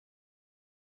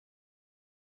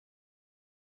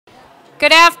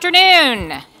Good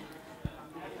afternoon.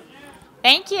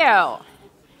 Thank you.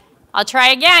 I'll try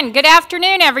again. Good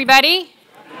afternoon, everybody.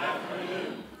 Good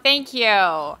afternoon. Thank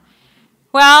you.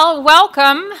 Well,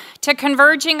 welcome to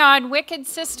Converging on Wicked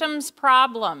Systems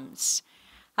Problems.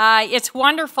 It's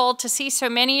wonderful to see so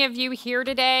many of you here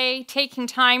today taking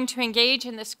time to engage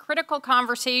in this critical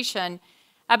conversation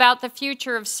about the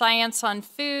future of science on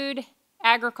food,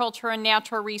 agriculture, and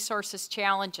natural resources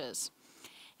challenges.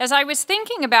 As I was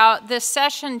thinking about this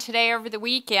session today over the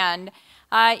weekend,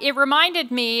 it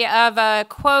reminded me of a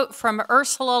quote from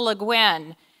Ursula Le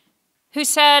Guin, who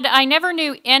said, "I never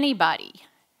knew anybody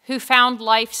who found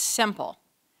life simple.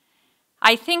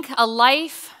 I think a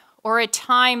life or a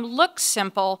time looks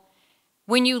simple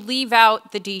when you leave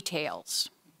out the details."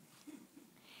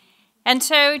 And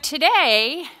so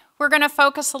today, we're going to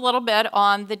focus a little bit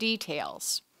on the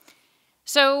details.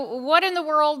 So what in the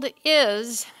world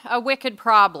is a wicked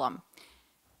problem?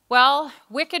 Well,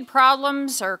 wicked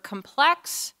problems are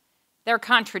complex, they're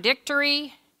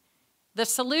contradictory, the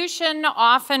solution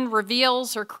often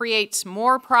reveals or creates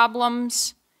more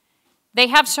problems. They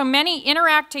have so many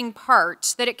interacting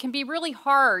parts that it can be really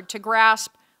hard to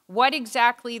grasp what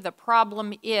exactly the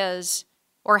problem is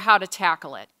or how to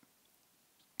tackle it.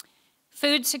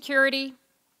 Food security,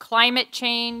 climate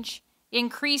change,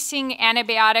 increasing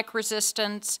antibiotic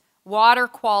resistance, water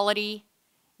quality,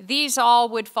 these all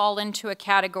would fall into a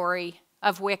category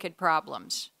of wicked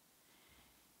problems.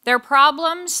 They're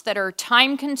problems that are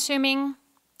time-consuming,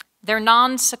 they're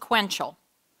non-sequential,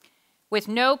 with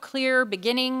no clear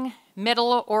beginning,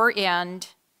 middle, or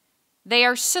end. They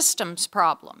are systems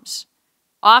problems,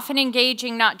 often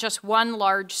engaging not just one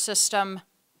large system,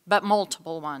 but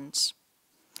multiple ones.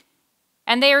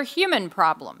 And they are human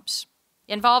problems,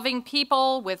 involving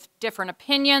people with different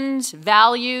opinions,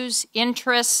 values,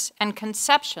 interests, and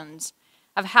conceptions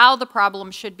of how the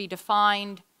problem should be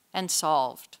defined and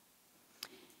solved.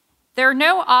 There are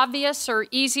no obvious or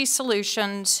easy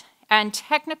solutions, and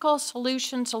technical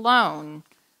solutions alone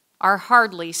are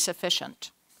hardly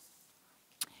sufficient.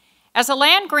 As a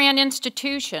land-grant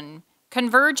institution,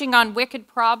 converging on wicked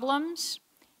problems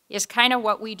is kind of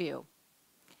what we do.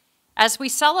 As we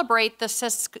celebrate the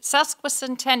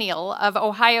sesquicentennial of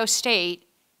Ohio State,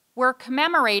 we're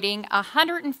commemorating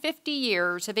 150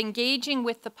 years of engaging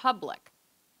with the public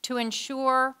to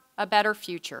ensure a better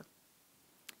future.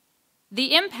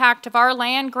 The impact of our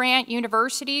land-grant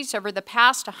universities over the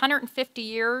past 150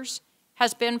 years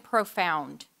has been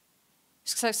profound,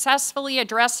 successfully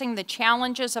addressing the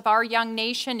challenges of our young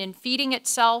nation in feeding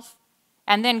itself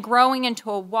and then growing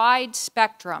into a wide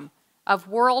spectrum of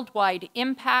worldwide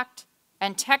impact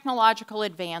and technological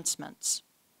advancements.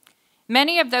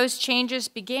 Many of those changes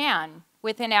began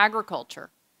within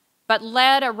agriculture, but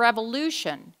led a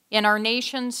revolution in our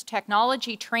nation's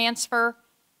technology transfer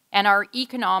and our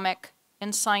economic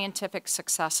and scientific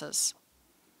successes.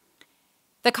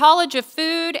 The College of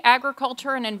Food,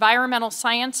 Agriculture, and Environmental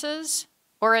Sciences,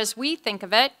 or as we think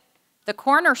of it, the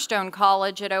Cornerstone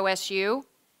College at OSU,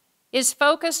 is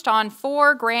focused on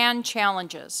 4 grand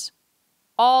challenges,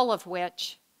 all of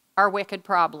which are wicked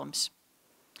problems.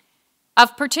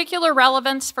 Of particular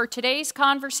relevance for today's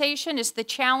conversation is the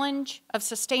challenge of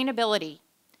sustainability,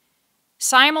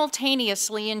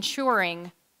 simultaneously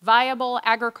ensuring viable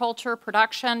agriculture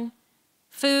production,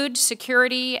 food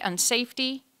security and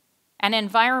safety, and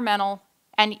environmental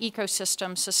and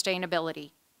ecosystem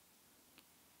sustainability.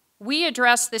 We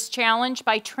address this challenge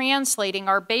by translating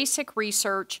our basic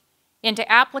research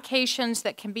into applications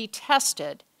that can be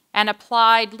tested and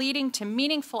applied, leading to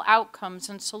meaningful outcomes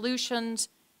and solutions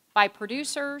by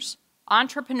producers,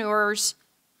 entrepreneurs,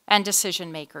 and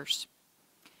decision makers.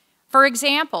 For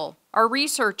example, our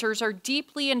researchers are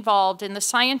deeply involved in the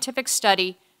scientific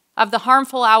study of the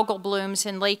harmful algal blooms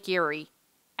in Lake Erie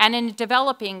and in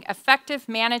developing effective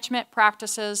management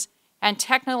practices and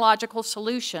technological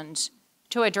solutions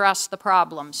to address the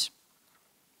problems.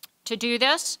 To do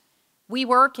this, we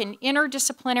work in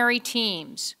interdisciplinary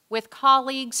teams with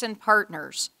colleagues and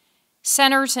partners,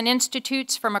 centers and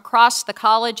institutes from across the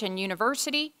college and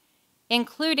university,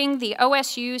 including the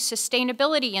OSU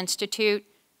Sustainability Institute,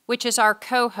 which is our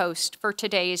co-host for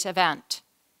today's event.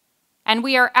 And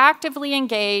we are actively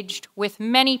engaged with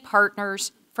many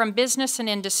partners from business and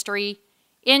industry,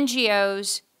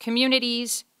 NGOs,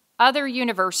 communities, other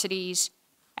universities,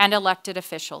 and elected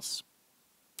officials.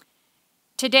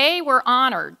 Today, we're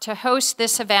honored to host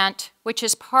this event, which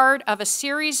is part of a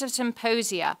series of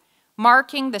symposia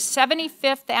marking the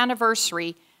 75th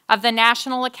anniversary of the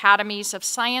National Academies of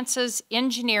Sciences,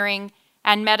 Engineering,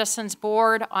 and Medicine's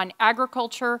Board on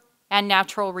Agriculture and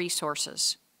Natural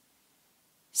Resources.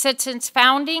 Since its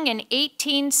founding in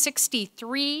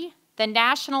 1863, the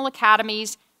National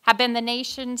Academies have been the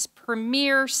nation's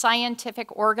premier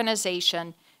scientific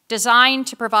organization designed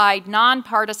to provide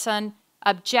nonpartisan,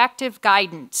 objective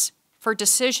guidance for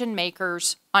decision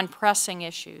makers on pressing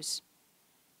issues.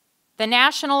 The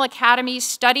National Academy's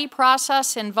study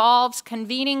process involves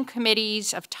convening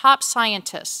committees of top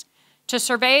scientists to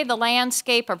survey the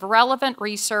landscape of relevant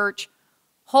research,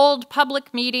 hold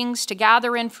public meetings to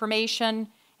gather information,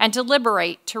 and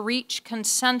deliberate to reach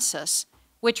consensus,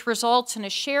 which results in a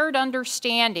shared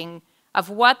understanding of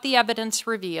what the evidence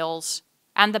reveals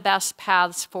and the best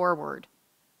paths forward.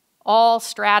 All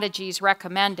strategies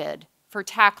recommended for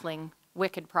tackling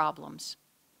wicked problems.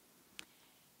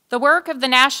 The work of the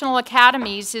National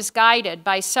Academies is guided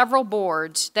by several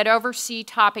boards that oversee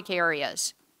topic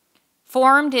areas.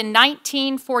 Formed in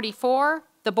 1944,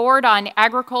 the Board on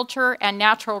Agriculture and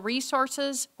Natural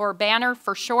Resources, or BANNER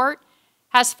for short,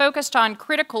 has focused on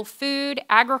critical food,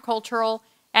 agricultural,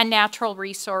 and natural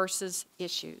resources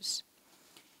issues.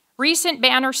 Recent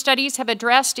BANNER studies have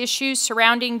addressed issues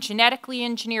surrounding genetically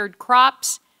engineered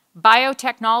crops,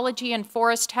 biotechnology and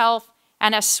forest health,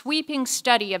 and a sweeping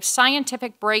study of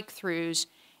scientific breakthroughs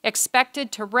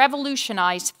expected to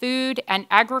revolutionize food and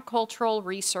agricultural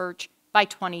research by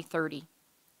 2030.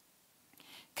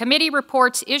 Committee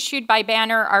reports issued by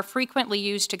BANNER are frequently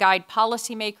used to guide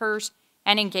policymakers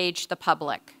and engage the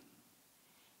public.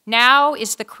 Now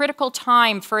is the critical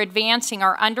time for advancing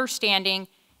our understanding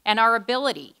and our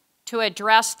ability to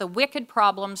address the wicked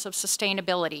problems of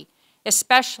sustainability,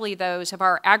 especially those of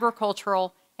our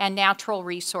agricultural and natural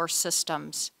resource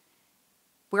systems.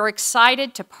 We're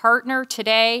excited to partner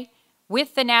today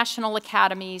with the National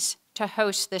Academies to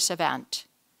host this event.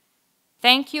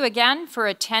 Thank you again for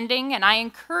attending, and I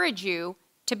encourage you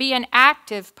to be an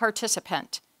active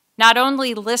participant, not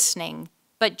only listening,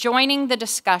 but joining the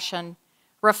discussion,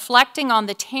 reflecting on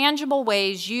the tangible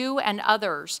ways you and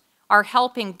others are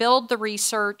helping build the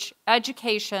research,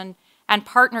 education, and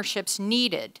partnerships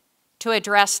needed to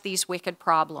address these wicked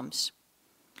problems.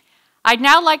 I'd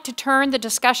now like to turn the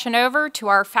discussion over to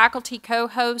our faculty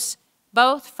co-hosts,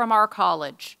 both from our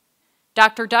college.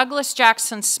 Dr. Douglas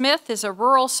Jackson Smith is a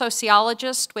rural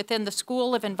sociologist within the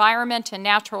School of Environment and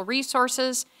Natural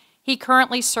Resources. He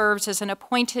currently serves as an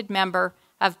appointed member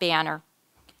of BANNER.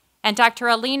 And Dr.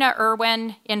 Alina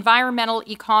Irwin, environmental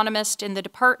economist in the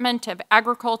Department of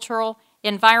Agricultural,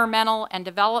 Environmental, and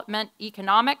Development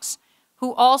Economics,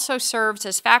 who also serves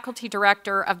as faculty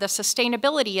director of the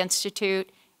Sustainability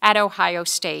Institute at Ohio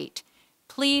State.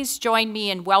 Please join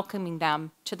me in welcoming them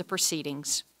to the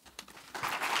proceedings.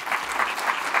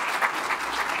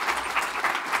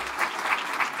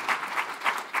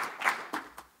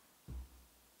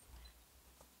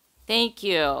 Thank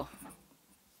you.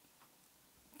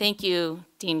 Thank you,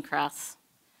 Dean Kress.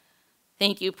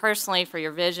 Thank you personally for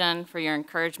your vision, for your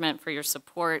encouragement, for your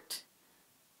support.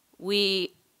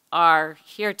 We are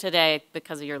here today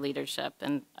because of your leadership,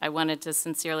 and I wanted to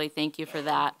sincerely thank you for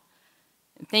that.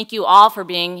 And thank you all for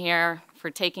being here, for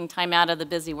taking time out of the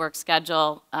busy work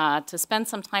schedule to spend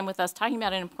some time with us talking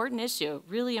about an important issue,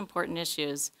 really important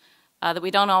issues that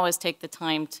we don't always take the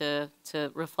time to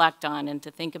reflect on and to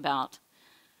think about.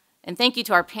 And thank you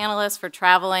to our panelists for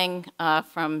traveling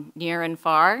from near and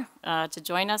far to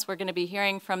join us. We're going to be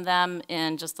hearing from them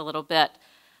in just a little bit.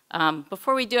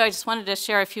 Before we do, I just wanted to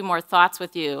share a few more thoughts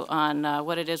with you on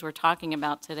what it is we're talking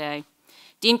about today.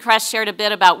 Dean Kress shared a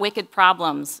bit about wicked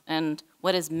problems and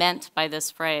what is meant by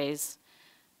this phrase.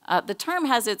 The term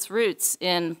has its roots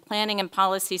in planning and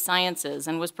policy sciences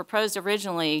and was proposed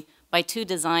originally by two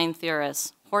design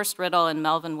theorists, Horst Rittel and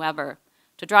Melvin Weber,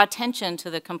 to draw attention to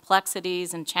the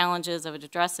complexities and challenges of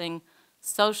addressing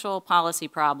social policy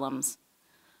problems.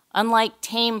 Unlike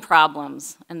tame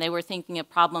problems, and they were thinking of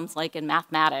problems like in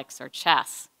mathematics or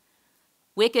chess,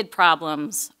 wicked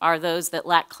problems are those that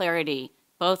lack clarity,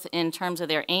 both in terms of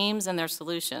their aims and their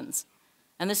solutions.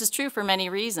 And this is true for many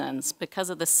reasons,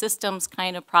 because of the systems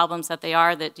kind of problems that they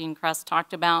are that Dean Kress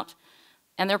talked about,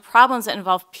 and they're problems that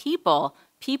involve people.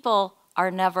 People are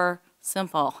never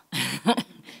simple.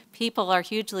 People are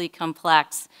hugely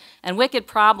complex, and wicked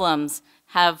problems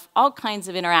have all kinds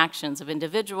of interactions of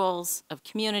individuals, of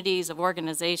communities, of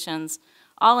organizations,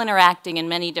 all interacting in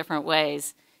many different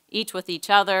ways, each with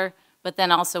each other, but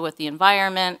then also with the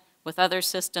environment, with other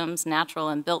systems, natural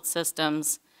and built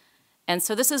systems. And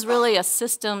so this is really a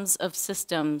systems of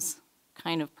systems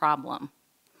kind of problem.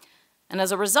 And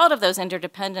as a result of those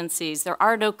interdependencies, there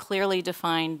are no clearly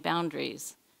defined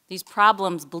boundaries. These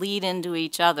problems bleed into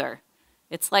each other.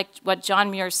 It's like what John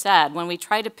Muir said, when we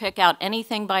try to pick out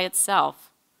anything by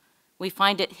itself, we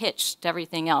find it hitched to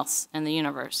everything else in the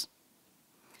universe.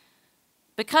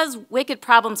 Because wicked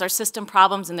problems are system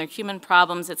problems and they're human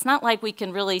problems, it's not like we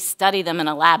can really study them in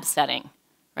a lab setting,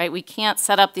 right? We can't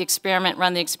set up the experiment,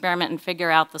 run the experiment, and figure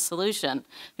out the solution.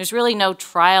 There's really no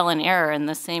trial and error in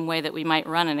the same way that we might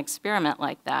run an experiment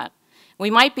like that. We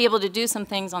might be able to do some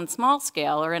things on small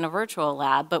scale or in a virtual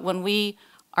lab, but when we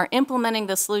are implementing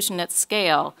the solution at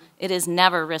scale, it is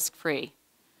never risk-free.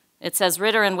 It's as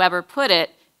Ritter and Weber put it,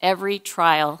 every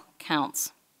trial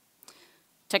counts.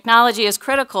 Technology is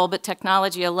critical, but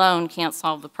technology alone can't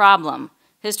solve the problem.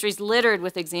 History's littered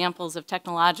with examples of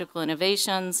technological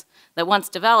innovations that once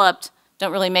developed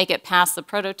don't really make it past the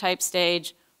prototype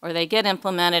stage, or they get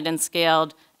implemented and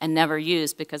scaled and never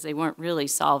used because they weren't really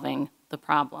solving the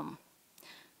problem.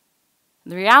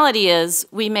 The reality is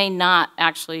we may not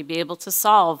actually be able to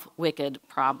solve wicked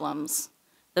problems.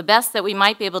 The best that we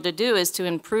might be able to do is to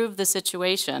improve the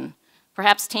situation,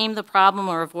 perhaps tame the problem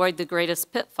or avoid the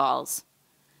greatest pitfalls.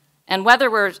 And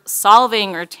whether we're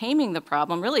solving or taming the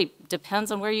problem really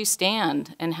depends on where you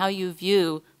stand and how you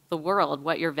view the world,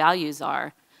 what your values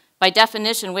are. By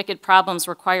definition, wicked problems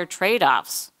require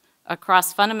trade-offs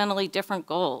across fundamentally different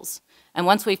goals. And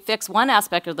once we fix one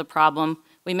aspect of the problem,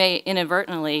 we may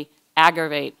inadvertently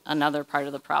aggravate another part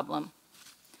of the problem.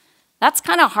 That's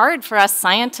kind of hard for us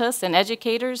scientists and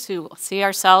educators who see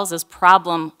ourselves as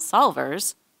problem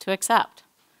solvers to accept.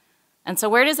 And so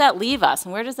where does that leave us,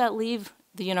 and where does that leave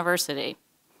the university?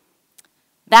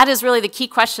 That is really the key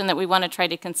question that we want to try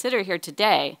to consider here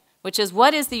today, which is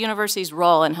what is the university's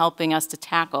role in helping us to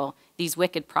tackle these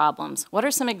wicked problems? What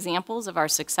are some examples of our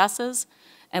successes,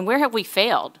 and where have we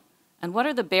failed? And what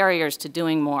are the barriers to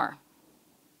doing more?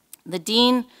 The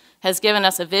dean has given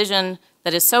us a vision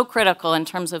that is so critical in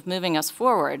terms of moving us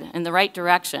forward in the right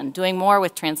direction, doing more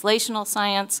with translational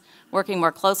science, working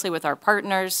more closely with our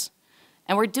partners.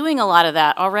 And we're doing a lot of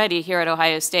that already here at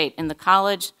Ohio State in the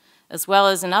college, as well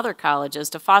as in other colleges,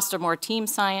 to foster more team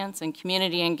science and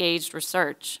community-engaged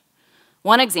research.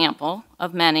 One example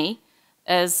of many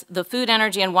is the Food,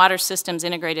 Energy, and Water Systems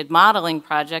Integrated Modeling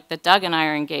Project that Doug and I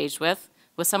are engaged with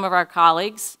some of our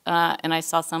colleagues, and I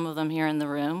saw some of them here in the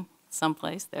room.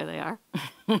 Someplace, there they are.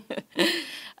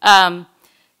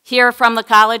 Here from the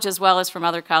college as well as from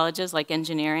other colleges like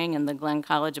engineering and the Glenn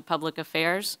College of Public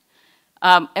Affairs.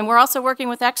 And we're also working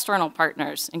with external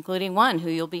partners, including one who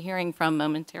you'll be hearing from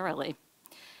momentarily,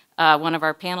 one of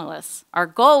our panelists. Our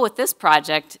goal with this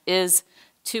project is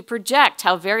to project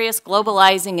how various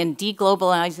globalizing and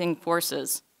deglobalizing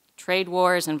forces, trade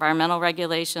wars, environmental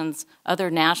regulations, other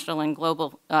national and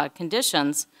global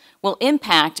conditions will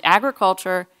impact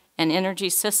agriculture and energy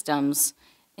systems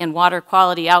and water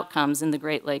quality outcomes in the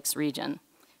Great Lakes region.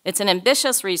 It's an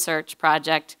ambitious research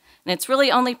project, and it's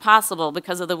really only possible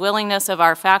because of the willingness of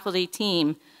our faculty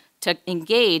team to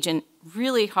engage in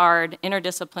really hard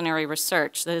interdisciplinary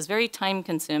research that is very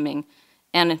time-consuming,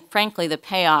 and frankly, the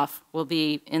payoff will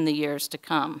be in the years to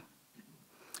come.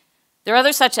 There are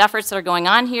other such efforts that are going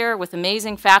on here with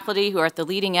amazing faculty who are at the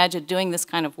leading edge of doing this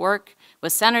kind of work,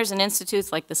 with centers and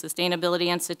institutes like the Sustainability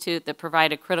Institute that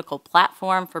provide a critical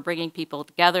platform for bringing people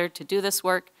together to do this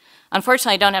work.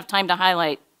 Unfortunately, I don't have time to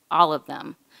highlight all of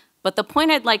them. But the point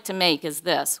I'd like to make is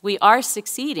this: we are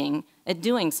succeeding at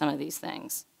doing some of these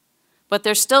things. But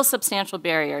there's still substantial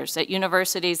barriers at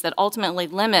universities that ultimately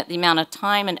limit the amount of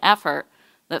time and effort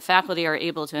that faculty are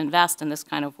able to invest in this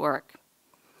kind of work.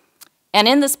 And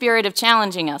in the spirit of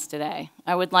challenging us today,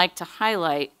 I would like to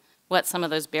highlight what some of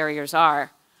those barriers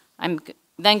are. I'm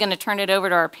then going to turn it over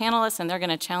to our panelists, and they're going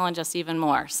to challenge us even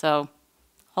more. So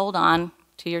hold on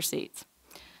to your seats.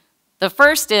 The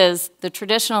first is the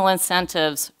traditional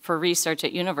incentives for research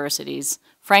at universities,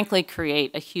 frankly,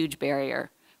 create a huge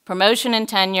barrier. Promotion and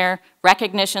tenure,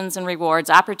 recognitions and rewards,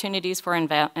 opportunities for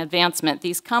advancement,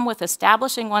 these come with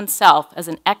establishing oneself as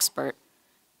an expert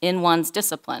in one's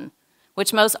discipline,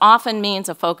 which most often means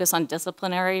a focus on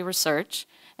disciplinary research,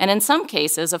 and in some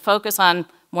cases, a focus on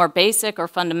more basic or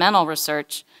fundamental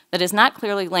research that is not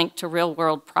clearly linked to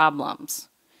real-world problems.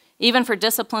 Even for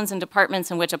disciplines and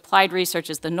departments in which applied research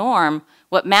is the norm,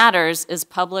 what matters is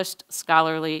published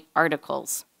scholarly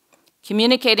articles.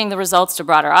 Communicating the results to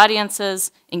broader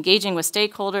audiences, engaging with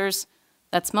stakeholders,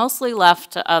 that's mostly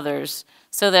left to others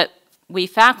so that we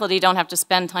faculty don't have to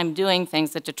spend time doing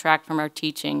things that detract from our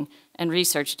teaching and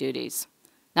research duties.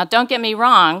 Now, don't get me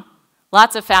wrong,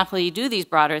 lots of faculty do these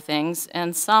broader things,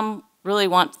 and some really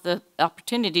want the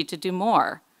opportunity to do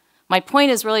more. My point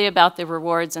is really about the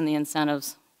rewards and the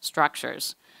incentives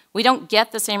structures. We don't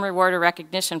get the same reward or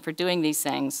recognition for doing these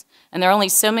things, and there are only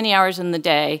so many hours in the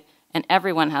day, and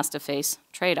everyone has to face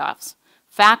trade-offs.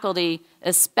 Faculty,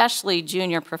 especially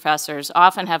junior professors,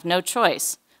 often have no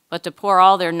choice but to pour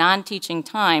all their non-teaching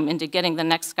time into getting the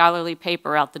next scholarly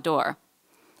paper out the door.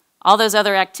 All those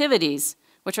other activities,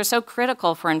 which are so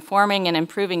critical for informing and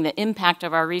improving the impact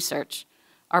of our research,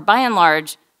 are by and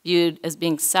large viewed as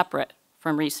being separate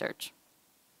from research.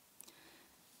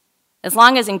 As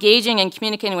long as engaging and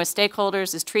communicating with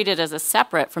stakeholders is treated as a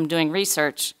separate from doing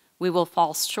research, we will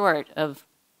fall short of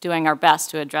doing our best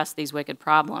to address these wicked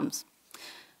problems.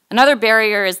 Another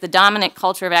barrier is the dominant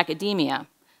culture of academia.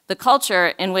 The culture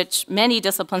in which many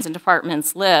disciplines and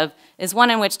departments live is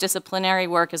one in which disciplinary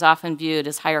work is often viewed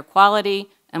as higher quality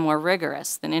and more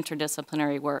rigorous than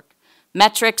interdisciplinary work.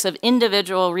 Metrics of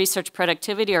individual research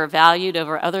productivity are valued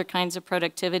over other kinds of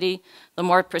productivity. The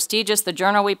more prestigious the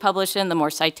journal we publish in, the more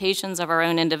citations of our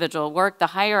own individual work, the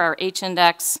higher our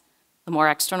H-index, the more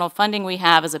external funding we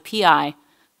have as a PI,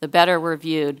 the better we're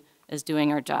viewed as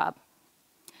doing our job.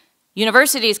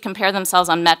 Universities compare themselves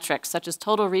on metrics such as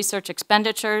total research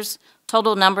expenditures,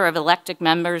 total number of elected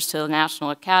members to the national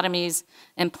academies,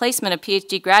 and placement of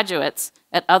PhD graduates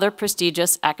at other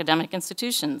prestigious academic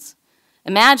institutions.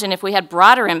 Imagine if we had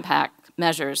broader impact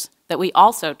measures that we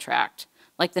also tracked,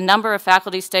 like the number of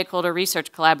faculty stakeholder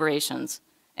research collaborations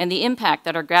and the impact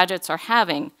that our graduates are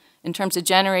having in terms of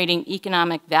generating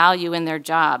economic value in their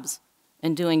jobs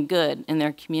and doing good in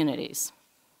their communities.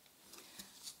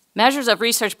 Measures of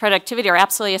research productivity are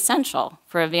absolutely essential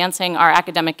for advancing our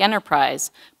academic enterprise,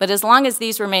 but as long as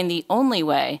these remain the only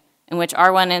way in which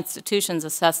R1 institutions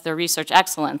assess their research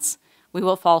excellence, we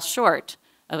will fall short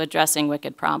of addressing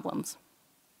wicked problems.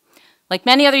 Like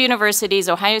many other universities,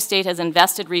 Ohio State has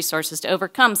invested resources to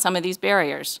overcome some of these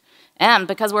barriers. And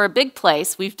because we're a big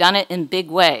place, we've done it in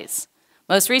big ways.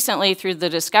 Most recently through the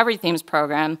Discovery Themes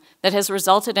program that has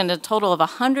resulted in a total of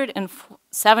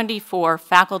 174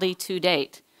 faculty to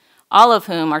date, all of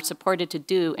whom are supported to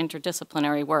do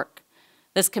interdisciplinary work.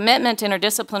 This commitment to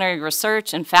interdisciplinary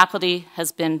research and faculty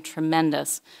has been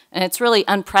tremendous, and it's really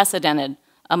unprecedented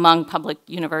among public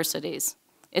universities.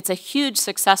 It's a huge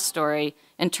success story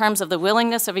in terms of the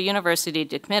willingness of a university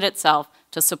to commit itself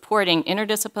to supporting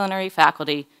interdisciplinary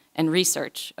faculty and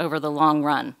research over the long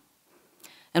run.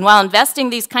 And while investing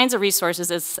these kinds of resources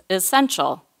is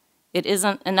essential, it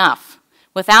isn't enough.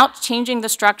 Without changing the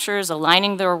structures,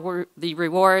 aligning the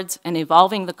rewards, and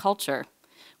evolving the culture,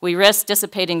 we risk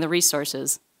dissipating the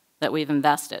resources that we've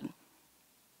invested.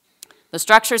 The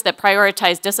structures that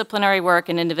prioritize disciplinary work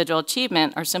and individual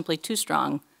achievement are simply too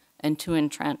strong and too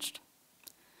entrenched.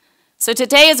 So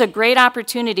today is a great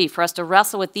opportunity for us to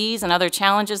wrestle with these and other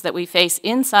challenges that we face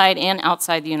inside and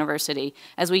outside the university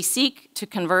as we seek to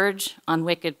converge on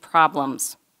wicked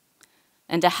problems.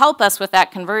 And to help us with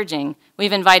that converging,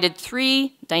 we've invited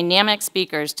 3 dynamic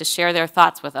speakers to share their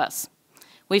thoughts with us.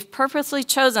 We've purposely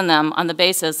chosen them on the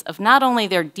basis of not only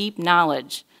their deep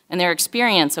knowledge and their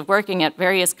experience of working at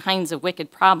various kinds of wicked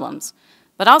problems,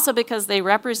 but also because they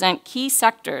represent key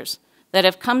sectors that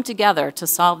have come together to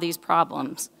solve these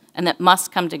problems and that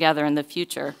must come together in the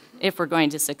future if we're going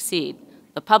to succeed.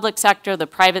 The public sector, the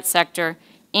private sector,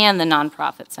 and the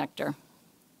nonprofit sector.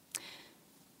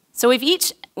 So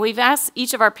we've asked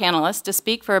each of our panelists to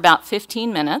speak for about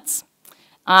 15 minutes.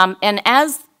 And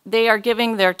as they are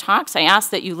giving their talks, I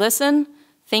ask that you listen,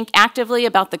 think actively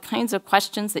about the kinds of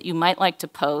questions that you might like to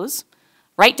pose.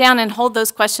 Write down and hold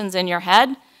those questions in your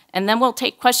head, and then we'll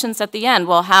take questions at the end.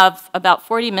 We'll have about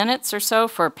 40 minutes or so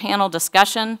for panel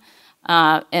discussion,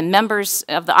 and members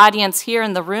of the audience here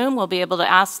in the room will be able to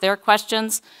ask their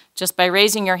questions just by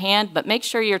raising your hand, but make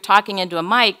sure you're talking into a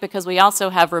mic because we also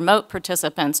have remote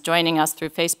participants joining us through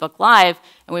Facebook Live,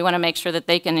 and we want to make sure that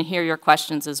they can hear your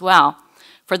questions as well.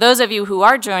 For those of you who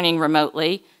are joining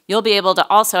remotely, you'll be able to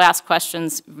also ask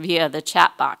questions via the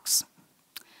chat box.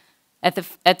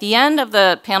 At the end of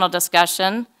the panel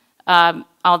discussion,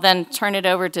 I'll then turn it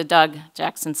over to Doug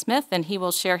Jackson-Smith, and he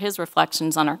will share his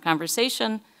reflections on our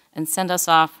conversation and send us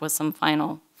off with some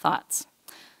final thoughts.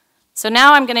 So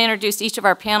now I'm going to introduce each of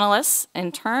our panelists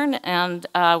in turn, and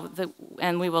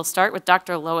we will start with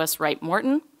Dr. Lois Wright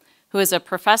Morton, who is a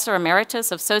professor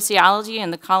emeritus of sociology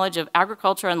in the College of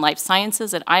Agriculture and Life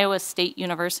Sciences at Iowa State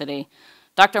University.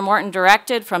 Dr. Morton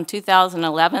directed from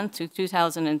 2011 to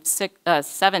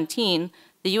 2017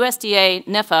 the USDA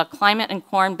NIFA Climate and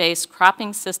Corn-Based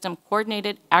Cropping System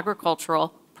Coordinated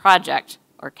Agricultural Project,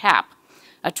 or CAP,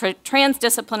 a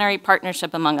transdisciplinary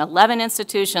partnership among 11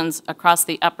 institutions across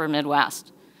the upper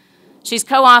Midwest. She's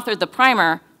co-authored the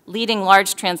primer, Leading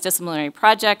Large Transdisciplinary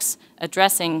Projects,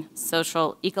 Addressing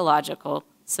Social Ecological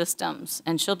Systems,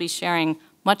 and she'll be sharing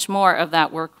much more of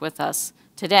that work with us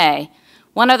today.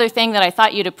 One other thing that I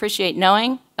thought you'd appreciate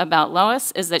knowing about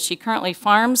Lois is that she currently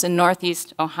farms in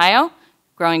Northeast Ohio,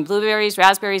 growing blueberries,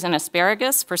 raspberries, and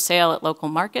asparagus for sale at local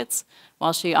markets,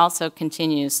 while she also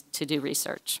continues to do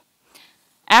research.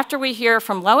 After we hear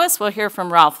from Lois, we'll hear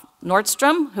from Rolf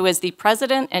Nordstrom, who is the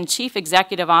President and Chief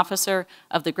Executive Officer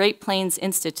of the Great Plains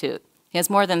Institute. He has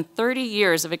more than 30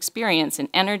 years of experience in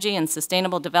energy and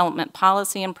sustainable development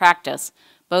policy and practice,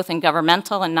 both in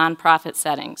governmental and nonprofit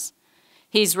settings.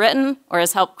 He's written or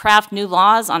has helped craft new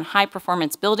laws on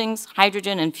high-performance buildings,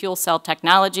 hydrogen and fuel cell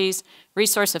technologies,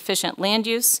 resource-efficient land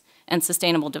use, and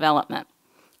sustainable development.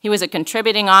 He was a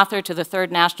contributing author to the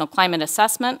Third National Climate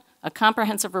Assessment, a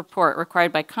comprehensive report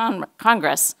required by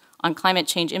Congress on climate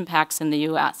change impacts in the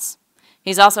U.S.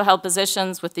 He's also held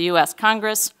positions with the U.S.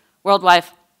 Congress, World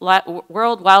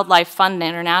Wildlife Fund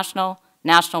International,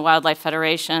 National Wildlife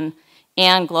Federation,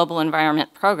 and Global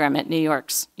Environment Program at New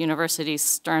York's University's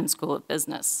Stern School of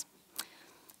Business.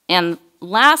 And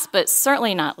last but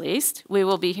certainly not least, we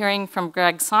will be hearing from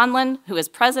Greg Soehnlen, who is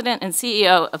President and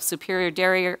CEO of Superior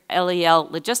Dairy LEL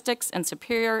Logistics and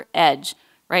Superior Edge,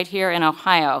 right here in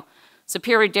Ohio.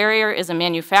 Superior Dairy is a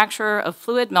manufacturer of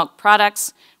fluid milk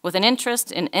products with an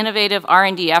interest in innovative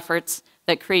R&D efforts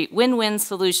that create win-win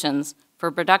solutions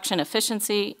for production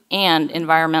efficiency and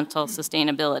environmental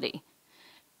sustainability.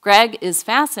 Greg is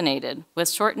fascinated with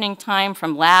shortening time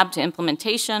from lab to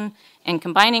implementation and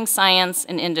combining science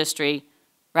and industry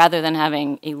rather than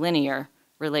having a linear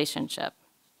relationship.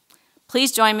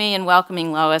 Please join me in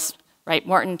welcoming Lois Wright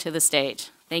Morton to the stage.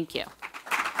 Thank you.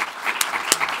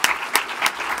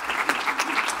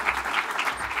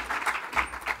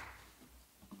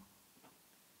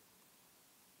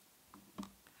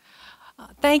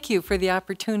 Thank you for the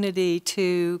opportunity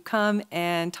to come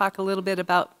and talk a little bit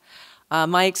about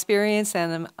my experience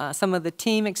and some of the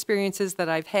team experiences that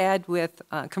I've had with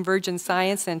convergent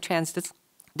science and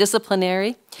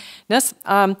transdisciplinary.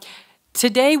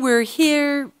 Today we're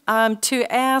here to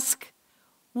ask,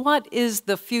 what is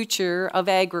the future of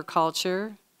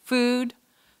agriculture, food,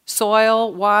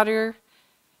 soil, water,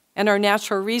 and our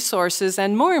natural resources?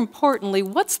 And more importantly,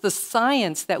 what's the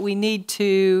science that we need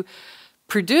to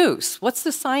produce? What's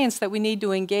the science that we need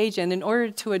to engage in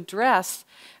order to address,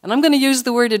 and I'm going to use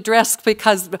the word address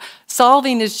because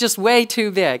solving is just way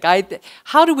too big.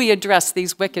 How do we address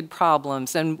these wicked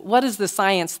problems, and what is the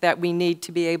science that we need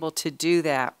to be able to do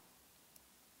that?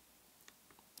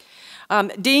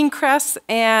 Dean Kress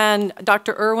and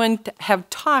Dr. Irwin have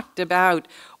talked about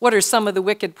what are some of the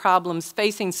wicked problems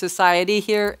facing society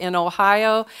here in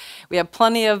Ohio. We have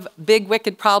plenty of big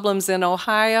wicked problems in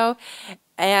Ohio.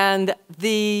 And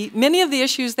many of the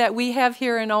issues that we have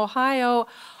here in Ohio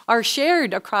are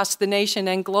shared across the nation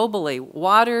and globally.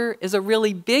 Water is a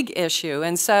really big issue.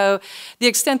 And so the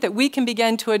extent that we can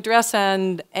begin to address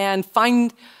and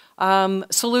find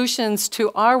solutions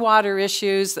to our water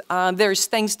issues, there's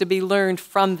things to be learned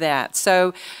from that.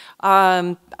 So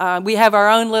we have our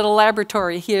own little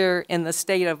laboratory here in the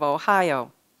state of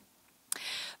Ohio.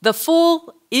 The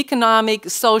full economic,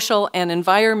 social, and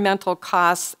environmental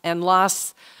costs and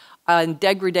loss and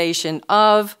degradation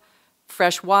of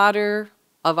fresh water,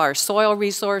 of our soil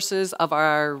resources, of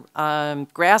our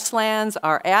grasslands,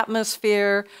 our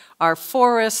atmosphere, our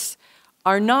forests,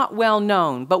 are not well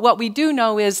known. But what we do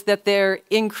know is that they're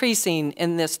increasing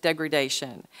in this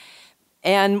degradation.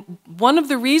 And one of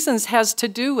the reasons has to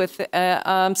do with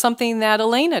something that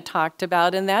Elena talked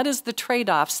about, and that is the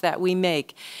trade-offs that we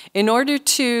make. In order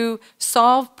to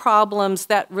solve problems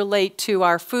that relate to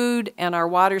our food and our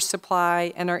water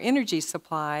supply and our energy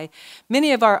supply,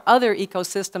 many of our other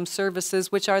ecosystem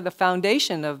services, which are the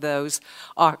foundation of those,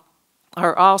 are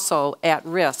also at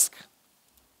risk.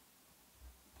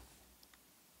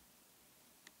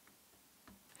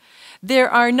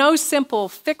 There are no simple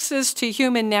fixes to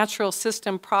human natural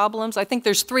system problems. I think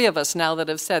there's 3 of us now that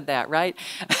have said that, right?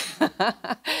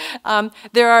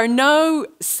 There are no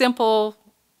simple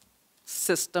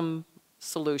system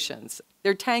solutions.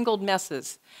 They're tangled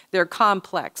messes. They're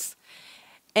complex.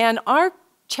 And our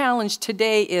challenge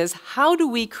today is, how do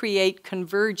we create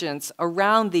convergence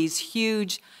around these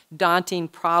huge, daunting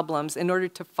problems in order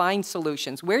to find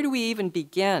solutions? Where do we even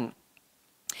begin?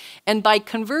 And by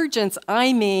convergence,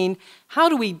 I mean, how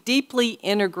do we deeply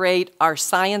integrate our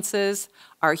sciences,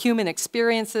 our human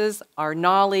experiences, our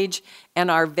knowledge,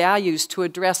 and our values to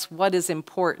address what is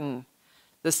important?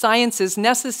 The science is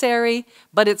necessary,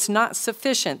 but it's not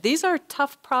sufficient. These are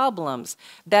tough problems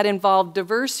that involve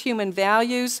diverse human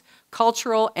values,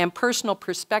 cultural and personal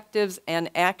perspectives and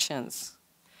actions.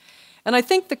 And I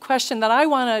think the question that I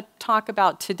want to talk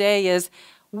about today is,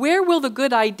 where will the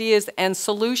good ideas and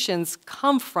solutions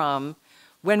come from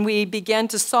when we begin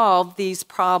to solve these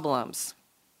problems.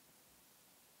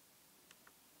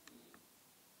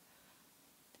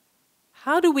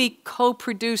 How do we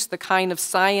co-produce the kind of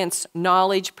science,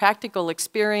 knowledge, practical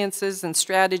experiences, and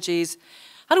strategies?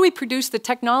 How do we produce the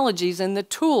technologies and the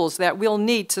tools that we'll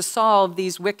need to solve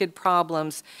these wicked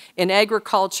problems in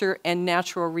agriculture and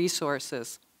natural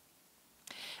resources?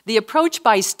 The approach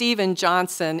by Stephen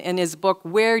Johnson in his book,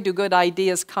 Where Do Good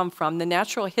Ideas Come From? The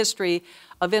Natural History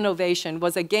of Innovation,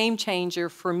 was a game changer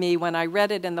for me when I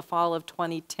read it in the fall of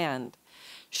 2010.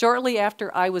 Shortly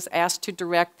after I was asked to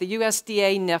direct the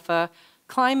USDA NIFA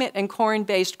Climate and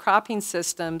Corn-Based Cropping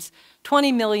Systems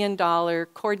 $20 million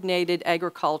coordinated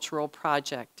agricultural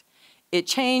project. It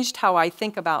changed how I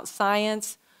think about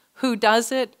science, who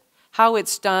does it, how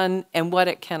it's done, and what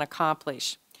it can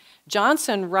accomplish.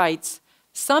 Johnson writes,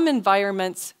 some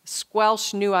environments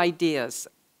squelch new ideas.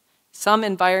 Some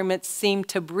environments seem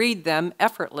to breed them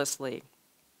effortlessly.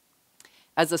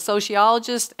 As a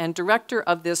sociologist and director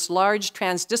of this large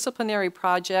transdisciplinary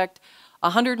project,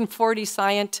 140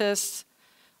 scientists,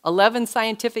 11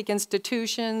 scientific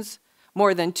institutions,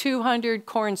 more than 200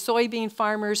 corn soybean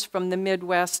farmers from the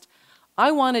Midwest,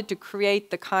 I wanted to create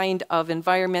the kind of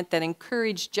environment that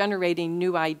encouraged generating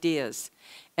new ideas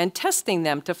and testing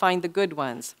them to find the good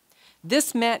ones.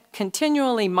 This meant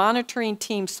continually monitoring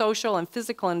team social and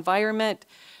physical environment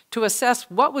to assess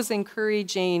what was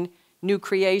encouraging new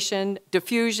creation,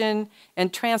 diffusion,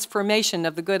 and transformation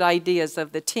of the good ideas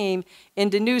of the team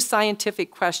into new scientific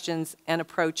questions and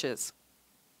approaches.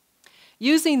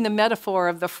 Using the metaphor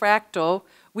of the fractal,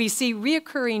 we see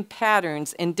reoccurring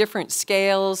patterns in different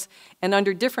scales and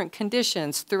under different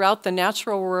conditions throughout the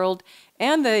natural world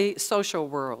and the social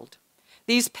world.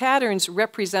 These patterns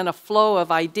represent a flow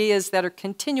of ideas that are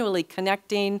continually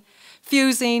connecting,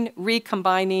 fusing,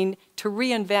 recombining to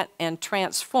reinvent and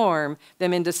transform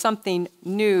them into something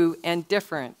new and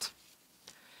different.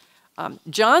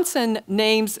 Johnson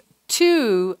names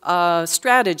two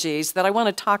strategies that I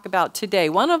want to talk about today.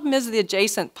 One of them is the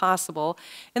adjacent possible,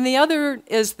 and the other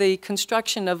is the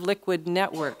construction of liquid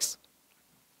networks.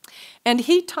 And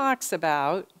he talks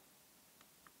about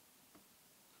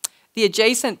the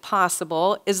adjacent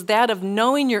possible is that of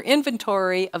knowing your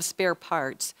inventory of spare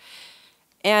parts.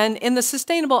 And in the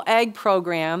Sustainable Ag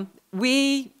Program,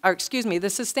 the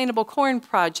Sustainable Corn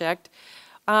Project,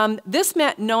 this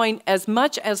meant knowing as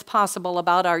much as possible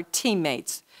about our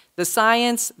teammates, the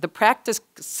science, the practice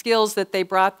skills that they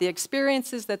brought, the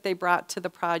experiences that they brought to the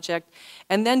project,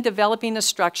 and then developing a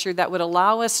structure that would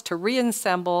allow us to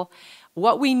reassemble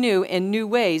what we knew in new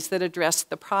ways that addressed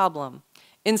the problem.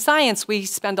 In science, we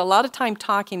spend a lot of time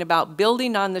talking about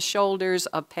building on the shoulders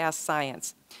of past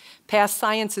science. Past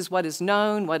science is what is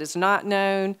known, what is not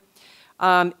known.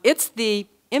 It's the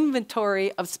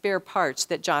inventory of spare parts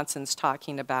that Johnson's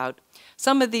talking about.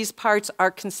 Some of these parts are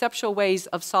conceptual ways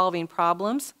of solving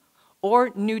problems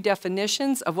or new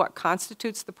definitions of what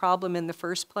constitutes the problem in the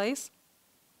first place.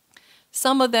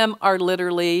 Some of them are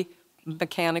literally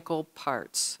mechanical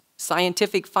parts,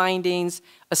 scientific findings,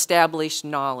 established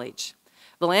knowledge.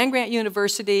 The land-grant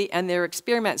university and their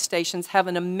experiment stations have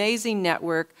an amazing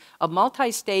network of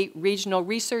multi-state regional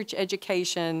research,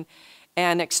 education,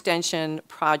 and extension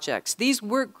projects. These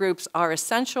work groups are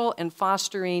essential in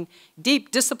fostering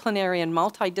deep disciplinary and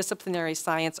multidisciplinary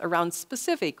science around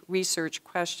specific research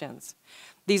questions.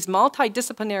 These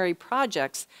multidisciplinary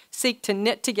projects seek to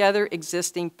knit together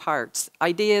existing parts,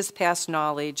 ideas, past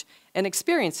knowledge, and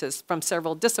experiences from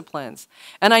several disciplines.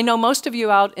 And I know most of you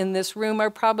out in this room are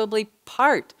probably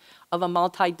part of a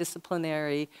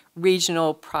multidisciplinary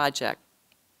regional project.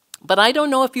 But I don't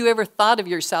know if you ever thought of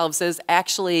yourselves as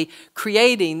actually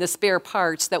creating the spare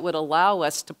parts that would allow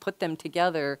us to put them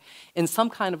together in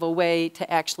some kind of a way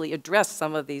to actually address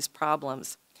some of these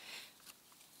problems.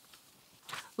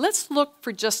 Let's look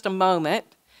for just a moment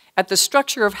at the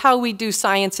structure of how we do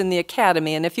science in the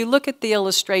academy. And if you look at the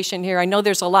illustration here, I know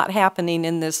there's a lot happening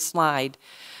in this slide.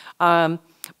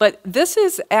 But this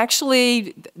is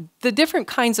actually the different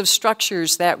kinds of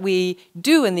structures that we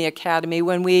do in the academy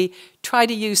when we try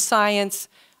to use science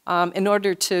in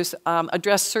order to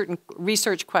address certain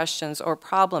research questions or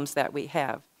problems that we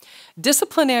have.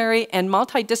 Disciplinary and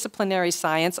multidisciplinary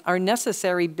science are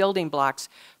necessary building blocks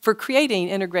for creating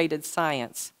integrated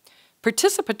science.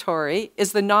 Participatory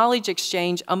is the knowledge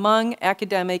exchange among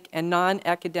academic and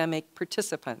non-academic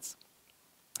participants.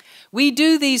 We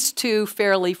do these two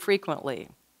fairly frequently.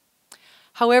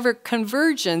 However,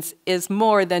 convergence is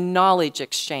more than knowledge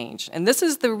exchange, and this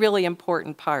is the really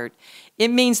important part. It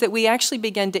means that we actually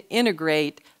begin to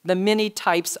integrate the many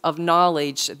types of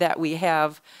knowledge that we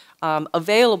have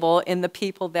available in the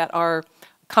people that are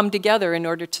come together in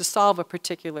order to solve a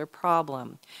particular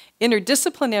problem.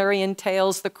 Interdisciplinary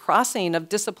entails the crossing of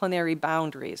disciplinary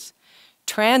boundaries.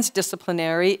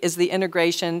 Transdisciplinary is the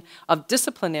integration of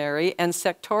disciplinary and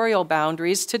sectorial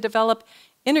boundaries to develop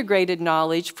integrated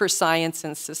knowledge for science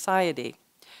and society.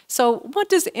 So what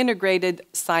does integrated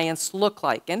science look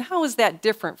like, and how is that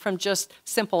different from just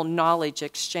simple knowledge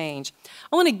exchange?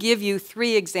 I want to give you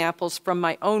 3 examples from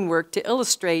my own work to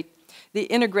illustrate the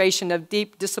integration of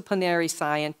deep disciplinary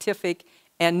scientific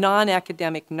and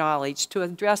non-academic knowledge to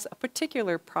address a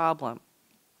particular problem.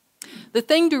 The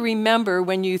thing to remember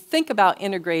when you think about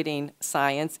integrating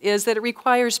science is that it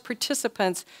requires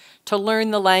participants to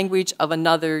learn the language of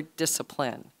another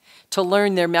discipline, to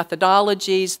learn their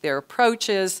methodologies, their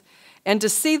approaches, and to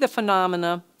see the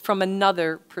phenomena from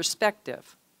another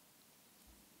perspective.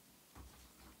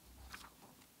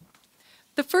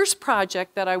 The first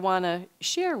project that I want to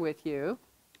share with you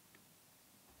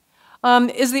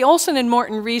is the Soehnlen and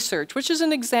Morton research, which is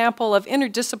an example of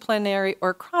interdisciplinary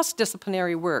or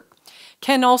cross-disciplinary work.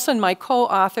 Ken Soehnlen, my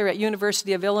co-author at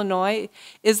University of Illinois,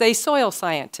 is a soil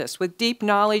scientist with deep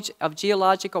knowledge of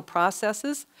geological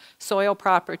processes, soil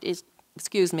properties,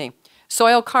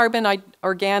 soil carbon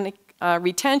organic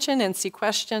retention and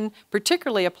sequestration,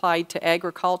 particularly applied to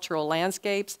agricultural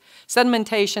landscapes,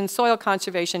 sedimentation, soil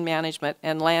conservation management,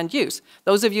 and land use.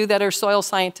 Those of you that are soil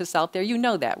scientists out there, you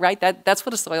know that, right? That's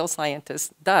what a soil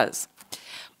scientist does.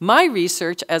 My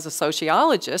research as a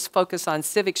sociologist focused on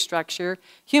civic structure,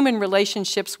 human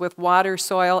relationships with water,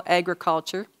 soil,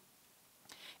 agriculture,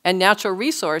 and natural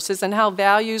resources, and how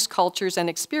values, cultures, and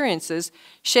experiences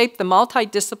shape the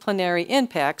multidisciplinary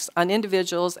impacts on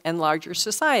individuals and larger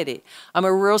society. I'm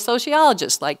a rural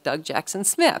sociologist like Doug Jackson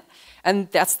Smith, and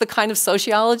that's the kind of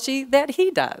sociology that he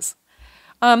does.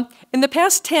 In the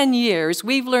past 10 years,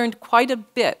 we've learned quite a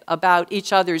bit about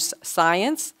each other's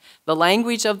science, the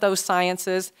language of those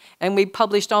sciences, and we've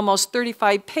published almost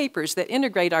 35 papers that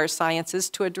integrate our sciences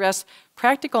to address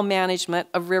practical management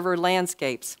of river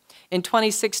landscapes. In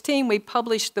 2016, we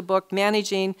published the book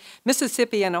Managing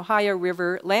Mississippi and Ohio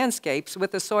River Landscapes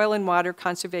with the Soil and Water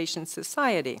Conservation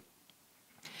Society,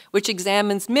 which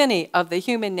examines many of the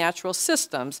human natural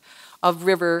systems of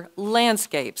river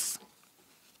landscapes.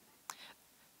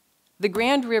 The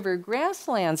Grand River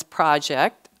Grasslands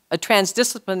Project, a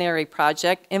transdisciplinary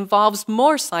project, involves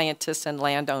more scientists and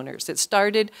landowners. It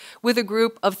started with a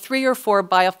group of 3 or 4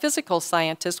 biophysical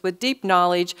scientists with deep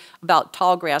knowledge about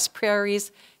tallgrass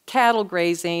prairies, cattle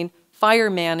grazing, fire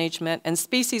management, and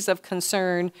species of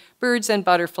concern, birds and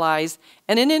butterflies,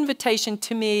 and an invitation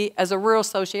to me as a rural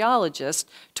sociologist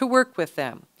to work with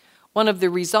them. One of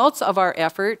the results of our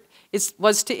effort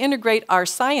was to integrate our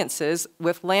sciences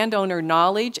with landowner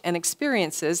knowledge and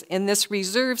experiences in this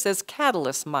reserves as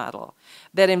catalyst model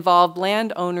that involved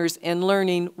landowners in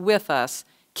learning with us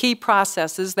key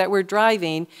processes that were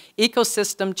driving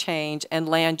ecosystem change and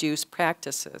land use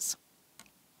practices.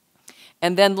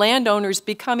 And then landowners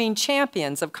becoming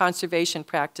champions of conservation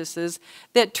practices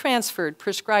that transferred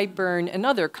prescribed burn and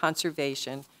other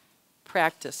conservation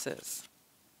practices.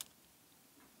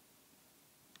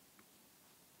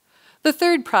 The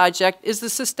third project is the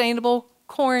Sustainable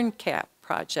Corn Cap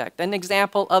Project, an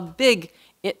example of big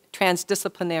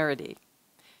transdisciplinarity.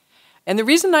 And the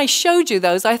reason I showed you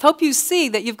those, I hope you see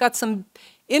that you've got some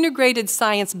integrated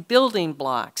science building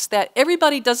blocks, that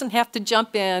everybody doesn't have to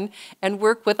jump in and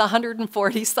work with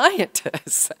 140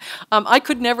 scientists. I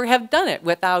could never have done it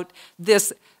without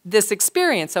this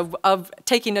experience of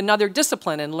taking another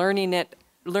discipline and learning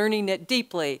it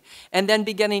deeply, and then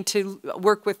beginning to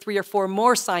work with 3 or 4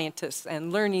 more scientists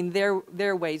and learning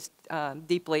their ways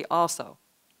deeply also.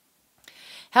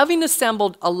 Having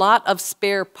assembled a lot of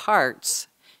spare parts,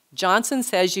 Johnson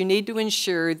says you need to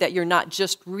ensure that you're not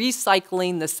just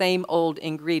recycling the same old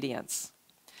ingredients.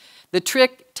 The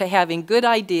trick to having good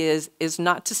ideas is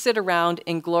not to sit around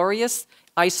in glorious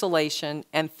isolation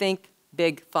and think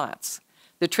big thoughts.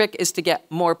 The trick is to get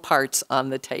more parts on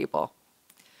the table.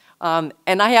 And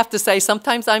I have to say,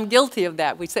 sometimes I'm guilty of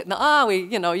that. We sit,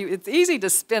 it's easy to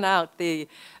spin out the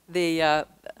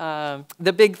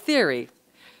big theory.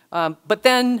 But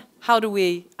then how do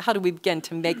we begin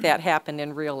to make that happen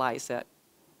and realize it?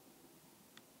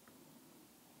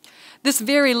 This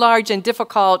very large and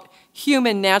difficult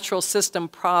human natural system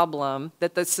problem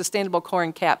that the Sustainable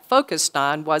Corn Cap focused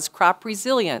on was crop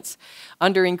resilience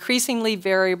under increasingly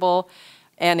variable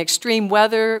and extreme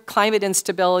weather, climate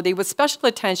instability, with special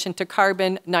attention to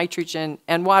carbon, nitrogen,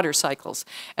 and water cycles.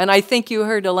 And I think you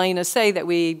heard Elena say that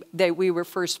we were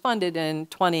first funded in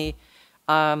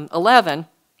 2011.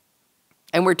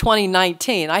 and we're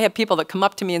 2019. I have people that come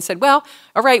up to me and said, well,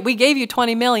 all right, we gave you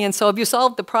 20 million, so have you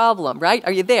solved the problem, right?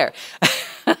 Are you there?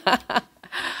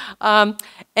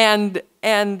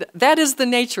 And that is the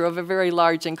nature of a very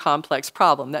large and complex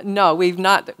problem. That no, we've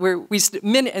not.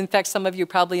 In fact, some of you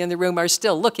probably in the room are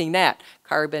still looking at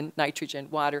carbon, nitrogen,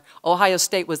 water. Ohio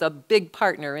State was a big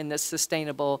partner in this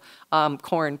sustainable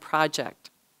corn project.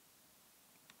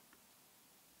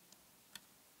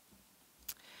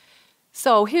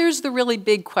 So here's the really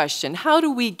big question. How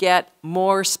do we get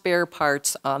more spare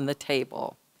parts on the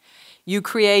table? You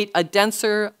create a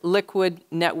denser liquid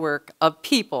network of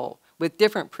people with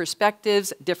different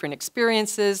perspectives, different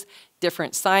experiences,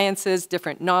 different sciences,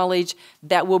 different knowledge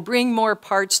that will bring more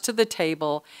parts to the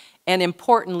table, and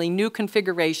importantly, new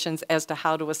configurations as to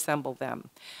how to assemble them.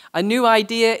 A new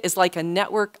idea is like a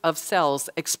network of cells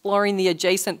exploring the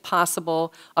adjacent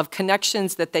possible of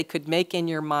connections that they could make in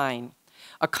your mind.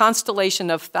 A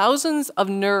constellation of thousands of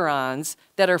neurons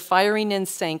that are firing in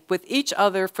sync with each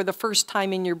other for the first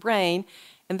time in your brain,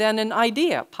 and then an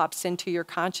idea pops into your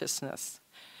consciousness.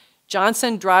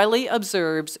 Johnson dryly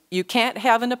observes, you can't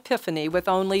have an epiphany with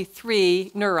only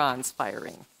 3 neurons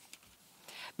firing.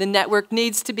 The network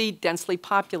needs to be densely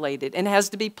populated and has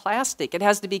to be plastic. It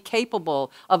has to be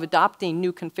capable of adopting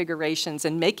new configurations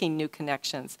and making new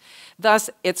connections. Thus,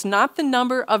 it's not the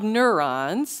number of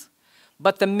neurons,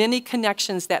 but the many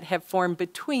connections that have formed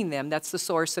between them that's the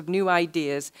source of new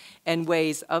ideas and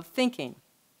ways of thinking.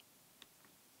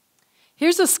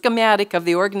 Here's a schematic of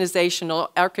the organizational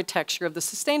architecture of the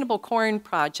Sustainable Corn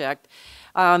Project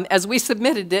as we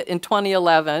submitted it in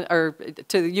 2011 or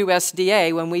to the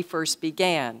USDA when we first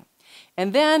began.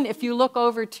 And then if you look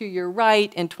over to your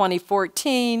right in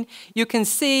 2014, you can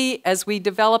see as we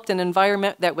developed an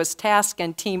environment that was task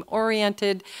and team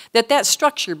oriented, that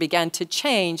structure began to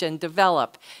change and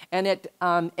develop. And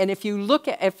if you look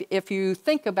at, if you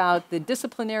think about the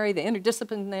disciplinary, the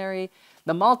interdisciplinary,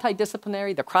 the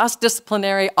multidisciplinary, the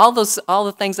cross-disciplinary, all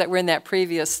the things that were in that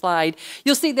previous slide,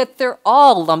 you'll see that they're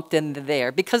all lumped into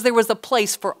there because there was a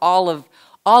place for all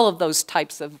of those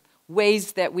types of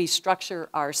ways that we structure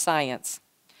our science.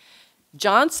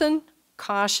 Johnson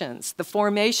cautions the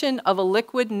formation of a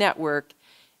liquid network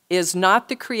is not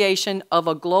the creation of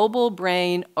a global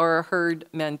brain or a herd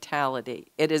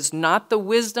mentality. It is not the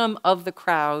wisdom of the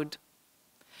crowd,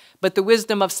 but the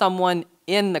wisdom of someone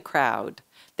in the crowd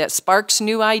that sparks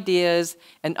new ideas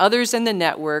and others in the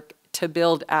network to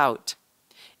build out.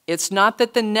 It's not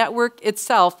that the network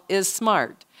itself is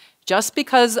smart. Just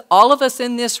because all of us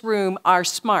in this room are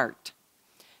smart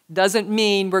doesn't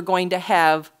mean we're going to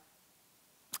have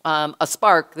a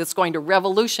spark that's going to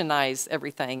revolutionize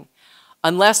everything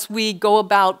unless we go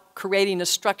about creating a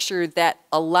structure that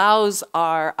allows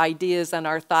our ideas and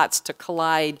our thoughts to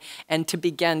collide and to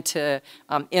begin to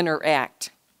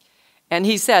interact. And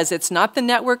he says it's not the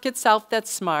network itself that's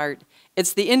smart,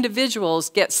 it's the individuals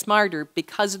get smarter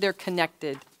because they're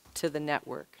connected to the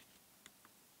network.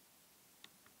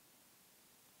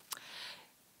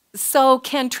 So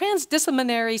can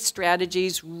transdisciplinary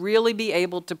strategies really be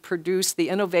able to produce the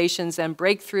innovations and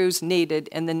breakthroughs needed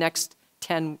in the next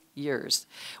 10 years?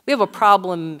 We have a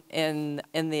problem in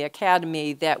the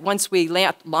academy that once we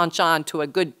launch on to a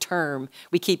good term,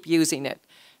 we keep using it.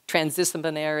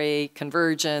 Transdisciplinary,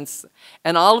 convergence,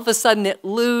 and all of a sudden it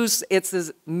loses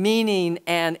its meaning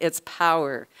and its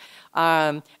power.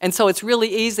 And so it's really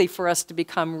easy for us to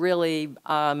become really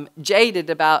jaded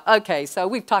about, okay, so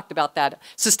we've talked about that.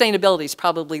 Sustainability is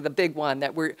probably the big one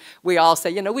that we all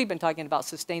say, you know, we've been talking about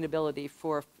sustainability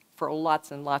for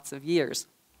lots and lots of years.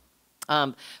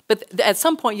 But at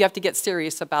some point you have to get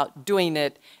serious about doing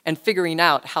it and figuring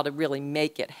out how to really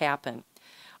make it happen.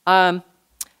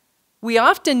 We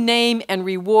often name and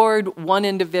reward one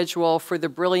individual for the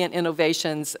brilliant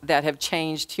innovations that have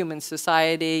changed human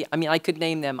society. I mean, I could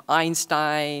name them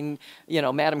Einstein, you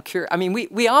know, Madame Curie. I mean,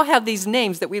 we all have these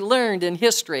names that we learned in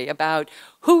history about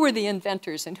who were the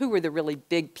inventors and who were the really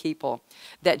big people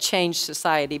that changed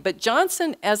society. But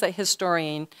Johnson, as a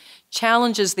historian,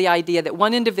 challenges the idea that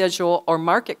one individual or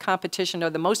market competition are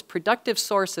the most productive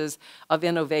sources of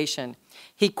innovation.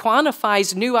 He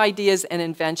quantifies new ideas and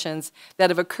inventions that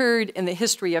have occurred in the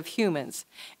history of humans.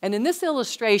 And in this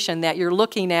illustration that you're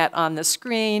looking at on the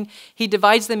screen, he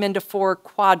divides them into 4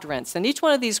 quadrants. And each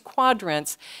one of these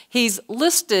quadrants, he's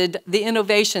listed the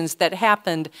innovations that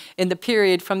happened in the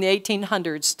period from the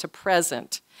 1800s to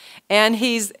present. And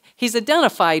he's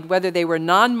identified whether they were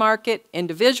non-market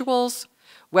individuals,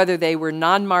 whether they were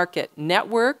non-market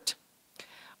networked,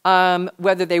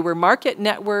 whether they were market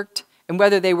networked, and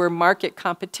whether they were market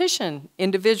competition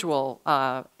individual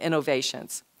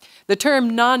innovations. The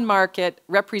term non-market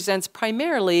represents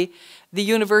primarily the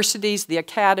universities, the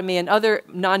academy, and other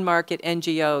non-market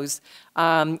NGOs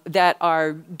that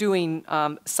are doing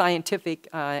scientific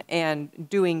and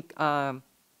doing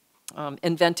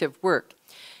inventive work.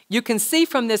 You can see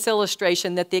from this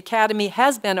illustration that the academy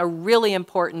has been a really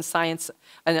important science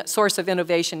and source of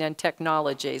innovation and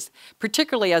technologies,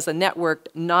 particularly as a networked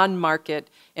non-market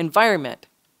environment.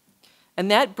 And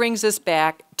that brings us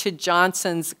back to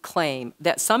Johnson's claim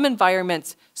that some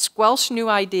environments squelch new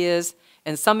ideas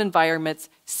and some environments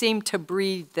seem to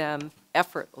breed them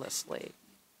effortlessly.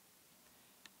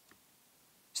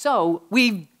 So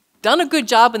we've done a good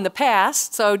job in the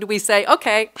past, so do we say,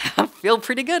 okay, I feel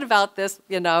pretty good about this,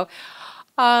 you know?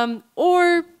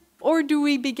 Or do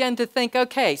we begin to think,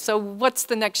 okay, so what's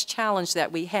the next challenge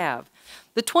that we have?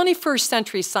 The 21st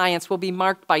century science will be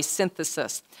marked by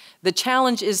synthesis. The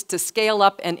challenge is to scale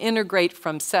up and integrate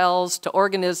from cells to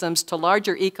organisms to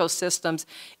larger ecosystems,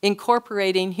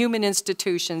 incorporating human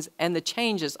institutions and the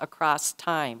changes across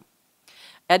time.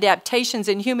 Adaptations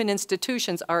in human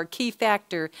institutions are a key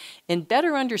factor in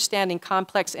better understanding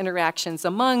complex interactions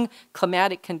among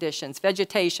climatic conditions,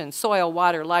 vegetation, soil,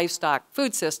 water, livestock,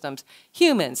 food systems,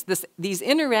 humans, these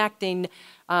interacting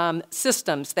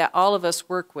systems that all of us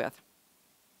work with.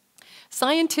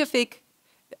 Scientific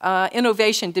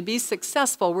innovation to be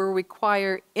successful will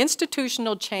require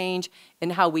institutional change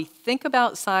in how we think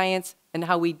about science and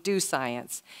how we do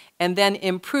science, and then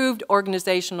improved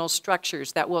organizational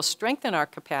structures that will strengthen our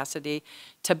capacity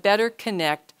to better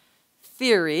connect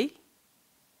theory,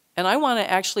 and I want to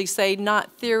actually say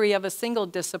not theory of a single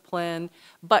discipline,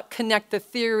 but connect the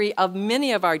theory of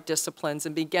many of our disciplines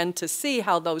and begin to see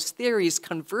how those theories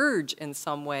converge in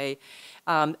some way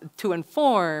to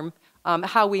inform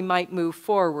how we might move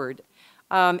forward.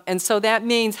 And so that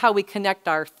means how we connect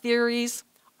our theories,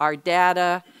 our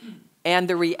data, and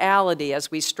the reality as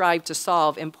we strive to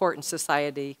solve important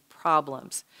society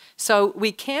problems. So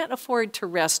we can't afford to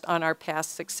rest on our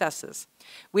past successes.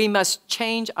 We must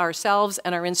change ourselves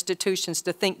and our institutions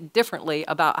to think differently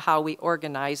about how we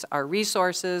organize our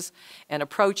resources and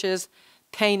approaches,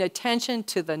 paying attention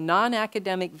to the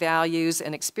non-academic values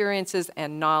and experiences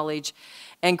and knowledge,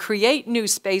 and create new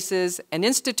spaces and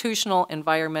institutional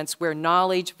environments where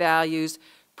knowledge, values,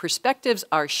 perspectives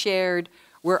are shared,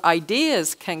 where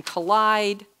ideas can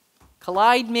collide.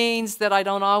 Collide means that I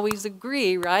don't always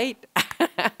agree, right?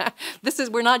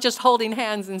 We're not just holding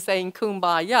hands and saying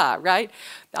kumbaya, right?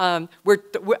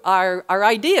 Our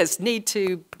ideas need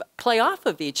to play off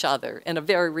of each other in a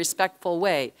very respectful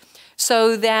way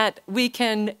so that we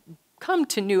can come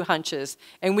to new hunches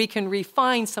and we can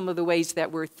refine some of the ways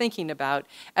that we're thinking about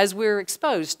as we're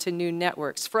exposed to new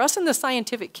networks. For us in the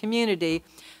scientific community,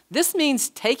 this means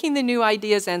taking the new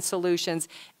ideas and solutions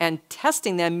and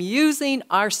testing them using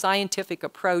our scientific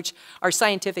approach, our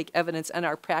scientific evidence, and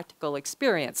our practical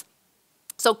experience.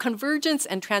 So convergence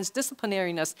and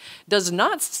transdisciplinariness does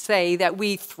not say that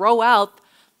we throw out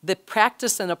the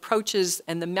practice and approaches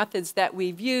and the methods that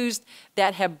we've used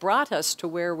that have brought us to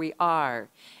where we are.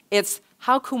 It's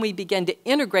how can we begin to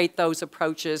integrate those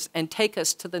approaches and take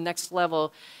us to the next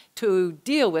level to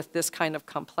deal with this kind of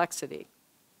complexity.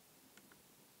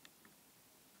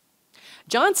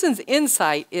 Johnson's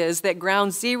insight is that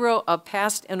ground zero of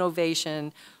past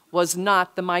innovation was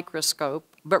not the microscope,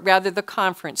 but rather the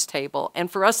conference table.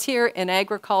 And for us here in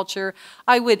agriculture,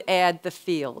 I would add the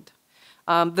field.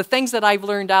 The things that I've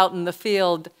learned out in the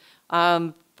field,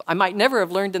 I might never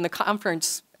have learned in the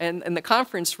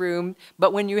conference room,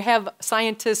 but when you have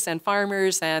scientists and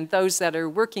farmers and those that are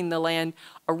working the land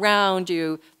around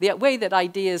you, the way that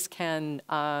ideas can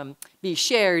be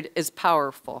shared is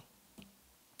powerful.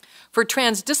 For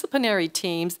transdisciplinary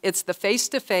teams, it's the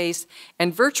face-to-face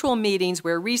and virtual meetings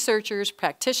where researchers,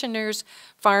 practitioners,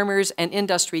 farmers, and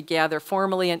industry gather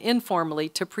formally and informally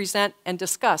to present and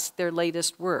discuss their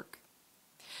latest work.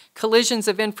 Collisions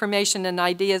of information and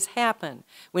ideas happen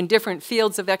when different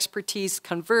fields of expertise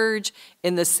converge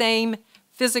in the same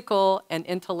physical and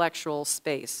intellectual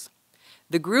space.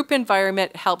 The group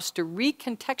environment helps to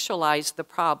recontextualize the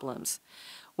problems.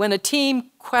 When a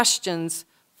team questions,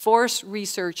 force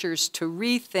researchers to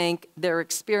rethink their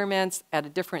experiments at a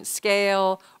different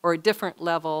scale or a different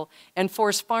level, and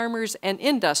force farmers and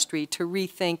industry to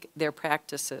rethink their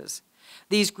practices.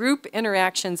 These group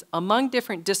interactions among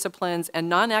different disciplines and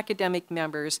non-academic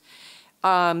members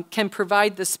can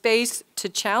provide the space to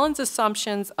challenge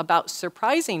assumptions about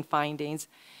surprising findings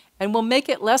and will make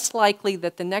it less likely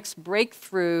that the next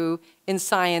breakthrough in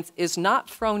science is not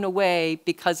thrown away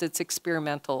because it's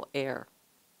experimental error.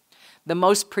 The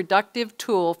most productive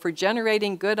tool for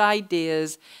generating good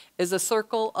ideas is a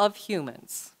circle of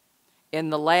humans. in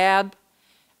the lab,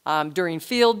 during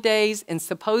field days, in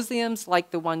symposiums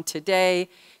like the one today,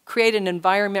 create an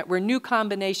environment where new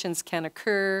combinations can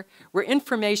occur, where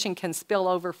information can spill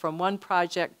over from one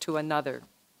project to another.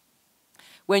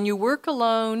 When you work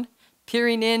alone,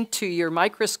 peering into your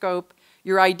microscope,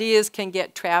 your ideas can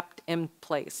get trapped in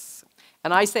place.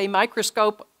 And I say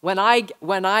microscope when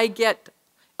I get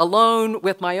alone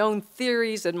with my own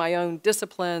theories and my own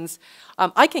disciplines,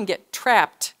 I can get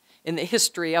trapped in the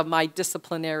history of my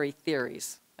disciplinary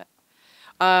theories.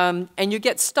 And you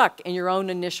get stuck in your own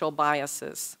initial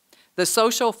biases. The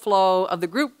social flow of the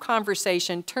group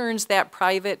conversation turns that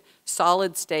private,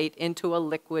 solid state into a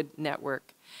liquid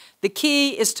network. The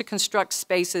key is to construct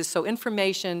spaces so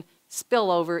information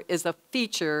spillover is a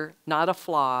feature, not a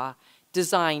flaw,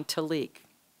 designed to leak.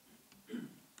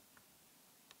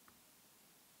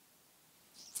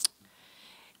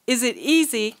 Is it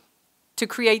easy to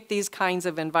create these kinds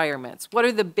of environments? What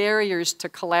are the barriers to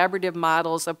collaborative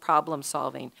models of problem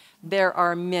solving? There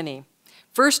are many.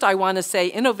 First, I want to say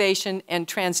innovation and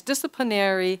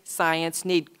transdisciplinary science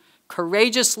need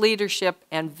courageous leadership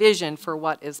and vision for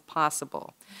what is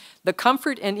possible. The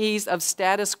comfort and ease of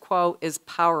status quo is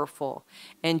powerful,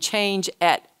 and change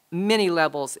at many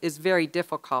levels is very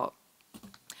difficult.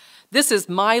 This is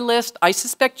my list. I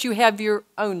suspect you have your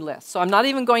own list, so I'm not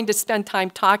even going to spend time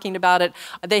talking about it.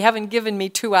 They haven't given me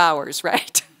 2 hours,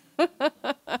 right?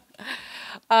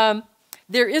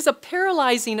 There is a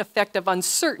paralyzing effect of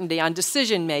uncertainty on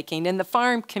decision-making in the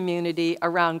farm community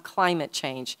around climate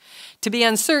change. To be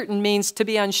uncertain means to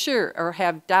be unsure or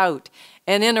have doubt.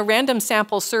 And in a random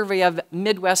sample survey of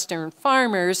Midwestern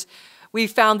farmers, we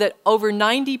found that over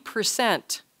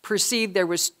 90% perceived there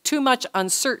was too much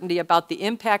uncertainty about the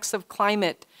impacts of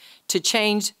climate to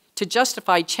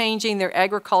justify changing their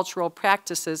agricultural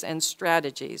practices and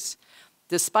strategies,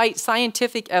 despite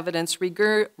scientific evidence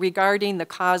regarding the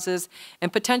causes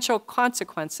and potential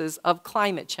consequences of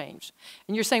climate change.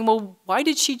 And you're saying, well, why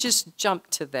did she just jump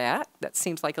to that? That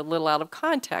seems like a little out of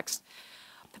context.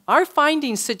 Our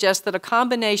findings suggest that a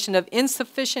combination of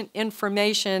insufficient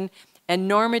information and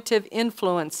normative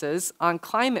influences on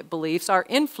climate beliefs are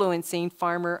influencing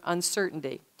farmer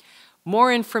uncertainty.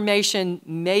 More information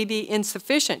may be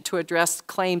insufficient to address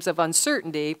claims of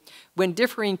uncertainty when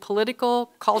differing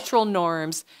political, cultural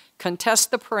norms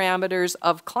contest the parameters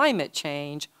of climate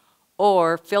change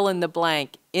or fill in the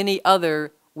blank, any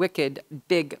other wicked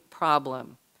big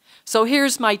problem. So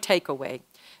here's my takeaway.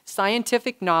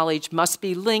 Scientific knowledge must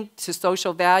be linked to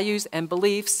social values and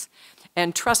beliefs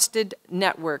and trusted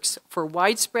networks for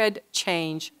widespread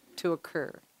change to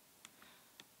occur.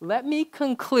 Let me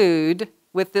conclude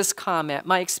with this comment.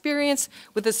 My experience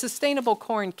with the sustainable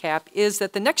corn cap is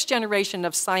that the next generation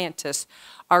of scientists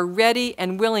are ready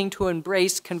and willing to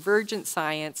embrace convergent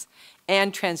science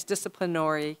and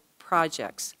transdisciplinary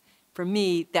projects. For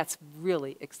me, that's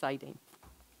really exciting.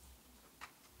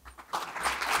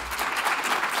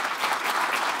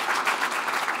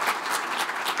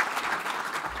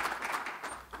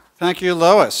 Thank you,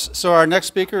 Lois. So our next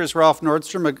speaker is Rolf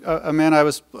Nordstrom, a man I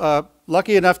was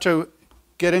lucky enough to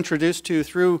get introduced to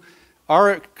through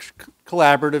our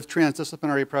collaborative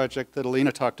transdisciplinary project that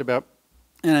Alina talked about.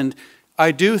 And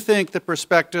I do think the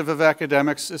perspective of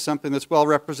academics is something that's well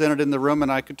represented in the room,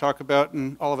 and I could talk about,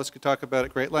 and all of us could talk about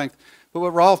at great length. But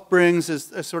what Rolf brings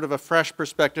is a sort of a fresh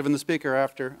perspective, and the speaker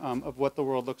after, of what the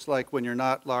world looks like when you're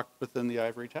not locked within the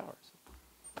ivory towers.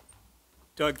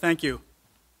 Doug, thank you.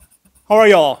 How are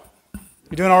y'all?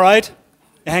 You doing all right?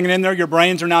 You hanging in there? Your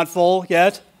brains are not full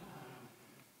yet?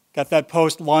 Got that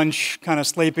post-lunch, kind of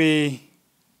sleepy?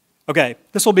 Okay,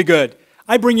 this will be good.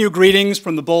 I bring you greetings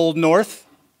from the bold north.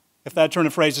 If that turn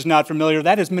of phrase is not familiar,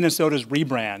 that is Minnesota's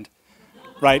rebrand,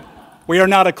 right? We are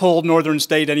not a cold northern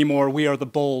state anymore. We are the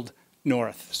bold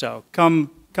north. So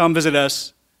come visit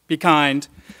us. Be kind.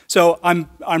 So I'm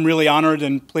really honored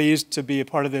and pleased to be a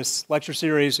part of this lecture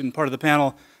series and part of the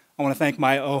panel. I want to thank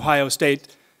my Ohio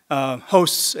State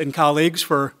hosts and colleagues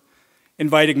for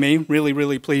inviting me. Really,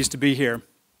 really pleased to be here.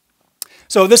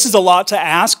 So this is a lot to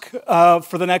ask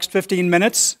for the next 15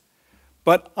 minutes,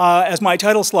 but as my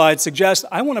title slide suggests,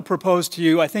 I want to propose to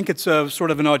you, I think it's a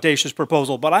sort of an audacious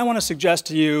proposal, but I want to suggest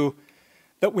to you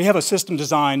that we have a system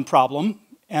design problem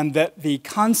and that the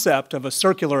concept of a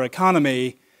circular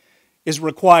economy is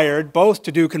required both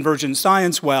to do convergent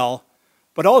science well,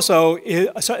 but also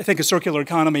I think a circular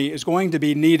economy is going to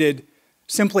be needed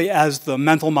simply as the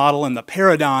mental model and the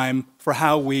paradigm for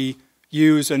how we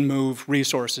use and move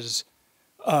resources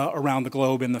around the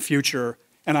globe in the future,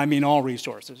 and I mean all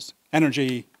resources,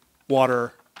 energy,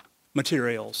 water,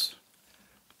 materials.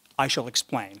 I shall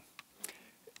explain.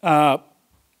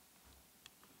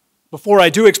 Before I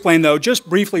do explain, though, just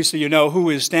briefly so you know who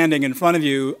is standing in front of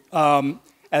you,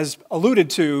 as alluded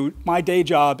to, my day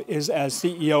job is as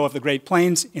CEO of the Great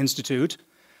Plains Institute.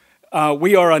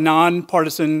 We are a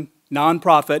nonpartisan,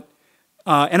 nonprofit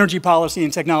energy policy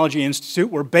and technology institute.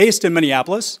 We're based in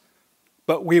Minneapolis,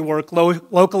 but we work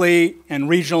locally and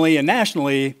regionally and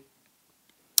nationally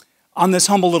on this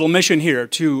humble little mission here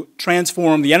to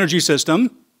transform the energy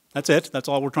system. That's it, that's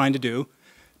all we're trying to do.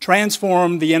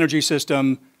 Transform the energy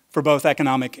system for both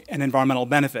economic and environmental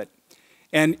benefit.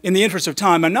 And in the interest of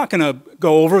time, I'm not going to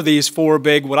go over these four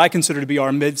big, what I consider to be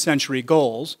our mid-century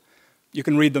goals. You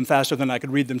can read them faster than I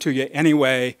could read them to you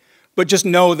anyway, but just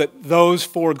know that those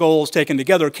four goals taken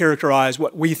together characterize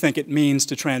what we think it means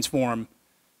to transform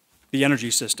the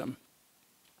energy system.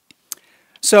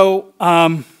 So,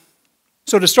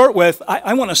 so to start with,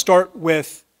 I want to start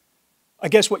with, I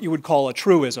guess, what you would call a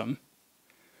truism,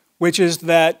 which is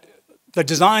that the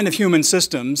design of human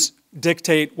systems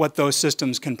dictate what those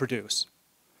systems can produce.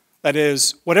 That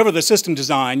is, whatever the system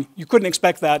design, you couldn't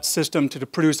expect that system to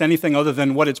produce anything other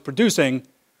than what it's producing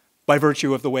by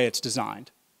virtue of the way it's designed.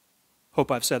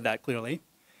 Hope I've said that clearly.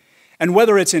 And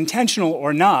whether it's intentional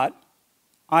or not,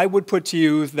 I would put to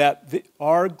you that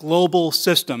our global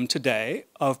system today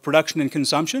of production and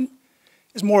consumption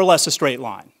is more or less a straight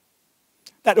line.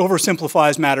 That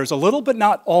oversimplifies matters a little, but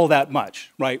not all that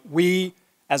much, right? We,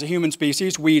 as a human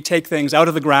species, we take things out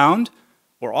of the ground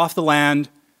or off the land,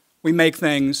 we make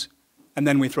things, and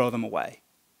then we throw them away.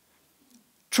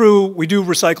 True, we do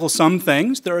recycle some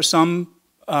things. There are some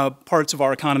parts of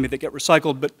our economy that get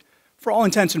recycled, but for all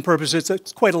intents and purposes,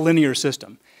 it's quite a linear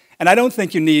system. And I don't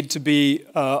think you need to be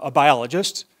a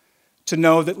biologist to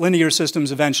know that linear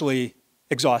systems eventually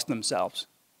exhaust themselves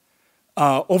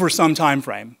over some time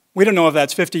frame. We don't know if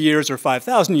that's 50 years or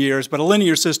 5,000 years, but a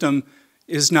linear system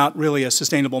is not really a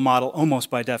sustainable model almost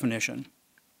by definition.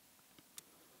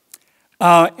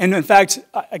 And in fact,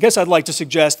 I guess I'd like to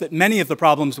suggest that many of the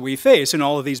problems we face in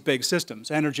all of these big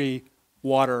systems, energy,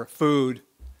 water, food,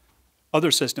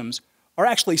 other systems, are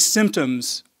actually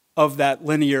symptoms of that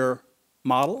linear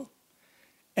model.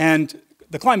 And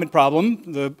the climate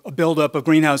problem, the buildup of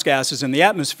greenhouse gases in the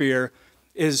atmosphere,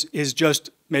 is just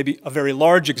maybe a very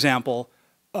large example.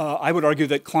 I would argue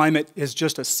that climate is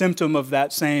just a symptom of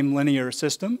that same linear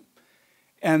system.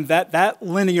 And that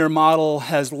linear model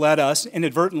has led us,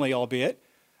 inadvertently albeit,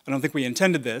 I don't think we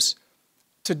intended this,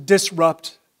 to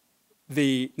disrupt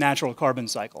the natural carbon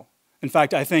cycle. In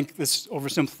fact, I think this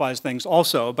oversimplifies things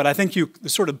also, but I think the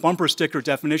sort of bumper sticker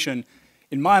definition,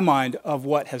 in my mind, of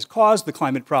what has caused the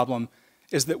climate problem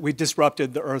is that we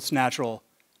disrupted the Earth's natural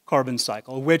carbon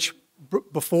cycle, which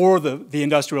before the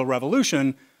Industrial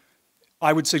Revolution,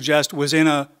 I would suggest was in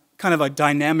a kind of a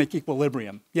dynamic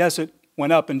equilibrium. Yes, it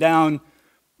went up and down,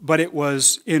 but it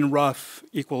was in rough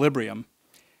equilibrium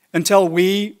until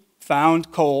we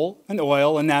found coal and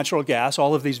oil and natural gas,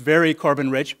 all of these very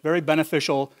carbon-rich, very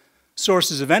beneficial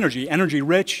sources of energy,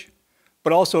 energy-rich,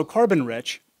 but also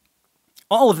carbon-rich.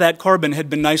 All of that carbon had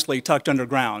been nicely tucked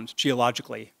underground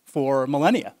geologically for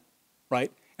millennia,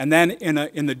 right? And then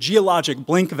in the geologic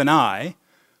blink of an eye,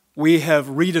 we have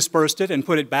redispersed it and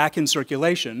put it back in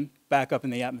circulation, back up in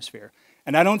the atmosphere.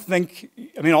 And I don't think,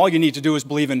 I mean, all you need to do is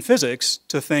believe in physics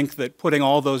to think that putting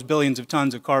all those billions of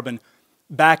tons of carbon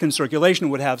back in circulation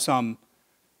would have some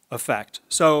effect.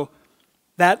 So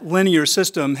that linear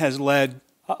system has led,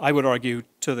 I would argue,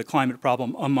 to the climate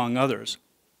problem, among others.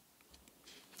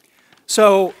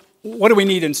 So what do we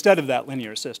need instead of that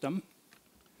linear system?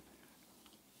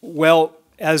 Well,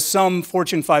 as some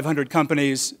Fortune 500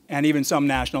 companies and even some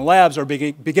national labs are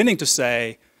beginning to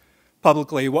say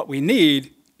publicly, what we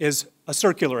need is a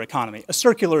circular economy, a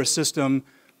circular system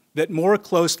that more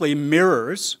closely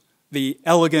mirrors the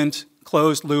elegant,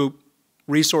 closed-loop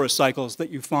resource cycles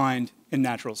that you find in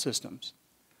natural systems,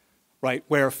 right?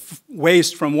 Where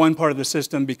waste from one part of the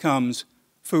system becomes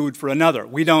food for another.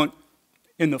 We don't,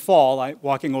 in the fall,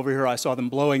 walking over here, I saw them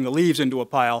blowing the leaves into a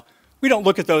pile. We don't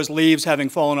look at those leaves having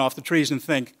fallen off the trees and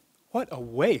think, what a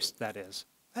waste that is.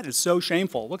 That is so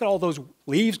shameful. Look at all those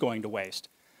leaves going to waste.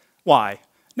 Why?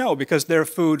 No, because they're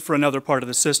food for another part of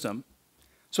the system.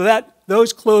 So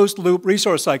those closed-loop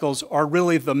resource cycles are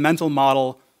really the mental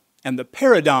model and the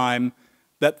paradigm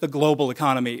that the global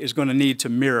economy is going to need to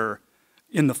mirror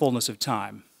in the fullness of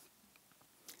time.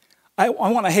 I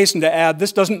want to hasten to add,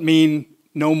 this doesn't mean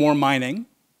no more mining.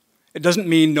 It doesn't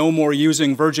mean no more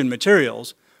using virgin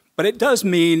materials, but it does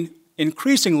mean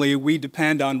increasingly we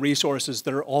depend on resources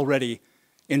that are already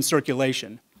in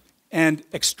circulation and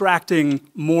extracting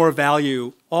more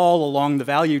value all along the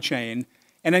value chain,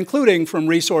 and including from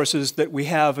resources that we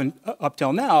have up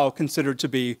till now considered to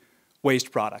be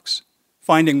waste products,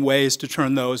 finding ways to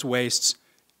turn those wastes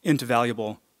into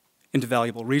valuable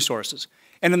resources.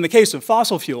 And in the case of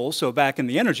fossil fuels, so back in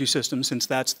the energy system, since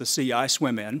that's the sea I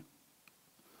swim in,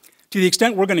 to the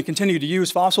extent we're going to continue to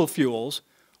use fossil fuels,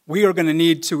 we are going to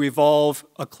need to evolve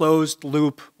a closed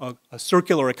loop, a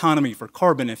circular economy for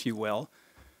carbon, if you will,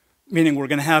 meaning we're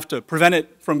going to have to prevent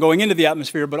it from going into the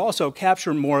atmosphere, but also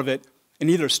capture more of it and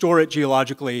either store it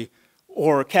geologically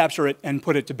or capture it and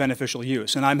put it to beneficial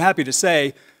use. And I'm happy to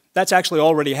say that's actually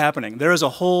already happening. There is a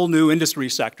whole new industry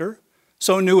sector,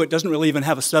 so new it doesn't really even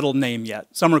have a settled name yet.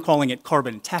 Some are calling it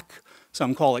carbon tech,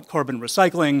 some call it carbon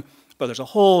recycling, but there's a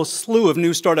whole slew of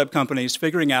new startup companies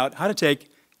figuring out how to take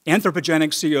anthropogenic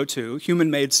CO2,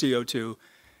 human-made CO2,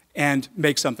 and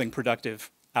make something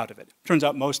productive out of it. Turns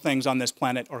out most things on this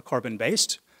planet are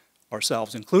carbon-based,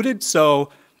 ourselves included, so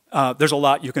there's a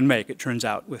lot you can make, it turns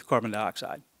out, with carbon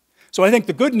dioxide. So I think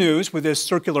the good news with this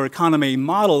circular economy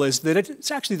model is that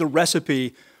it's actually the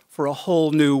recipe for a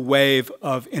whole new wave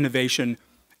of innovation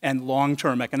and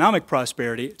long-term economic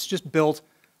prosperity. It's just built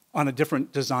on a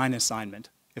different design assignment,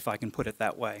 if I can put it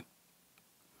that way.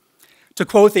 To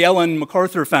quote the Ellen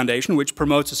MacArthur Foundation, which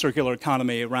promotes a circular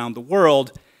economy around the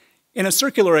world, in a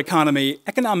circular economy,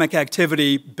 economic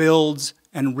activity builds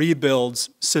and rebuilds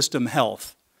system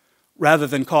health, rather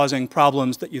than causing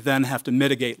problems that you then have to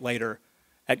mitigate later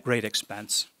at great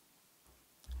expense.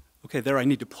 Okay, there I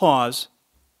need to pause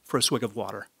for a swig of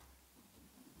water.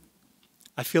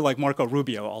 I feel like Marco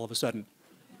Rubio all of a sudden.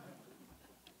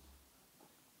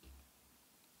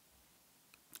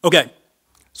 Okay,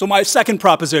 so my second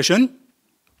proposition,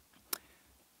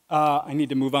 I need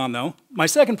to move on though. My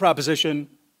second proposition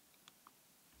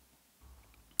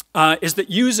is that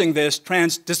using this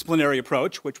transdisciplinary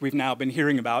approach, which we've now been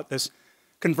hearing about, this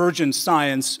convergent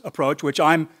science approach, which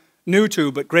I'm new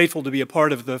to but grateful to be a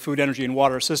part of the Food, Energy, and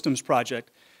Water Systems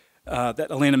project that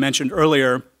Elena mentioned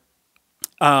earlier,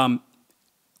 I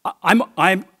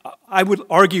would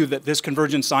argue that this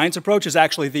convergent science approach is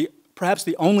actually perhaps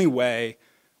the only way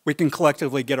we can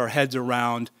collectively get our heads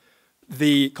around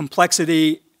the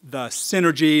complexity, the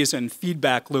synergies, and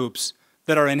feedback loops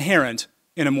that are inherent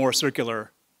in a more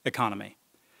circular economy.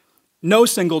 No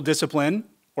single discipline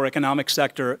or economic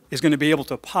sector is going to be able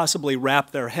to possibly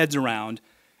wrap their heads around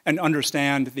and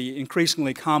understand the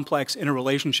increasingly complex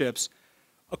interrelationships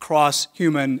across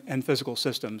human and physical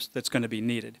systems that's going to be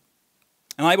needed.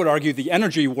 And I would argue the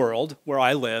energy world, where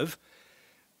I live,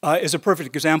 is a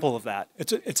perfect example of that.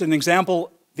 It's an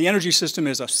example, the energy system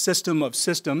is a system of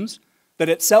systems that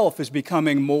itself is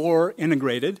becoming more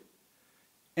integrated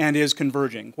and is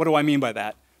converging. What do I mean by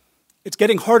that? It's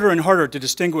getting harder and harder to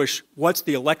distinguish what's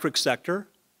the electric sector,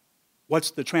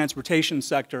 what's the transportation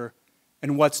sector,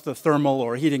 and what's the thermal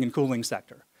or heating and cooling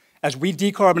sector. As we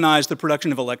decarbonize the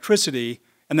production of electricity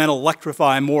and then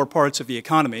electrify more parts of the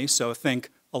economy, so think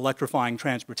electrifying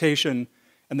transportation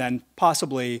and then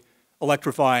possibly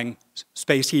electrifying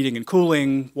space heating and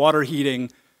cooling, water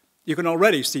heating, you can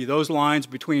already see those lines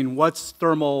between what's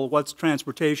thermal, what's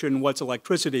transportation, what's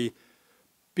electricity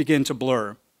begin to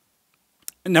blur.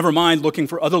 And never mind looking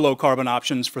for other low carbon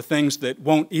options for things that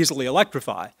won't easily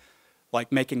electrify,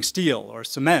 like making steel or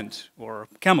cement or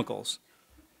chemicals.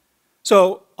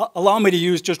 So allow me to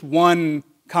use just one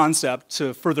concept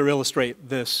to further illustrate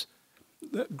this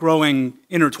growing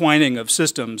intertwining of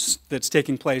systems that's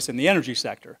taking place in the energy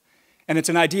sector. And it's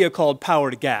an idea called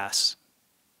power to gas,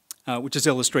 which is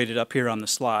illustrated up here on the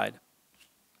slide.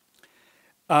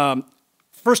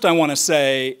 First, I want to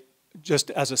say,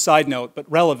 just as a side note, but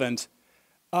relevant,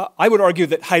 I would argue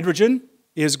that hydrogen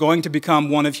is going to become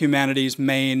one of humanity's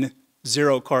main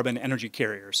zero-carbon energy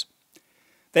carriers.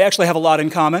 They actually have a lot in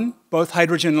common. Both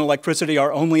hydrogen and electricity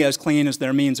are only as clean as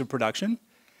their means of production,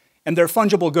 and they're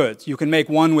fungible goods. You can make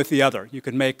one with the other. You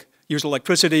can use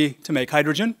electricity to make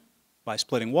hydrogen by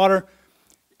splitting water,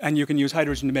 and you can use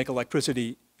hydrogen to make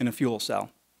electricity in a fuel cell.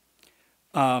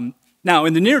 Now,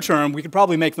 in the near term, we could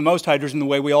probably make the most hydrogen the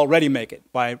way we already make it,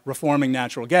 by reforming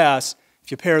natural gas. If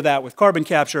you pair that with carbon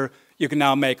capture, you can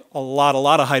now make a lot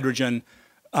of hydrogen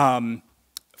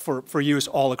for use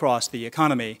all across the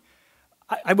economy.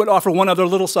 I would offer one other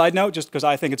little side note, just because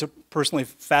I think it's personally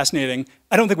fascinating.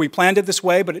 I don't think we planned it this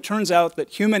way, but it turns out that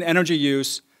human energy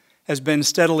use has been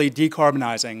steadily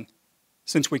decarbonizing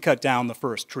since we cut down the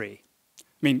first tree. I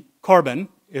mean, carbon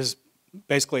is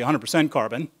basically 100%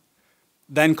 carbon,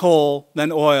 then coal,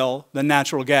 then oil, then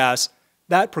natural gas.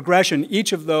 That progression,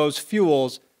 each of those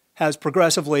fuels has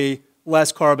progressively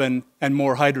less carbon and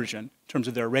more hydrogen in terms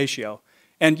of their ratio.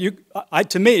 And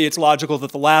to me, it's logical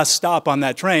that the last stop on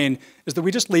that train is that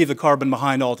we just leave the carbon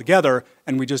behind altogether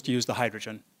and we just use the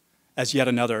hydrogen as yet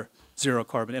another zero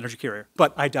carbon energy carrier.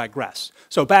 But I digress.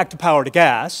 So back to power to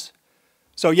gas.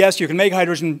 So yes, you can make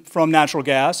hydrogen from natural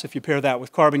gas if you pair that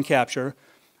with carbon capture.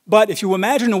 But if you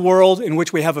imagine a world in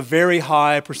which we have a very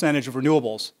high percentage of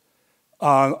renewables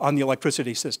on the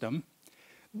electricity system,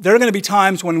 there are going to be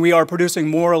times when we are producing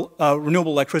more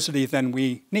renewable electricity than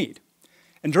we need.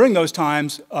 And during those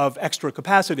times of extra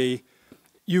capacity,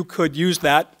 you could use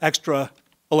that extra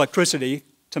electricity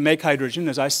to make hydrogen,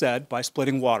 as I said, by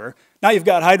splitting water. Now you've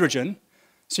got hydrogen,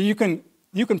 so you can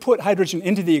put hydrogen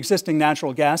into the existing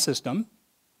natural gas system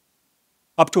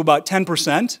up to about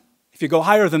 10%. If you go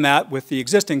higher than that with the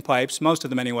existing pipes, most of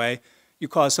them anyway, you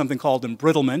cause something called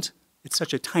embrittlement. It's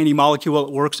such a tiny molecule,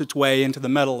 it works its way into the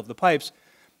metal of the pipes.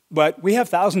 But we have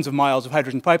thousands of miles of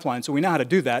hydrogen pipelines, so we know how to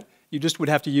do that. You just would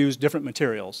have to use different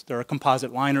materials. There are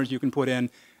composite liners you can put in,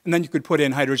 and then you could put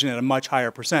in hydrogen at a much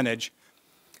higher percentage.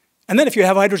 And then if you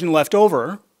have hydrogen left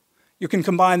over, you can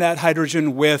combine that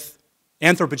hydrogen with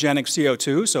anthropogenic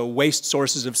CO2, so waste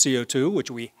sources of CO2,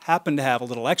 which we happen to have a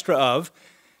little extra of,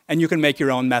 and you can make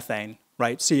your own methane,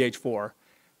 right, CH4.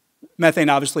 Methane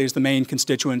obviously is the main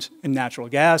constituent in natural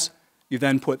gas. You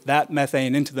then put that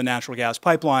methane into the natural gas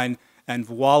pipeline, and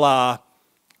voila,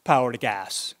 power to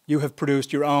gas. You have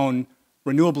produced your own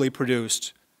renewably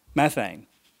produced methane.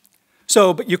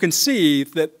 So, but you can see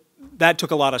that that took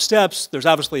a lot of steps. There's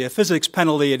obviously a physics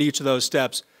penalty at each of those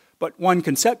steps, but one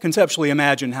can conceptually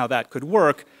imagine how that could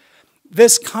work.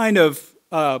 This kind of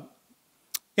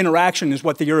interaction is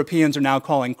what the Europeans are now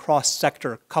calling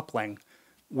cross-sector coupling,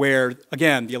 where,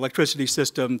 again, the electricity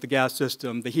system, the gas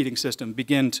system, the heating system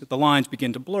the lines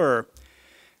begin to blur.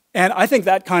 And I think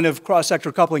that kind of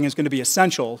cross-sector coupling is going to be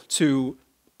essential to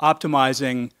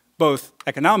optimizing both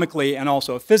economically and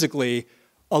also physically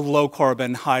a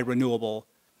low-carbon, high-renewable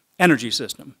energy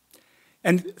system.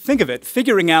 And think of it,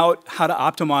 figuring out how to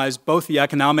optimize both the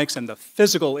economics and the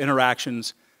physical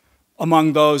interactions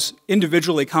among those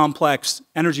individually complex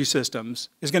energy systems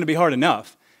is going to be hard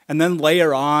enough. And then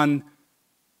layer on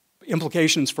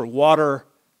implications for water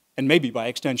and maybe by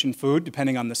extension food,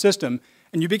 depending on the system,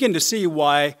 and you begin to see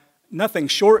why nothing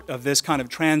short of this kind of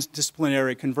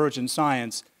transdisciplinary convergent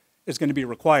science is going to be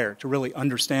required to really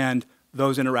understand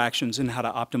those interactions and how to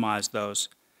optimize those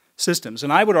systems.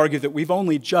 And I would argue that we've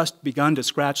only just begun to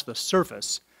scratch the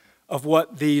surface of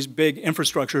what these big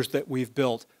infrastructures that we've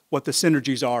built, what the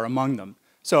synergies are among them.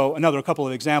 So another couple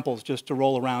of examples just to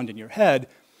roll around in your head.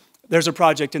 There's a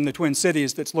project in the Twin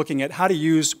Cities that's looking at how to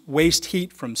use waste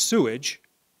heat from sewage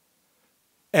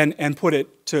and put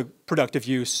it to productive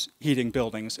use heating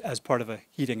buildings as part of a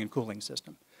heating and cooling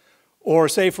system. Or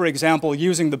say, for example,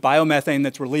 using the biomethane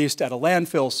that's released at a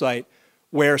landfill site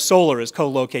where solar is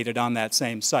co-located on that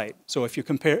same site. So if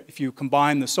you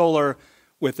combine the solar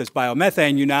with this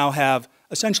biomethane, you now have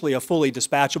essentially a fully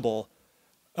dispatchable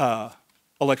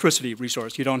electricity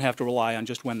resource. You don't have to rely on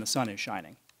just when the sun is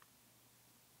shining.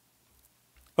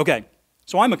 Okay,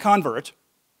 so I'm a convert,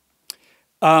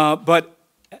 but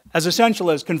as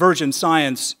essential as convergent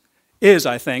science is,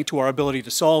 I think, to our ability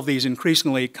to solve these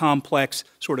increasingly complex,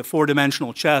 sort of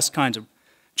four-dimensional chess kinds of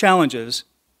challenges,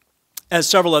 as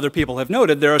several other people have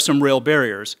noted, there are some real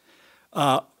barriers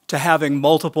to having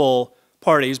multiple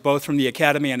parties, both from the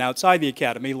academy and outside the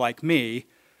academy, like me,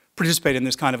 participate in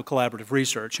this kind of a collaborative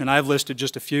research. And I've listed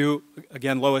just a few.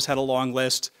 Again, Lois had a long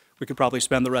list. We could probably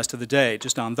spend the rest of the day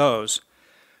just on those.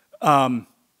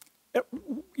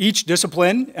 Each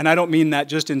discipline, and I don't mean that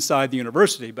just inside the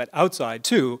university, but outside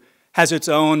too, has its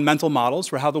own mental models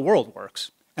for how the world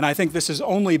works. And I think this has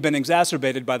only been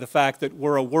exacerbated by the fact that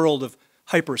we're a world of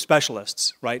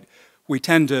hyper-specialists, right? We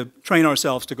tend to train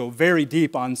ourselves to go very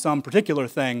deep on some particular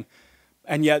thing,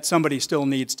 and yet somebody still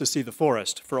needs to see the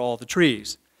forest for all the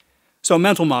trees. So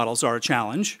mental models are a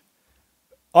challenge.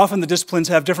 Often the disciplines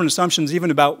have different assumptions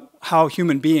even about how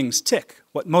human beings tick,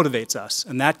 what motivates us,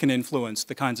 and that can influence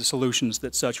the kinds of solutions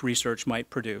that such research might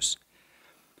produce.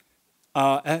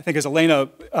 I think as Elena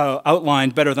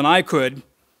outlined better than I could,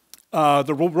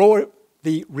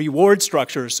 the reward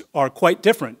structures are quite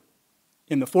different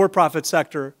in the for-profit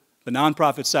sector, the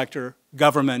nonprofit sector,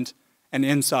 government, and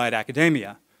inside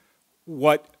academia.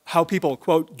 How people,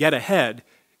 quote, get ahead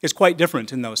is quite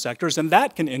different in those sectors, and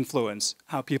that can influence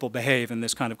how people behave in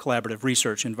this kind of collaborative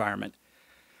research environment.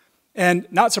 And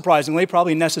not surprisingly,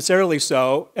 probably necessarily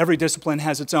so, every discipline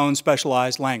has its own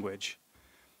specialized language.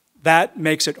 That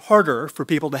makes it harder for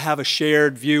people to have a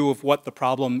shared view of what the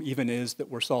problem even is that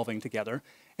we're solving together.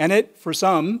 And it, for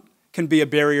some, can be a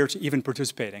barrier to even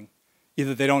participating.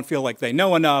 Either they don't feel like they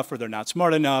know enough, or they're not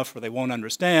smart enough, or they won't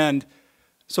understand.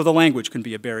 So the language can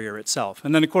be a barrier itself.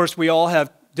 And then, of course, we all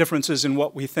have differences in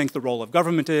what we think the role of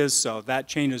government is, so that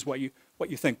changes what you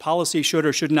think policy should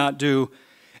or should not do.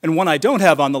 And one I don't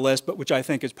have on the list, but which I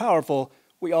think is powerful,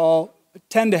 we all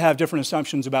tend to have different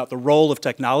assumptions about the role of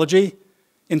technology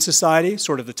in society,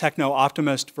 sort of the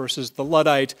techno-optimist versus the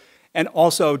Luddite, and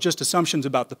also just assumptions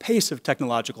about the pace of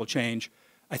technological change,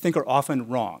 I think are often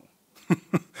wrong.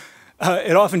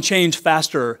 It often changes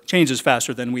faster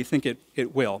than we think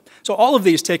it will. So all of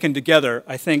these taken together,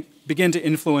 I think, begin to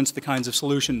influence the kinds of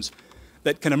solutions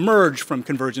that can emerge from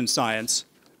convergent science,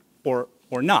 or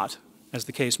not, as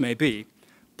the case may be.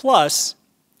 Plus,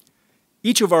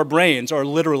 each of our brains are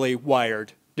literally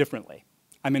wired differently.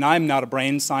 I mean, I'm not a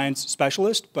brain science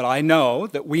specialist, but I know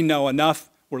that we know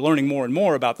enough, we're learning more and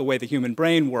more about the way the human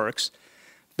brain works.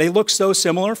 They look so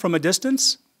similar from a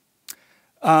distance,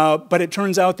 but it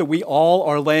turns out that we all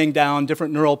are laying down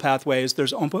different neural pathways.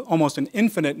 There's almost an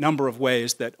infinite number of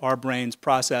ways that our brains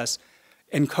process,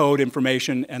 encode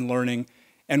information and learning.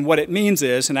 And what it means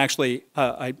is, and actually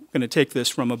I'm going to take this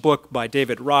from a book by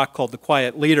David Rock called The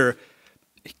Quiet Leader,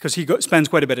 because he spends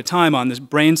quite a bit of time on this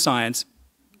brain science.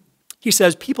 He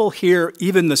says people hear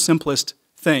even the simplest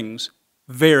things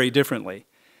very differently.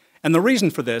 And the reason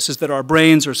for this is that our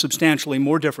brains are substantially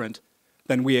more different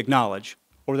than we acknowledge,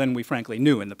 or than we frankly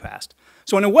knew in the past.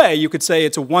 So in a way, you could say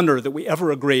it's a wonder that we ever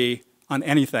agree on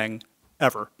anything,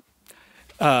 ever.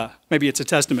 Maybe it's a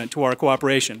testament to our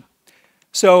cooperation.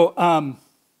 So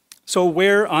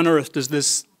where on earth does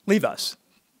this leave us?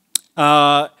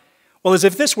 Well, as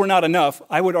if this were not enough,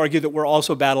 I would argue that we're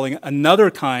also battling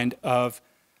another kind of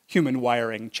human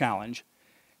wiring challenge.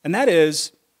 And that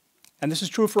is, and this is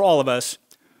true for all of us,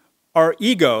 our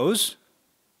egos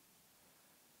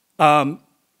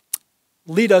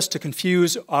lead us to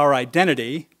confuse our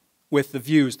identity with the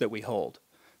views that we hold.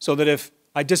 So that if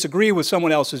I disagree with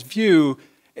someone else's view,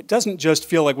 it doesn't just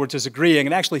feel like we're disagreeing,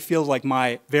 it actually feels like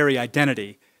my very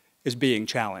identity is being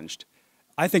challenged.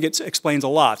 I think it explains a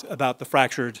lot about the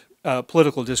fractured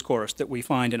political discourse that we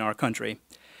find in our country.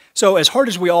 So as hard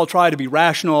as we all try to be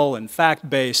rational and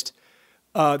fact-based,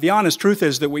 the honest truth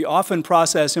is that we often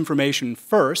process information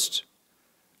first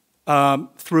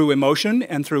through emotion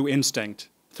and through instinct,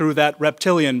 through that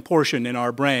reptilian portion in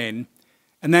our brain,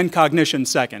 and then cognition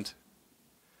second.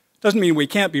 Doesn't mean we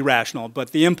can't be rational,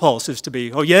 but the impulse is to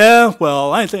be, oh yeah,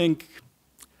 well, I think.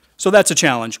 So that's a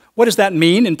challenge. What does that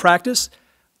mean in practice?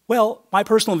 Well, my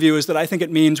personal view is that I think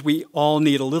it means we all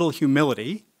need a little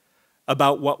humility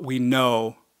about what we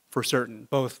know for certain,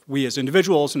 both we as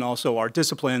individuals and also our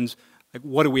disciplines, like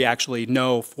what do we actually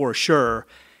know for sure.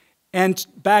 And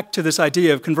back to this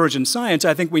idea of convergent science,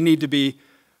 I think we need to be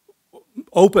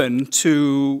open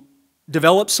to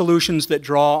develop solutions that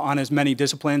draw on as many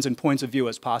disciplines and points of view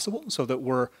as possible so that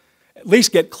we're at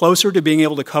least get closer to being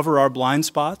able to cover our blind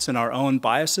spots and our own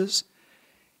biases.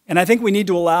 And I think we need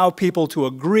to allow people to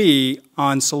agree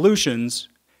on solutions,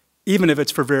 even if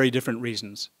it's for very different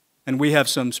reasons. And we have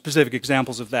some specific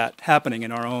examples of that happening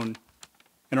in our own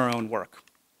work.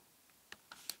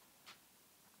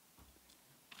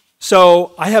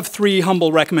 So I have 3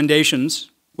 humble recommendations,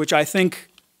 which I think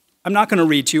I'm not going to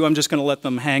read to you. I'm just going to let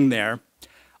them hang there.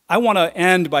 I want to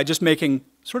end by just making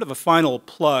sort of a final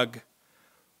plug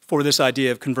for this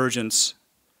idea of convergence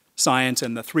science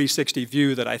and the 360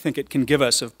 view that I think it can give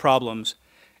us of problems.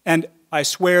 And I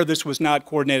swear this was not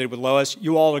coordinated with Lois.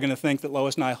 You all are going to think that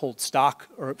Lois and I hold stock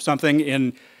or something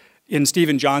in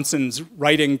Stephen Johnson's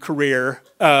writing career.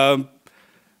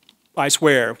 I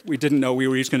swear, we didn't know we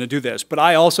were each going to do this. But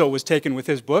I also was taken with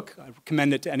his book. I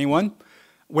recommend it to anyone.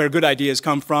 Where Good Ideas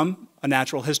Come From, A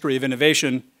Natural History of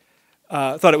Innovation.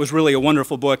 I thought it was really a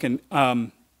wonderful book, and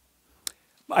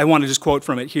I want to just quote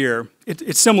from it here.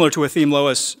 It's similar to a theme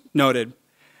Lois noted.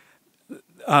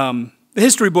 The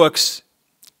history books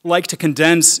like to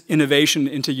condense innovation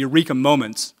into eureka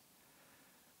moments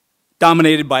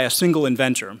dominated by a single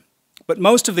inventor. But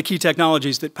most of the key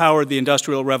technologies that powered the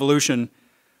Industrial Revolution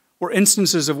were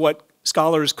instances of what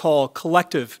scholars call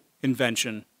collective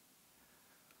invention.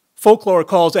 Folklore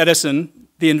calls Edison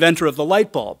the inventor of the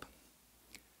light bulb.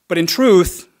 But in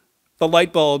truth, the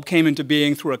light bulb came into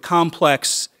being through a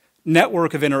complex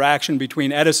network of interaction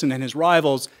between Edison and his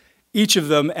rivals, each of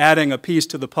them adding a piece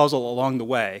to the puzzle along the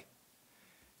way.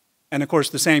 And of course,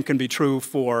 the same can be true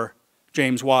for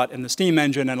James Watt and the steam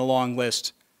engine and a long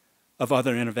list of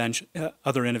other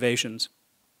innovations.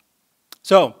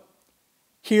 So,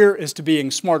 here is to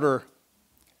being smarter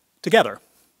together.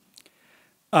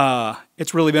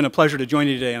 It's really been a pleasure to join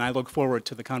you today, and I look forward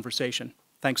to the conversation.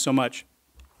 Thanks so much.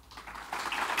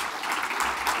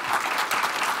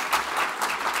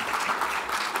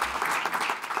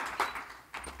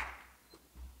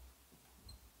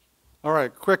 All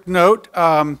right, quick note.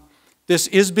 This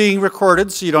is being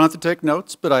recorded, so you don't have to take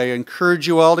notes, but I encourage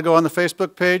you all to go on the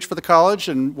Facebook page for the college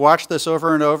and watch this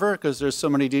over and over because there's so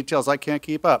many details I can't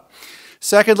keep up.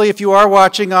 Secondly, if you are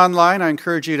watching online, I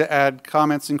encourage you to add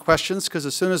comments and questions because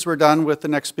as soon as we're done with the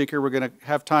next speaker, we're going to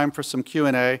have time for some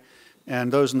Q&A.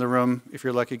 And those in the room, if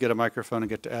you're lucky, get a microphone and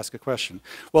get to ask a question.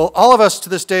 Well, all of us to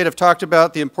this date have talked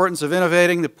about the importance of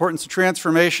innovating, the importance of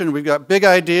transformation. We've got big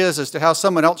ideas as to how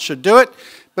someone else should do it.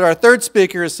 But our third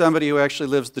speaker is somebody who actually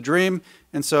lives the dream.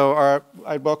 And so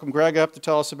I'd welcome Greg up to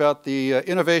tell us about the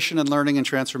innovation and learning and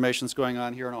transformations going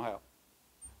on here in Ohio.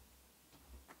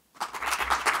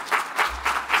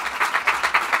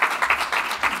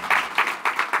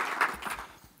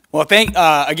 Well,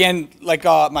 again, like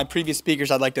my previous speakers,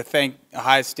 I'd like to thank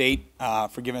Ohio State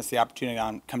for giving us the opportunity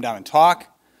to come down and talk.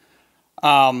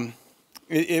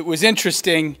 It was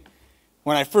interesting.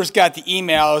 When I first got the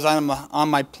email, I was on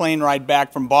my plane ride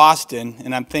back from Boston,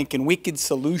 and I'm thinking wicked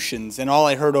solutions, and all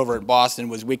I heard over at Boston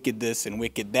was wicked this and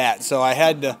wicked that. So I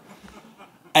had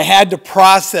to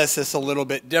process this a little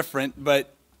bit different.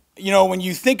 But you know, when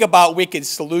you think about wicked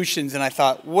solutions, and I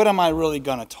thought, what am I really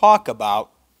going to talk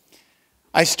about?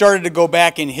 I started to go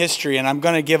back in history, and I'm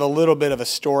going to give a little bit of a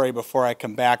story before I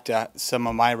come back to some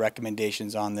of my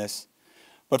recommendations on this.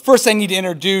 But first, I need to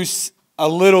introduce a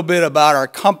little bit about our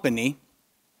company.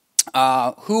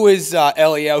 Who is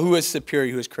LEL? Who is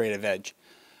Superior? Who is Creative Edge?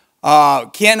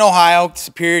 Canton, Ohio,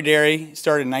 Superior Dairy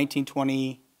started in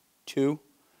 1922.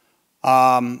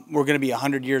 We're going to be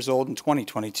 100 years old in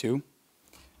 2022.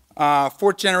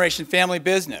 Fourth generation family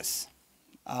business.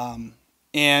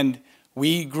 And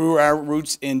we grew our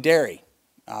roots in dairy,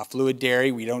 fluid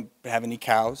dairy. We don't have any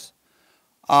cows.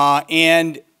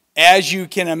 And as you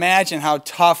can imagine how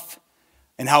tough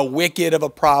and how wicked of a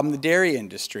problem the dairy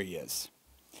industry is.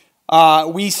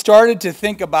 We started to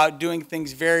think about doing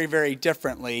things very, very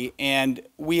differently, and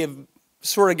we have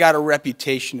sort of got a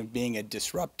reputation of being a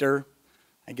disruptor.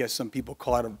 I guess some people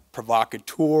call it a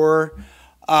provocateur.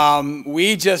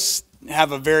 We just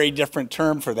have a very different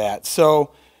term for that.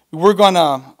 So we're going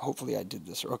to, hopefully I did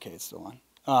this, okay, it's still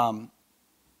on.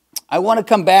 I want to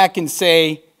come back and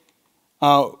say,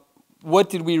 what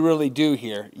did we really do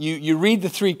here? You read the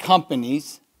three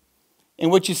companies,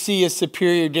 and what you see is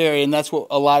Superior Dairy, and that's what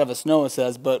a lot of us know us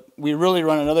as, but we really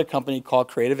run another company called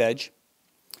Creative Edge.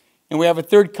 And we have a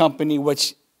third company,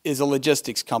 which is a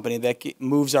logistics company that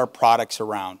moves our products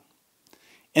around.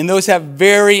 And those have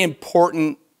very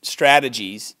important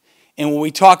strategies. And when we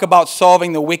talk about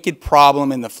solving the wicked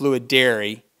problem in the fluid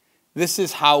dairy, this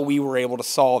is how we were able to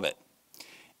solve it.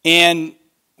 And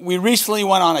we recently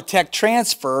went on a tech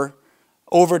transfer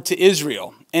over to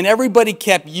Israel. And everybody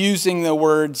kept using the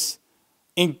words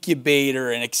incubator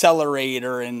and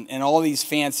accelerator and all these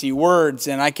fancy words.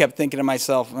 And I kept thinking to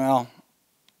myself, well,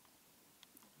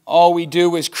 all we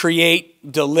do is create,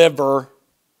 deliver,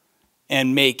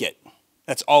 and make it.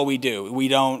 That's all we do. We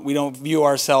don't view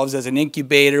ourselves as an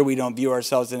incubator. We don't view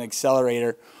ourselves as an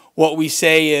accelerator. What we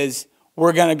say is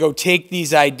we're going to go take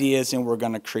these ideas and we're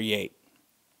going to create.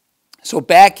 So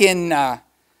back in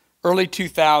early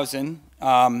 2000,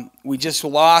 we just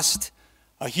lost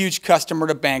a huge customer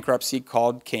to bankruptcy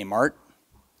called Kmart.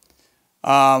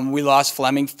 We lost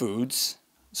Fleming Foods.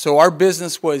 So our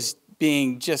business was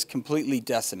being just completely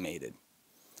decimated.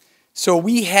 So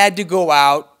we had to go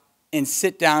out and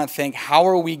sit down and think, how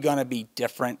are we going to be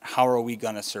different? How are we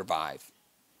going to survive?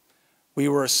 We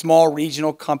were a small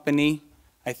regional company.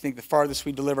 I think the farthest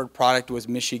we delivered product was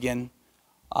Michigan.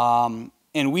 And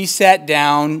we sat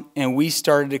down and we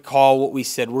started to call what we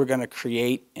said we're going to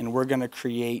create, and we're going to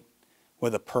create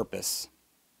with a purpose.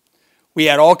 We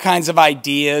had all kinds of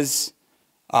ideas.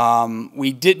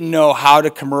 We didn't know how to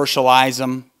commercialize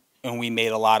them, and we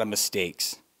made a lot of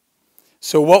mistakes.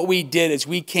 So what we did is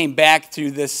we came back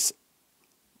through this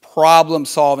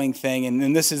problem-solving thing, and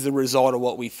then this is the result of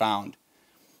what we found.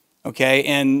 Okay,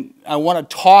 and I want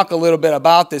to talk a little bit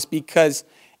about this because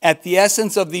at the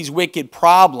essence of these wicked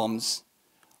problems,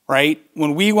 right,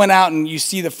 when we went out, and you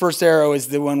see the first arrow is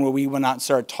the one where we went out and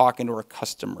started talking to our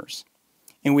customers.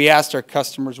 And we asked our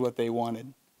customers what they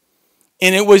wanted.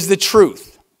 And it was the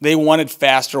truth. They wanted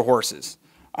faster horses.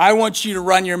 I want you to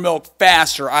run your milk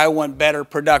faster. I want better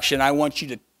production. I want you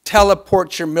to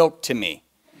teleport your milk to me.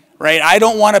 Right? I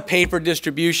don't want to pay for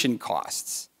distribution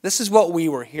costs. This is what we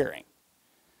were hearing.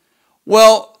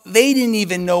 Well, they didn't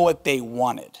even know what they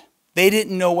wanted. They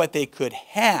didn't know what they could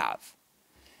have.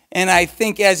 And I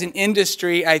think as an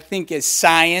industry, I think as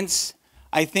science,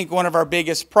 I think one of our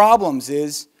biggest problems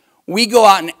is we go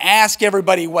out and ask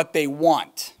everybody what they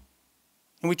want.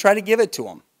 And we try to give it to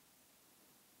them.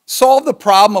 solve the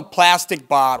problem of plastic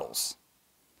bottles.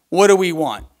 What do we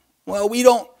want? Well, we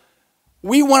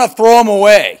want to throw them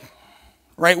away,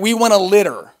 right? We want to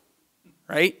litter,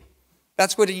 right?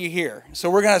 That's what you hear. So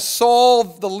we're going to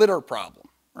solve the litter problem,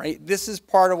 right? This is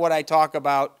part of what I talk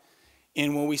about.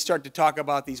 And when we start to talk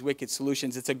about these wicked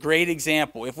solutions, it's a great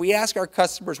example. If we ask our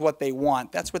customers what they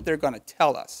want, that's what they're going to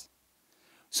tell us.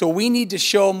 So we need to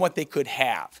show them what they could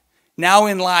have. Now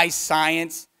in lies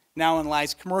science. Now in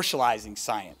lies commercializing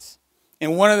science.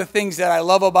 And one of the things that I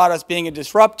love about us being a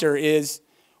disruptor is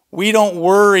we don't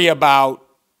worry about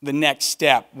the next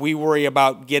step. We worry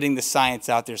about getting the science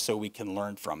out there so we can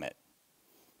learn from it.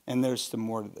 And there's some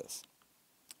more to this.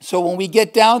 So when we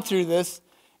get down through this,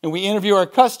 and we interview our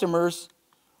customers,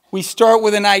 we start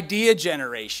with an idea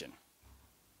generation.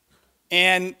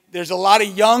 And there's a lot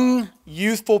of young,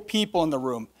 youthful people in the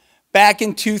room. Back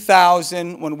in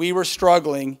 2000, when we were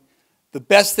struggling, the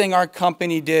best thing our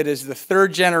company did is the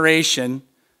third generation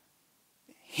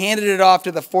handed it off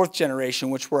to the fourth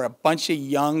generation, which were a bunch of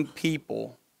young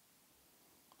people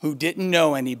who didn't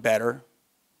know any better,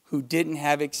 who didn't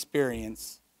have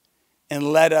experience, and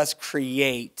let us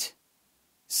create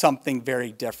something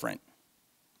very different.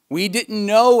 We didn't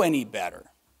know any better.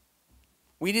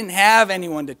 We didn't have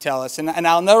anyone to tell us. And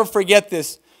I'll never forget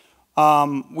this.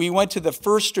 We went to the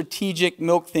first strategic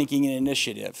milk thinking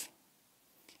initiative.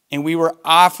 And we were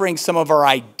offering some of our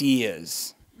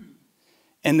ideas.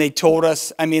 And they told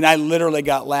us, I literally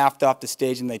got laughed off the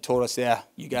stage and they told us, yeah,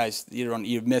 you guys,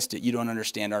 you've missed it. You don't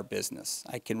understand our business.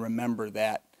 I can remember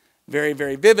that very,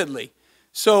 very vividly.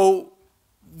 So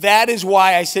that is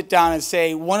why I sit down and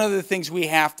say one of the things we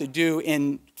have to do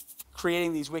in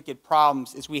creating these wicked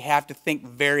problems is we have to think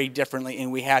very differently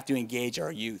and we have to engage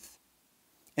our youth.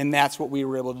 And that's what we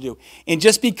were able to do. And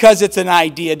just because it's an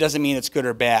idea doesn't mean it's good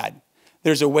or bad.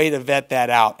 There's a way to vet that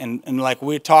out. And like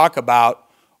we talk about,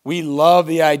 we love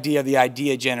the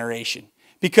idea generation.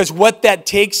 Because what that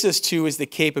takes us to is the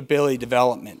capability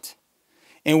development.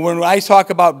 And when I talk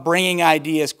about bringing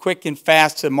ideas quick and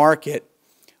fast to market,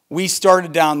 we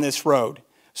started down this road.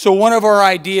 So one of our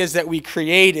ideas that we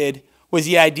created was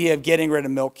the idea of getting rid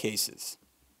of milk cases.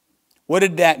 What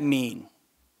did that mean?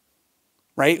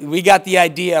 Right? We got the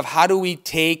idea of how do we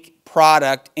take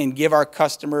product and give our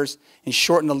customers and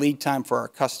shorten the lead time for our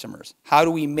customers? How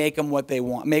do we make them what they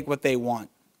want, make what they want?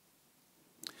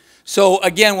 So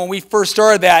again, when we first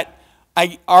started that,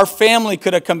 our family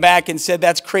could have come back and said,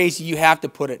 that's crazy, you have to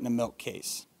put it in a milk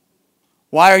case.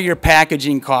 Why are your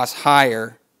packaging costs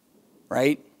higher?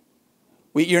 Right?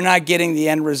 You're not getting the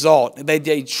end result.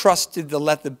 They trusted to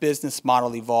let the business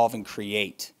model evolve and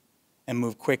create and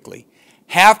move quickly.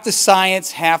 Half the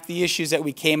science, half the issues that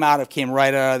we came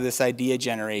right out of this idea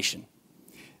generation.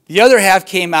 The other half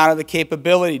came out of the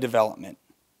capability development.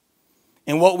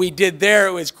 And what we did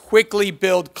there was quickly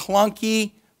build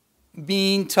clunky,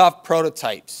 mean, tough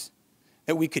prototypes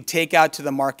that we could take out to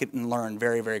the market and learn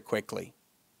very, very quickly.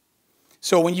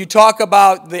 So when you talk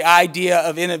about the idea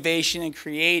of innovation and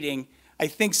creating, I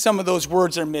think some of those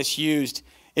words are misused.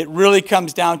 It really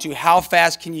comes down to how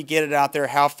fast can you get it out there,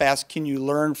 how fast can you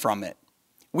learn from it.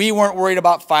 We weren't worried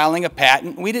about filing a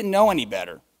patent. We didn't know any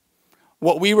better.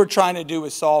 What we were trying to do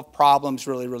was solve problems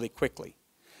really, really quickly.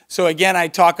 So again, I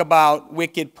talk about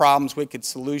wicked problems, wicked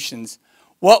solutions.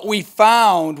 What we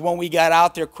found when we got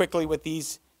out there quickly with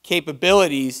these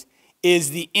capabilities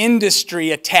is the industry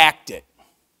attacked it.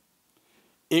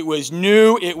 It was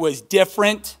new, it was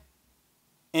different,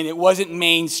 and it wasn't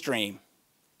mainstream.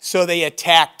 So they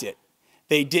attacked it.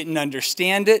 They didn't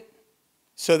understand it,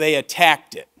 so they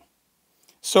attacked it.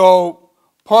 So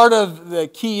part of the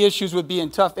key issues with being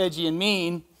tough, edgy, and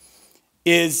mean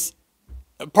is,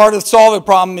 part of solving the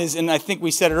problem is, and I think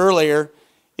we said it earlier,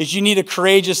 is you need a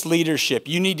courageous leadership.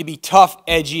 You need to be tough,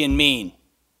 edgy, and mean.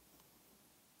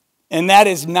 And that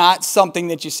is not something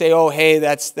that you say, oh, hey,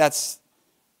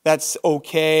 that's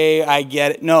okay, I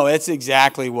get it. No, that's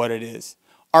exactly what it is.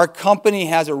 Our company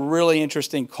has a really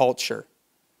interesting culture.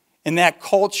 And that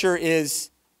culture is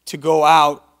to go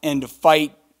out and to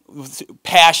fight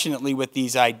passionately with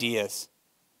these ideas.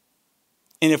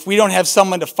 And if we don't have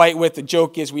someone to fight with, the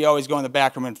joke is we always go in the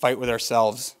back room and fight with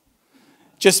ourselves.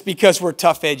 Just because we're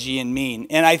tough, edgy, and mean.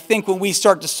 And I think when we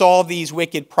start to solve these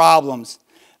wicked problems,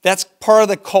 that's part of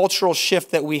the cultural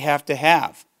shift that we have to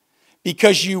have.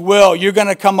 Because you're going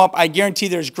to come up, I guarantee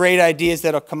there's great ideas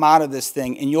that will come out of this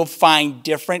thing, and you'll find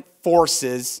different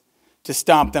forces to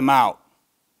stomp them out.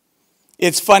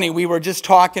 It's funny, we were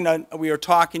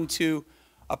talking to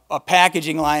a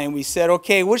packaging line, and we said,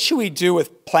 okay, what should we do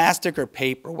with plastic or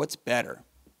paper? What's better?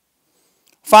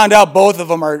 Found out both of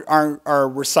them are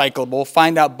recyclable.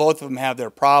 Find out both of them have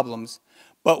their problems.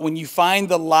 But when you find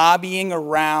the lobbying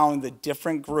around the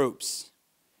different groups,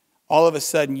 all of a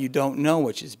sudden you don't know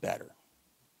which is better,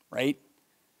 right?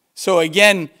 So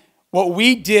again, what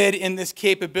we did in this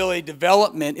capability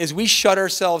development is we shut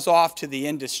ourselves off to the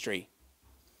industry.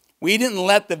 We didn't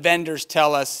let the vendors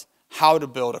tell us how to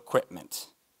build equipment.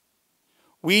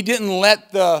 We didn't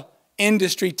let the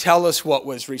industry tell us what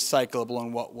was recyclable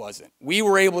and what wasn't. We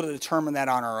were able to determine that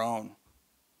on our own.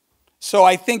 So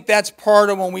I think that's part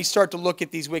of when we start to look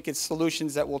at these wicked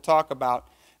solutions that we'll talk about.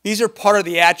 These are part of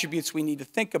the attributes we need to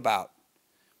think about.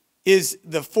 Is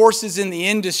the forces in the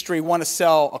industry want to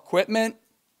sell equipment,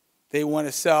 they want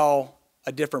to sell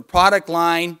a different product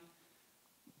line,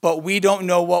 but we don't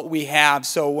know what we have.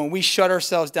 So when we shut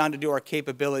ourselves down to do our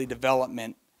capability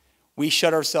development, we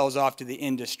shut ourselves off to the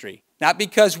industry. Not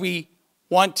because we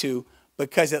want to,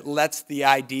 because it lets the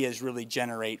ideas really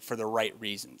generate for the right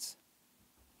reasons.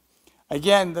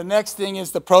 Again, the next thing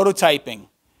is the prototyping,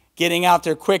 getting out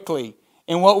there quickly.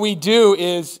 And what we do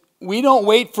is we don't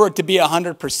wait for it to be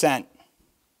 100%.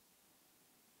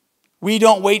 We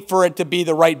don't wait for it to be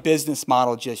the right business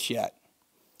model just yet.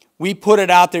 We put it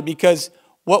out there because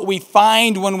what we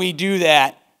find when we do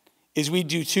that is we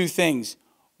do two things.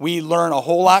 We learn a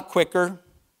whole lot quicker,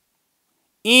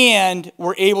 and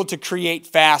we're able to create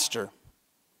faster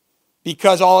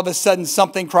because all of a sudden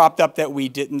something cropped up that we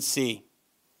didn't see.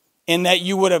 And that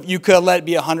you could have let it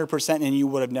be 100% and you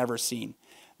would have never seen.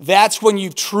 That's when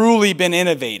you've truly been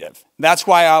innovative. That's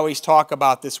why I always talk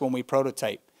about this when we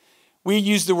prototype. We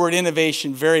use the word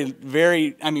innovation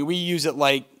we use it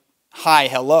like hi,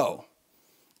 hello.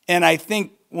 And I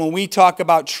think when we talk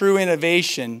about true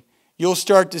innovation, you'll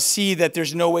start to see that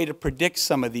there's no way to predict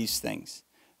some of these things.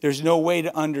 There's no way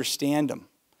to understand them.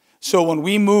 So when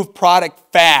we move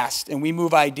product fast and we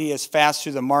move ideas fast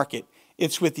through the market,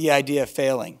 it's with the idea of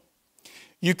failing.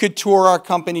 You could tour our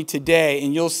company today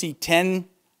and you'll see 10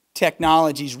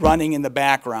 technologies running in the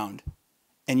background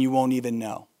and you won't even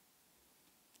know.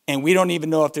 And we don't even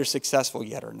know if they're successful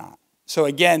yet or not. So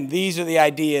again, these are the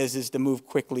ideas, is to move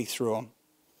quickly through them.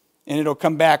 And it'll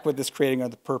come back with this creating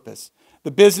of the purpose. The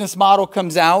business model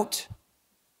comes out,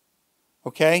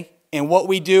 okay? And what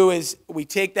we do is we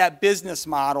take that business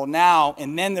model now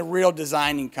and then the real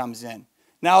designing comes in.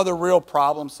 Now the real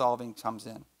problem solving comes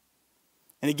in.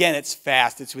 And again, it's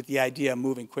fast. It's with the idea of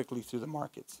moving quickly through the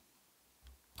markets.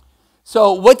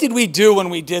 So what did we do when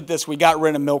we did this? We got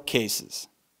rid of milk cases.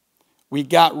 We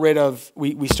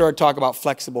started talking about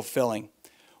flexible filling.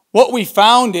 What we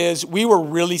found is we were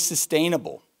really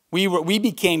sustainable. We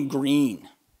became green.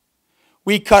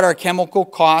 We cut our chemical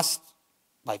costs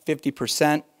by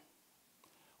 50%.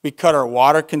 We cut our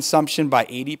water consumption by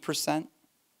 80%.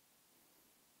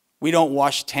 We don't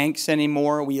wash tanks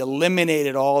anymore. We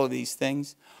eliminated all of these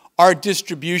things. Our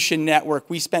distribution network,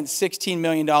 we spent $16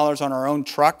 million on our own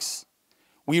trucks.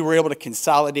 We were able to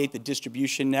consolidate the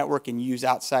distribution network and use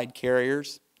outside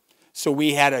carriers. So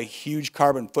we had a huge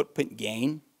carbon footprint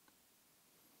gain.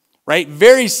 Right?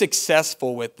 Very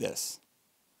successful with this.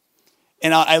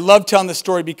 And I love telling the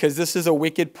story because this is a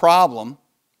wicked problem.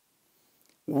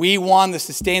 We won the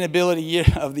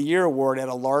Sustainability of the Year award at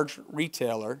a large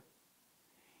retailer.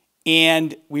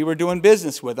 And we were doing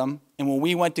business with them. And when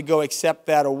we went to go accept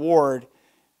that award,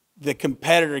 the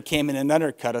competitor came in and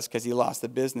undercut us because he lost the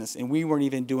business. And we weren't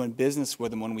even doing business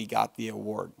with him when we got the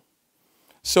award.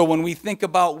 So when we think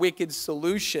about wicked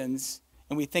solutions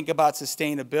and we think about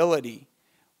sustainability,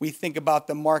 we think about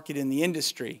the market and the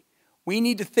industry, we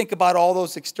need to think about all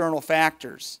those external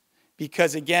factors.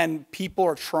 Because again, people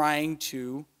are trying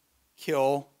to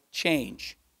kill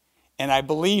change. And I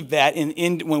believe that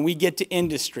when we get to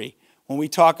industry, when we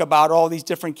talk about all these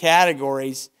different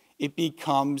categories, it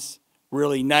becomes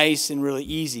really nice and really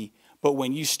easy. But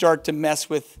when you start to mess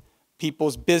with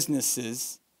people's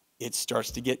businesses, it starts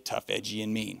to get tough, edgy,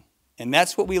 and mean. And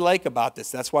that's what we like about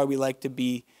this. That's why we like to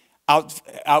be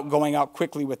going out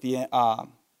quickly with the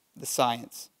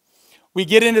science. We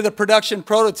get into the production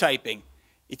prototyping.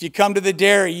 If you come to the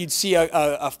dairy, you'd see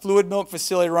a fluid milk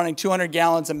facility running 200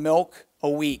 gallons of milk a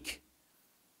week.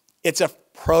 It's a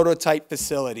prototype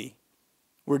facility.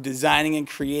 We're designing and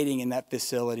creating in that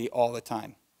facility all the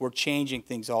time. We're changing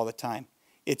things all the time.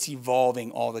 It's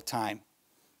evolving all the time.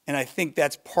 And I think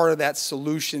that's part of that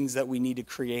solutions that we need to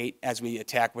create as we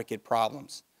attack wicked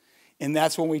problems. And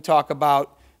that's when we talk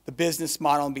about the business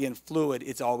model and being fluid,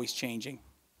 it's always changing.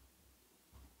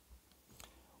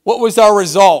 What was our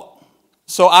result?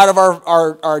 So out of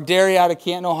our dairy out of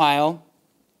Canton, Ohio,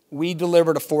 we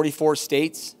delivered to 44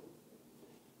 states.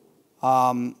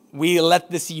 We let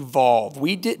this evolve.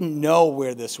 We didn't know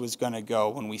where this was going to go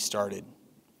when we started.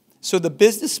 So the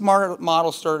business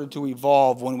model started to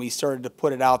evolve when we started to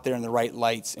put it out there in the right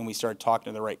lights and we started talking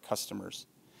to the right customers.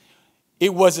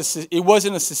 It wasn't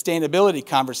a sustainability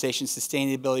conversation.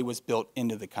 Sustainability was built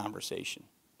into the conversation.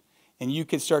 And you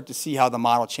could start to see how the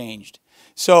model changed.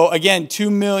 So again, 2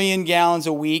 million gallons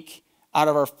a week out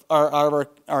of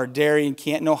our dairy in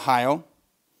Canton, Ohio.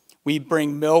 We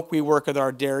bring milk. We work with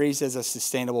our dairies as a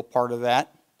sustainable part of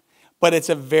that. But it's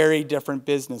a very different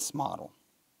business model.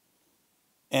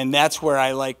 And that's where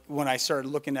when I started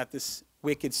looking at this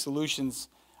Wicked Solutions,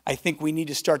 I think we need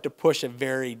to start to push a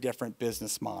very different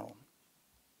business model.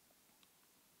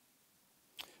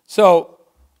 So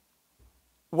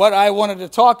what I wanted to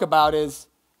talk about is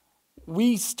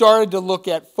we started to look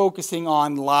at focusing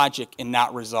on logic and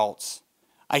not results.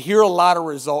 I hear a lot of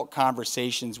result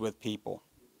conversations with people.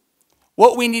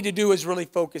 What we need to do is really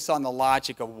focus on the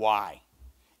logic of why.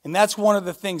 And that's one of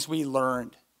the things we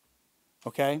learned,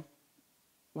 okay?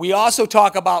 We also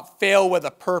talk about fail with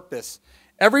a purpose.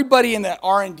 Everybody in the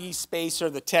R&D space or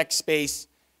the tech space,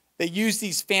 they use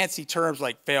these fancy terms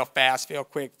like fail fast, fail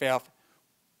quick, fail.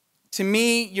 To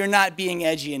me, you're not being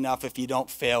edgy enough if you don't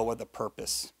fail with a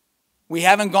purpose. We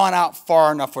haven't gone out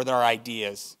far enough with our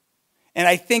ideas. And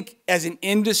I think as an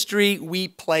industry, we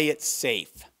play it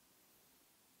safe.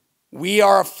 We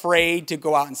are afraid to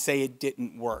go out and say it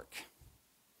didn't work.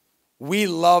 We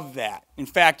love that. In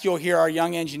fact, you'll hear our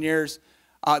young engineers,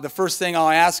 the first thing I'll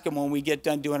ask them when we get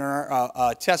done doing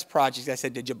our test projects, I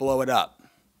said, did you blow it up?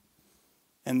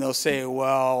 And they'll say,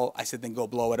 well, I said, then go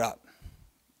blow it up.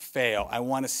 Fail. I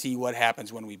want to see what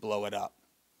happens when we blow it up.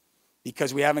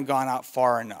 Because we haven't gone out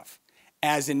far enough.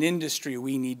 As an industry,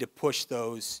 we need to push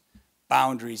those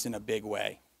boundaries in a big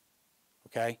way.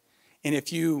 Okay? And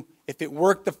if it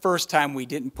worked the first time, we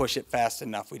didn't push it fast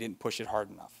enough. We didn't push it hard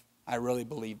enough. I really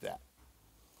believe that.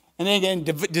 And then again,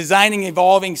 designing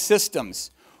evolving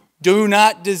systems.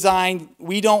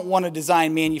 We don't want to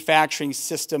design manufacturing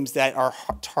systems that are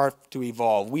hard to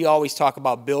evolve. We always talk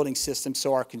about building systems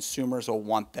so our consumers will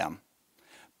want them.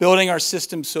 Building our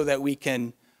systems so that we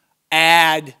can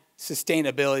add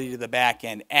sustainability to the back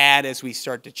end, add as we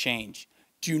start to change.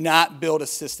 Do not build a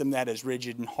system that is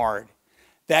rigid and hard.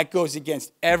 That goes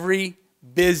against every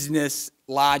business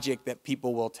logic that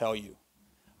people will tell you.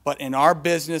 But in our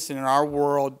business and in our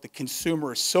world, the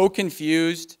consumer is so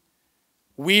confused.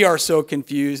 We are so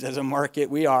confused as a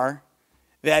market, we are,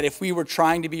 that if we were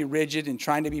trying to be rigid and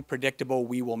trying to be predictable,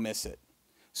 we will miss it.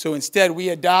 So instead, we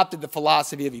adopted the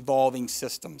philosophy of evolving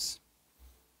systems.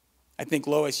 I think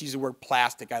Lois used the word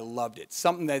plastic. I loved it.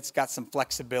 Something that's got some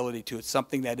flexibility to it,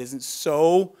 something that isn't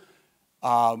so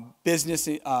business,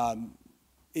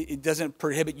 it doesn't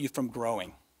prohibit you from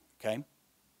growing, okay?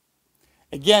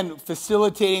 Again,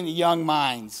 facilitating the young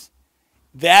minds.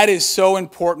 That is so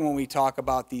important when we talk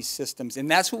about these systems.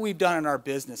 And that's what we've done in our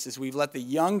business, is we've let the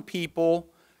young people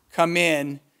come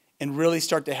in and really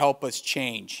start to help us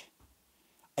change.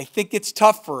 I think it's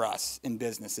tough for us in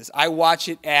businesses. I watch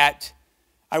it at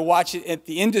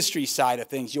the industry side of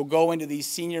things. You'll go into these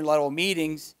senior level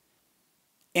meetings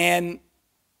and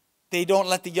they don't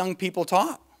let the young people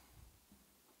talk.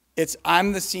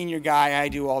 I'm the senior guy, I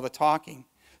do all the talking.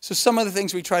 So some of the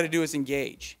things we try to do is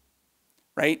engage,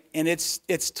 right? And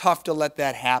it's tough to let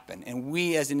that happen. And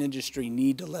we as an industry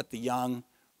need to let the young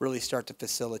really start to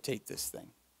facilitate this thing.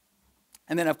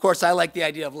 And then, of course, I like the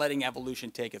idea of letting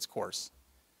evolution take its course.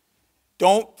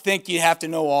 Don't think you have to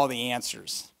know all the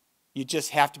answers. You just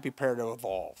have to prepare to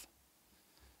evolve.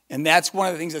 And that's one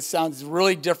of the things that sounds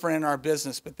really different in our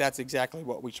business, but that's exactly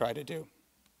what we try to do.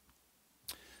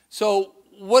 So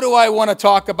what do I want to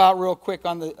talk about real quick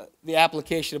on the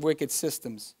application of Wicked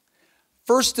Systems?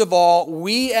 First of all,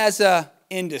 we as an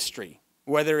industry,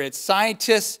 whether it's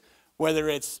scientists, whether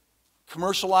it's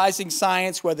commercializing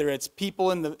science, whether it's people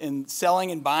in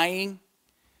selling and buying,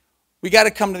 we got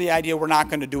to come to the idea we're not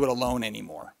going to do it alone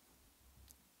anymore.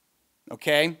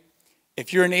 Okay?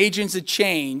 If you're an agent of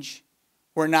change,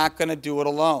 we're not going to do it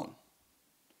alone.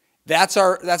 That's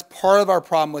part of our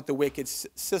problem with the Wicked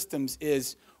Systems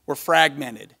is we're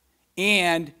fragmented,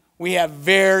 and we have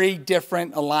very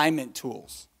different alignment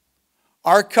tools.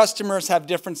 Our customers have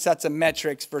different sets of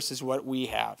metrics versus what we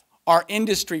have. Our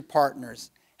industry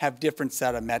partners have different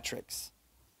set of metrics,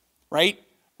 right?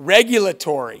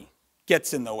 Regulatory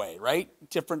gets in the way, right?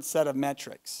 Different set of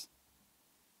metrics.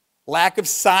 Lack of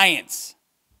science.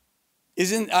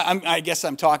 I guess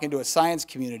I'm talking to a science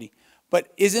community,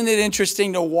 but isn't it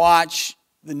interesting to watch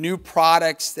the new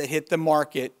products that hit the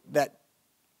market that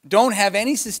don't have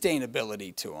any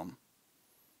sustainability to them,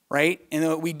 right?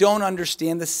 And we don't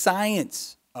understand the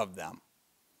science of them.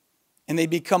 And they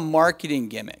become marketing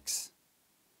gimmicks.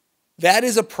 That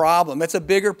is a problem. That's a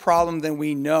bigger problem than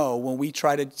we know when we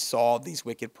try to solve these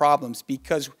wicked problems,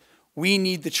 because we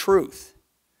need the truth,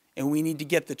 and we need to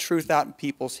get the truth out in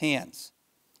people's hands.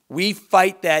 We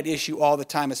fight that issue all the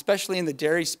time, especially in the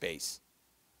dairy space,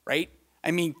 right?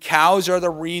 I mean, cows are the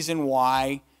reason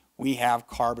why we have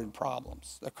carbon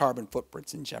problems, the carbon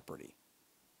footprint's in jeopardy.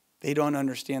 They don't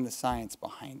understand the science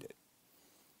behind it.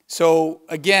 So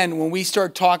again, when we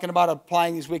start talking about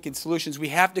applying these wicked solutions, we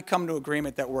have to come to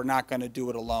agreement that we're not going to do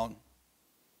it alone.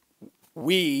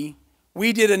 We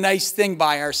did a nice thing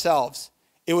by ourselves.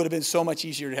 It would have been so much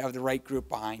easier to have the right group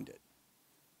behind it.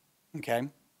 Okay?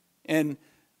 And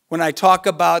when I talk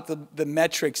about the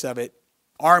metrics of it,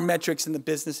 our metrics in the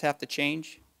business have to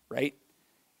change, right?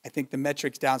 I think the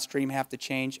metrics downstream have to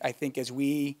change. I think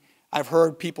I've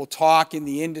heard people talk in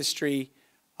the industry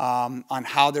on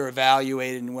how they're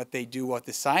evaluated and what they do, what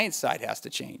the science side has to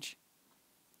change.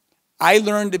 I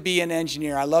learned to be an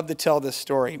engineer. I love to tell this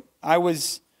story. I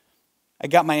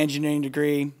got my engineering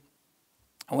degree.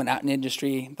 I went out in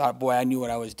industry, thought, boy, I knew what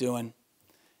I was doing.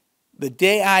 The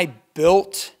day I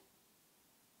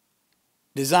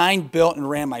designed, built, and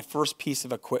ran my first piece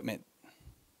of equipment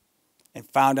and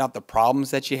found out the problems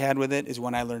that you had with it is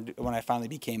when I finally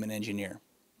became an engineer.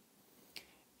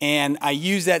 And I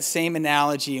use that same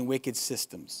analogy in wicked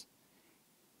systems.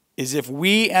 Is if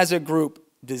we as a group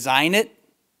design it,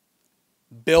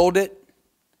 build it,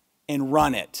 and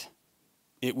run it,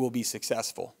 it will be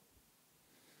successful.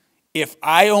 If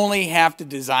I only have to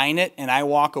design it and I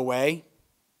walk away,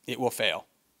 it will fail.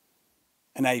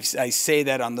 And I say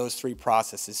that on those three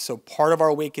processes. So part of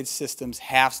our wicked systems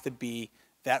has to be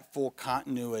that full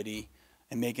continuity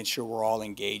and making sure we're all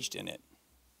engaged in it.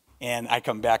 And I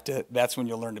come back to, that's when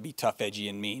you'll learn to be tough, edgy,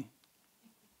 and mean.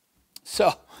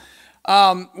 So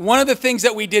one of the things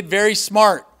that we did very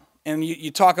smart, and you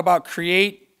talk about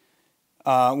create,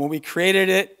 when we created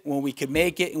it, when we could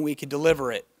make it, and we could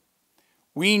deliver it.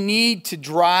 We need to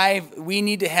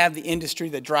have the industry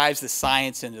that drives the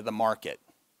science into the market.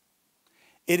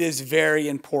 It is very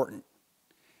important.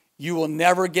 You will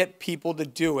never get people to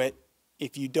do it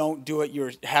if you don't do it,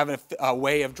 you're having a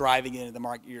way of driving it into the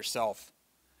market yourself.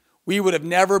 We would have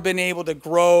never been able to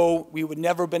grow, we would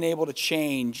never been able to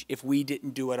change if we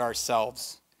didn't do it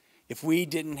ourselves. If we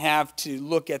didn't have to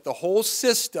look at the whole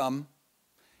system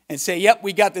and say, yep,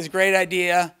 we got this great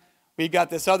idea, we got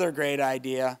this other great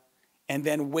idea, and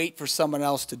then wait for someone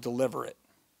else to deliver it.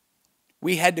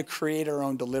 We had to create our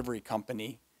own delivery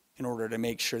company in order to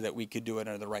make sure that we could do it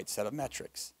under the right set of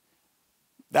metrics.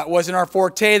 That wasn't our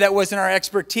forte, that wasn't our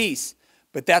expertise,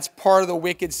 but that's part of the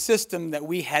wicked system that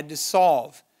we had to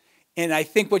solve. And I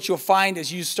think what you'll find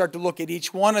as you start to look at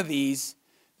each one of these,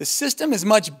 the system is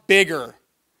much bigger,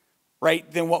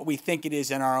 right, than what we think it is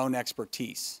in our own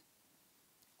expertise.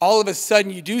 All of a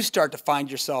sudden, you do start to find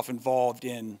yourself involved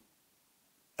in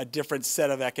a different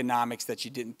set of economics that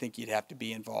you didn't think you'd have to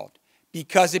be involved,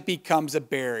 because it becomes a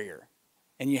barrier,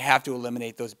 and you have to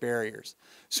eliminate those barriers.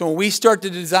 So when we start to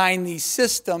design these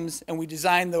systems and we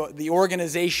design the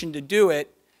organization to do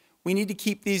it, we need to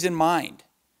keep these in mind,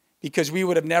 because we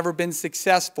would have never been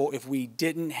successful if we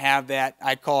didn't have that,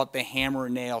 I call it the hammer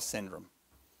and nail syndrome.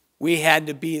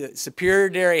 Superior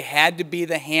Dairy had to be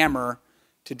the hammer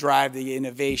to drive the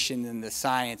innovation and the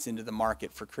science into the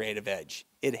market for Creative Edge.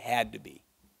 It had to be.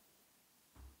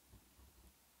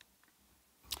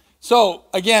 So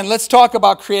again, let's talk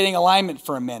about creating alignment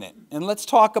for a minute. And let's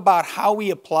talk about how we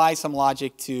apply some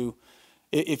logic to,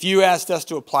 if you asked us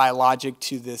to apply logic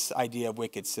to this idea of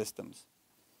wicked systems.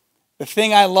 The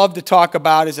thing I love to talk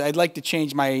about is I'd like to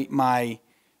change my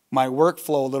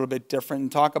workflow a little bit different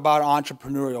and talk about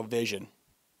entrepreneurial vision.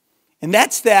 And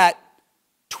that's that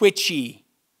twitchy,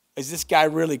 is this guy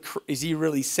really, is he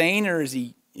really sane, or is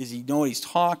he know what he's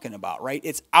talking about, right?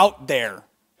 It's out there.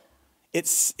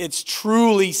 It's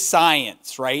truly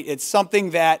science, right? It's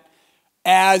something that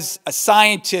as a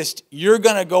scientist, you're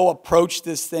going to go approach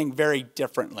this thing very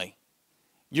differently.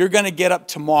 You're going to get up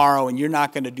tomorrow and you're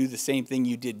not going to do the same thing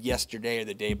you did yesterday or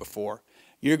the day before.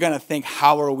 You're going to think,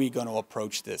 how are we going to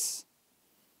approach this?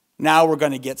 Now we're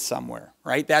going to get somewhere,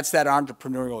 right? That's that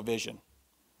entrepreneurial vision.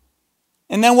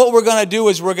 And then what we're going to do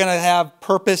is we're going to have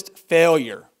purposed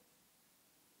failure,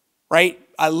 right?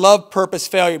 I love purpose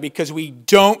failure because we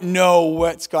don't know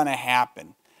what's going to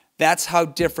happen. That's how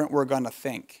different we're going to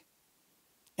think.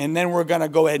 And then we're going to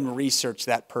go ahead and research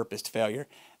that purposed failure.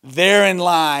 Therein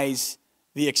lies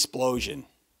the explosion.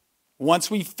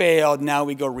 Once we failed, now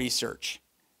we go research.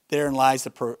 Therein lies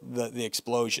the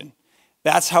explosion.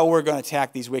 That's how we're going to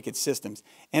attack these wicked systems.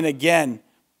 And again,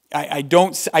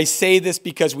 I say this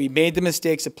because we made the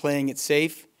mistakes of playing it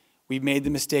safe. We've made the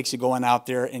mistakes of going out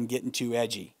there and getting too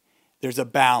edgy. There's a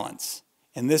balance.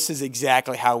 And this is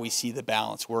exactly how we see the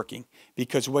balance working.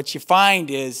 Because what you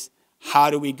find is, how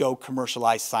do we go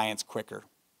commercialize science quicker?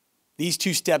 These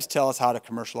two steps tell us how to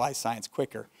commercialize science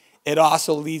quicker. It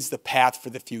also leads the path for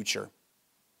the future.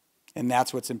 And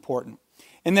that's what's important.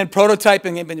 And then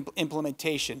prototyping and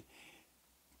implementation.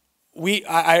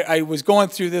 I was going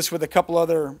through this with a couple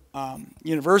other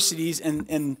universities,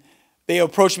 and they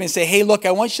approached me and say, hey, look,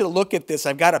 I want you to look at this.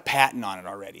 I've got a patent on it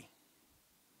already.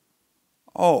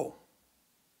 Oh.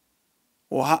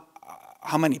 Well,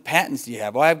 how many patents do you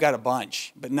have? Well, I've got a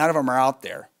bunch, but none of them are out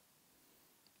there.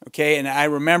 Okay, and I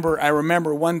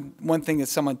remember one thing that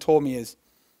someone told me is,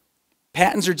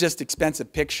 patents are just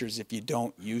expensive pictures if you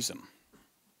don't use them.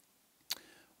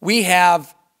 We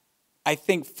have, I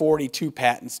think, 42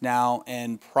 patents now,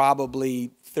 and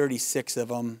probably 36 of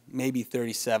them, maybe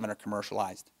 37 are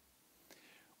commercialized.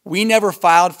 We never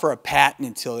filed for a patent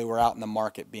until they were out in the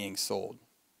market being sold.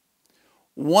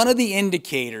 One of the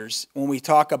indicators when we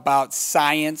talk about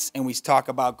science and we talk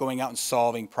about going out and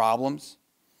solving problems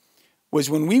was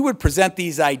when we would present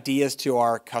these ideas to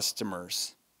our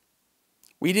customers.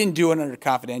 We didn't do it under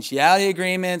confidentiality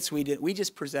agreements. We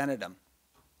just presented them.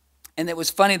 And it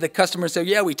was funny, the customer said,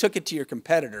 yeah, we took it to your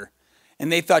competitor,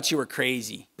 and they thought you were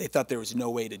crazy. They thought there was no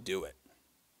way to do it.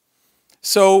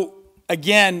 So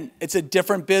again, it's a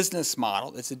different business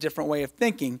model. It's a different way of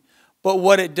thinking. But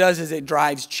what it does is it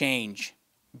drives change.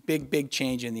 Big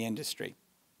change in the industry.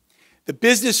 The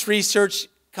business research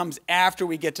comes after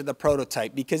we get to the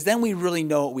prototype, because then we really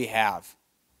know what we have.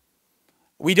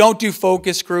 We don't do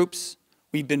focus groups.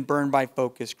 We've been burned by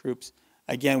focus groups.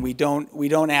 Again, we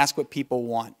don't ask what people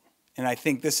want. And I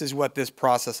think this is what this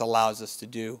process allows us to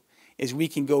do, is we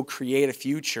can go create a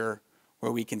future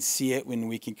where we can see it when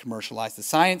we can commercialize the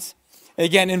science. And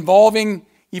again, evolving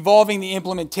the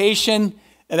implementation.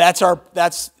 That's a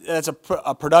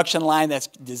production line that's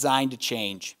designed to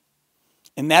change.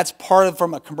 And that's part of,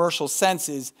 from a commercial sense,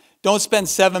 is don't spend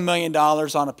 $7 million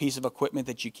on a piece of equipment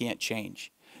that you can't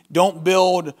change. Don't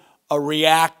build a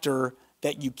reactor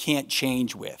that you can't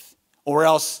change with, or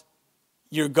else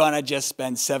you're going to just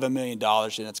spend $7 million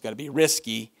and it's going to be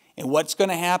risky. And what's going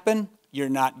to happen? You're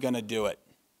not going to do it.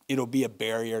 It'll be a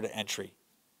barrier to entry.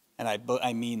 And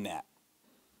I mean that.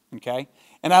 Okay?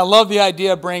 And I love the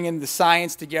idea of bringing the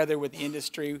science together with the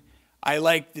industry. I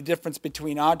like the difference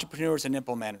between entrepreneurs and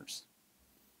implementers.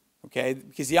 Okay?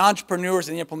 Because the entrepreneurs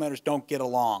and the implementers don't get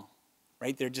along.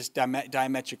 Right? They're just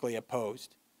diametrically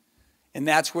opposed. And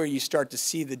that's where you start to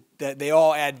see that they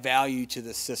all add value to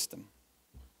the system.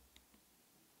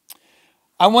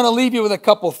 I want to leave you with a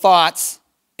couple thoughts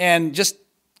and just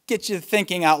get you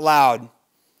thinking out loud.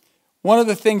 One of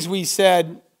the things we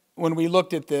said when we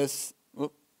looked at this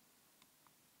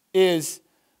is,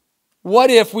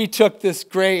 what if we took this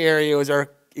gray area as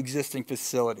our existing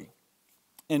facility?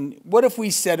 And what if we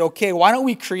said, okay, why don't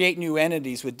we create new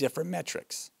entities with different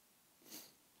metrics?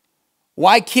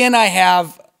 Why can't I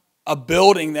have a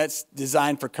building that's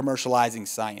designed for commercializing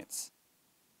science?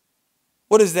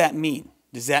 What does that mean?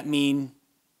 Does that mean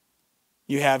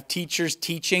you have teachers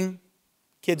teaching,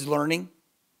 kids learning,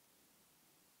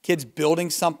 kids building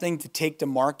something to take to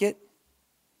market?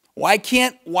 Why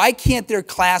can't their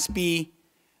class be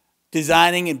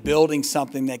designing and building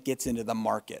something that gets into the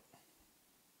market?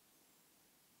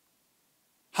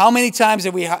 How many times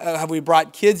have we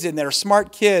brought kids in that are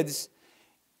smart kids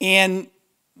and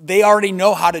they already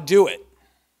know how to do it,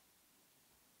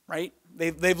 right?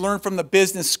 They've learned from the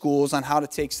business schools on how to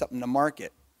take something to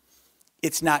market.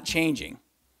 It's not changing.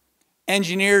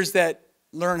 Engineers that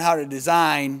learn how to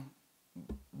design,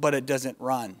 but it doesn't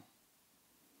run,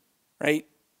 right?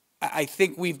 I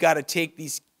think we've got to take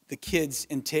the kids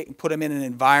and put them in an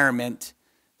environment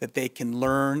that they can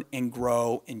learn and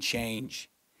grow and change.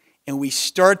 And we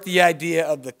start the idea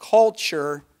of the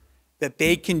culture that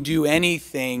they can do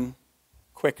anything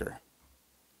quicker.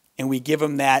 And we give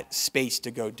them that space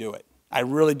to go do it. I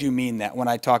really do mean that when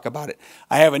I talk about it.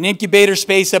 I have an incubator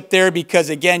space up there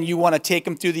because, again, you want to take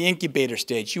them through the incubator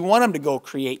stage. You want them to go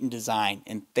create and design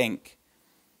and think.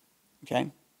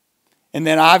 Okay? And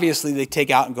then, obviously, they take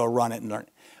out and go run it and learn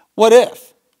it. What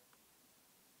if?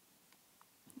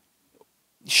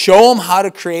 Show them how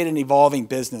to create an evolving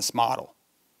business model.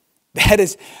 That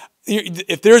is,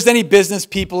 if there's any business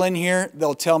people in here,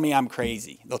 they'll tell me I'm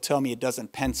crazy. They'll tell me it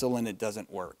doesn't pencil and it doesn't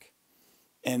work.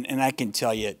 And I can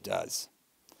tell you it does.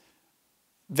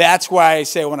 That's why I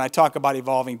say when I talk about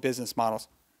evolving business models,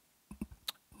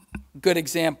 good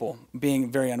example,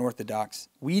 being very unorthodox,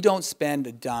 we don't spend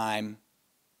a dime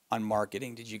on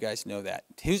marketing. Did you guys know that?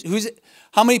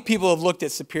 How many people have looked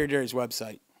at Superior Dairy's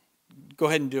website? go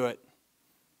ahead and do it.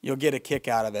 You'll get a kick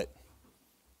out of it.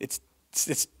 It's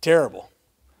terrible.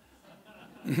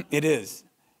 It is.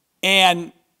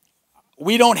 And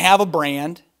we don't have a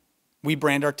brand. We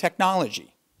brand our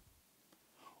technology.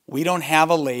 We don't have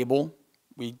a label.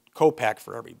 We co-pack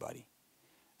for everybody.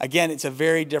 Again, it's a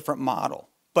very different model.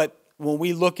 But when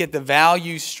we look at the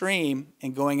value stream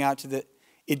and going out to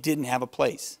it didn't have a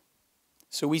place.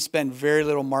 So we spend very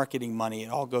little marketing money. It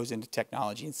all goes into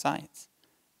technology and science.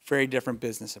 Very different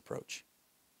business approach.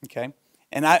 Okay?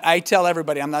 And I tell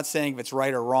everybody, I'm not saying if it's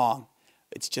right or wrong.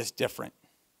 It's just different.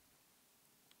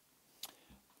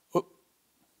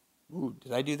 Ooh,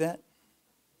 did I do that?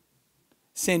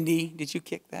 Cindy, did you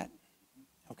kick that?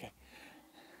 Okay.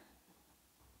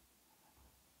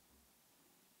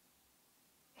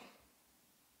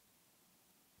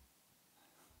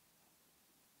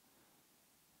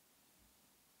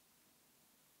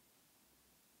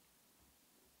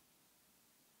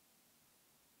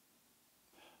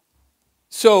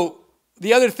 So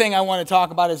the other thing I want to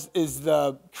talk about is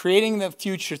the creating the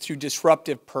future through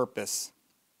disruptive purpose.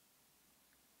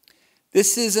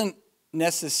 This isn't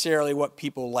necessarily what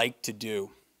people like to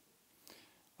do.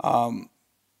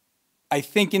 I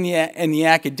think in the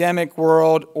academic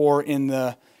world or in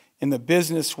the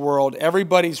business world,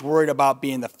 everybody's worried about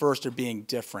being the first or being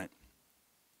different.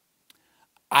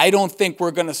 I don't think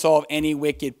we're going to solve any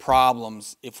wicked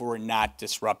problems if we're not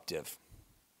disruptive.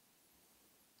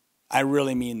 I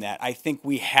really mean that. I think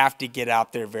we have to get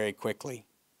out there very quickly.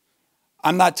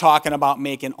 I'm not talking about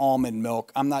making almond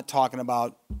milk. I'm not talking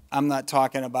about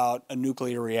a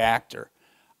nuclear reactor.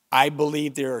 I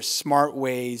believe there are smart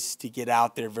ways to get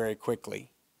out there very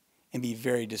quickly and be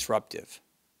very disruptive.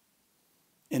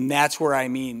 And that's where I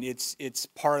mean it's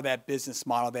part of that business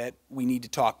model that we need to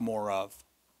talk more of.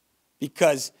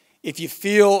 Because if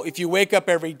you wake up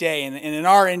every day, and in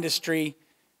our industry,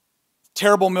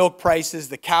 terrible milk prices,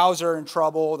 the cows are in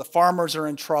trouble, the farmers are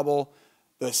in trouble,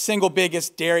 the single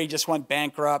biggest dairy just went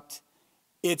bankrupt,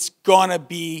 it's gonna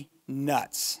be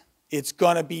nuts. It's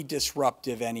gonna be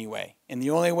disruptive anyway. And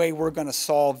the only way we're gonna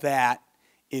solve that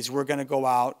is we're gonna go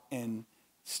out and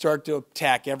start to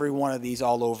attack every one of these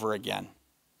all over again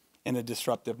in a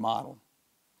disruptive model.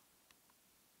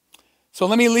 So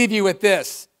let me leave you with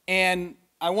this. And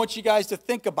I want you guys to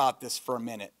think about this for a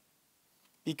minute.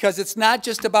 Because it's not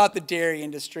just about the dairy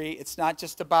industry. It's not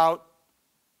just about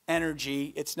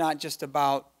energy. It's not just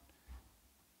about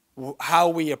how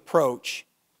we approach.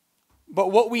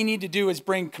 But what we need to do is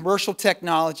bring commercial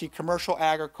technology, commercial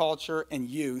agriculture, and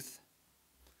youth,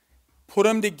 put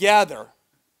them together.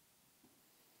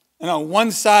 And on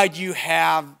one side, you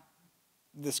have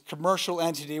this commercial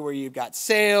entity where you've got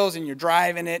sales and you're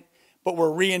driving it, but we're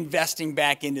reinvesting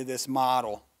back into this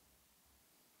model.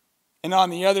 And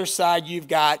on the other side, you've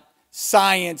got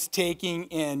science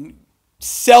taking and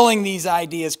selling these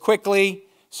ideas quickly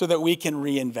so that we can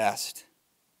reinvest.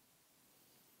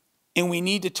 And we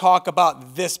need to talk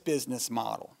about this business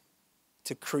model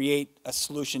to create a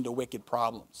solution to wicked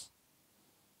problems.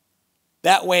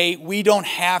 That way, we don't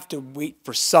have to wait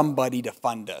for somebody to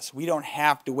fund us. We don't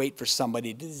have to wait for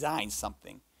somebody to design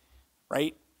something,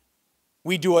 right?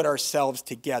 We do it ourselves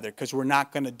together because we're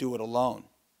not going to do it alone.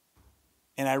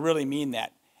 And I really mean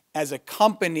that. As a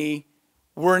company,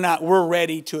 we're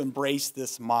ready to embrace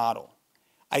this model.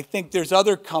 I think there's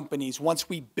other companies, once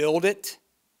we build it,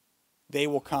 they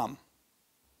will come.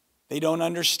 They don't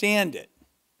understand it,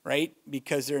 right?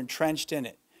 Because they're entrenched in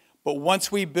it. But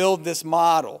once we build this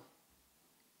model,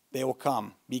 they will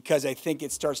come because I think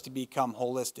it starts to become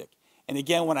holistic. And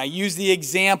again, when I use the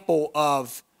example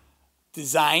of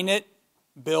design it,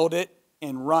 build it,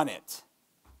 and run it,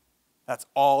 that's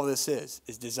all this is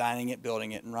designing it,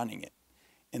 building it, and running it.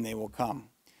 And they will come.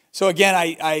 So again,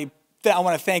 I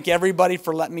want to thank everybody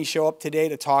for letting me show up today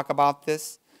to talk about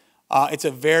this. It's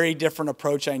a very different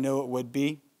approach, I know it would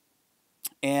be.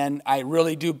 And I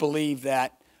really do believe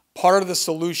that part of the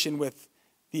solution with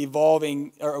the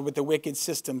evolving, or with the wicked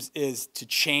systems, is to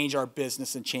change our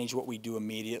business and change what we do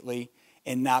immediately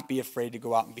and not be afraid to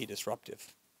go out and be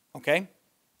disruptive. Okay?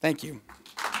 Thank you.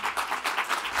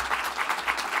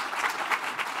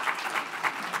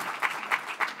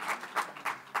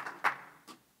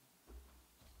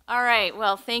 All right,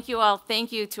 well, thank you all.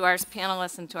 Thank you to our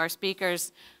panelists and to our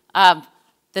speakers.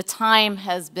 The time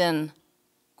has been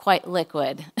quite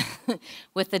liquid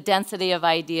with the density of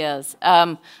ideas.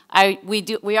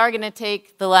 We are going to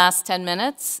take the last 10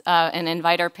 minutes and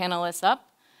invite our panelists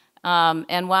up.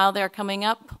 And while they're coming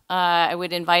up, I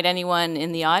would invite anyone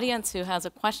in the audience who has a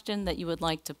question that you would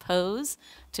like to pose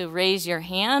to raise your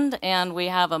hand, and we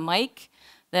have a mic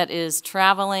that is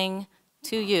traveling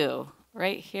to you.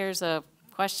 Right here's a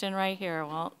question right here.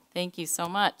 Well, thank you so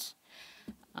much.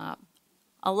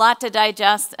 A lot to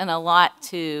digest and a lot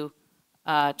to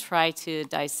try to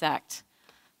dissect.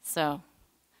 So,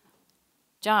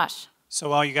 Josh. So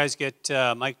while you guys get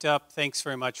mic'd up, thanks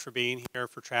very much for being here,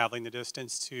 for traveling the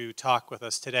distance to talk with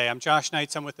us today. I'm Josh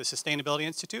Knights. I'm with the Sustainability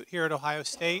Institute here at Ohio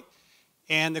State.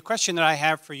 And the question that I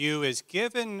have for you is,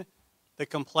 given the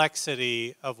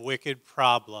complexity of wicked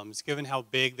problems, given how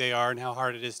big they are and how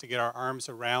hard it is to get our arms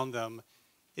around them,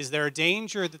 is there a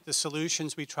danger that the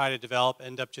solutions we try to develop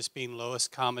end up just being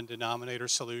lowest common denominator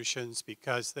solutions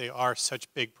because they are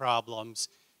such big problems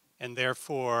and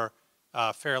therefore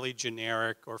fairly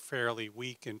generic or fairly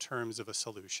weak in terms of a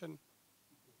solution?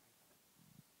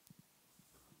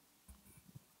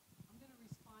 I'm going to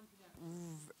respond to that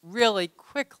really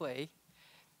quickly.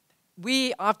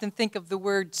 We often think of the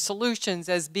word solutions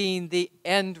as being the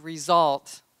end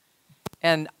result.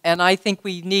 And I think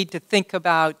we need to think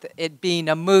about it being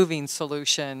a moving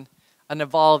solution, an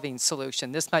evolving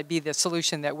solution. This might be the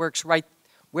solution that works right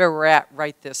where we're at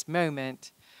right this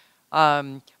moment.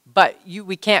 But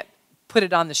we can't put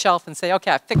it on the shelf and say,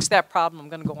 okay, I fixed that problem, I'm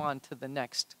going to go on to the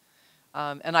next.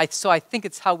 So I think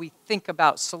it's how we think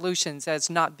about solutions as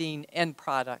not being end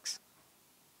products.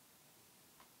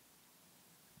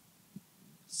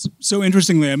 So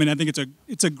interestingly, I mean, I think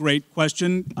it's a great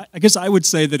question. I guess I would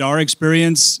say that our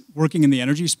experience working in the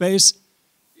energy space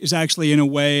is actually, in a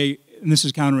way, and this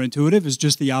is counterintuitive, is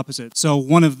just the opposite. So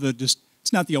one of the,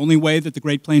 it's not the only way that the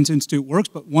Great Plains Institute works,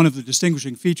 but one of the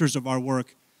distinguishing features of our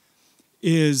work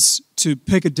is to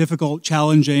pick a difficult,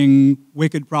 challenging,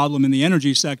 wicked problem in the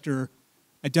energy sector,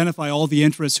 identify all the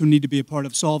interests who need to be a part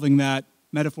of solving that,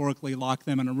 metaphorically lock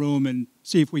them in a room and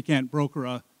see if we can't broker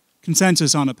a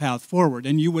consensus on a path forward.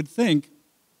 And you would think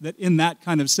that in that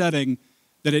kind of setting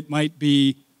that it might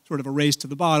be sort of a race to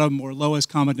the bottom or lowest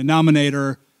common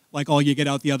denominator, like all you get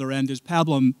out the other end is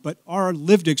pablum, but our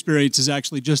lived experience is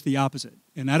actually just the opposite.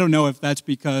 And I don't know if that's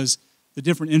because the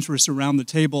different interests around the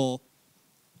table,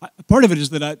 part of it is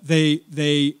that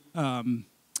they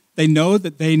know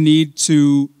that they need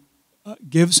to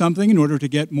give something in order to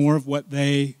get more of what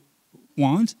they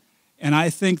want. And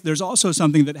I think there's also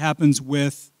something that happens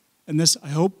with, and this I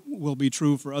hope will be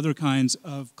true for other kinds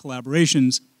of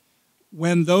collaborations,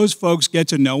 when those folks get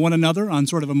to know one another on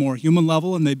sort of a more human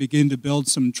level and they begin to build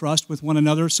some trust with one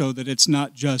another so that it's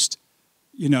not just,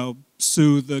 you know,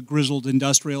 Sue the grizzled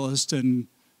industrialist and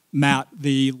Matt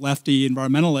the lefty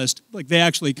environmentalist, like they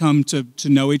actually come to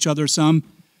know each other some.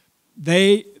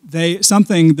 There's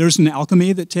an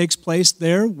alchemy that takes place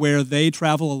there where they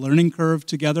travel a learning curve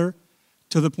together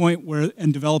to the point where,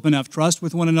 and develop enough trust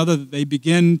with one another that they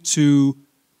begin to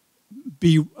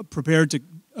be prepared to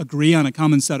agree on a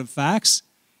common set of facts.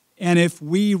 And if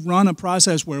we run a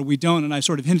process where we don't, and I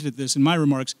sort of hinted at this in my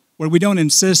remarks, where we don't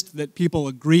insist that people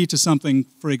agree to something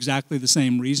for exactly the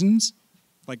same reasons,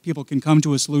 like people can come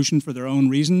to a solution for their own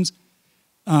reasons,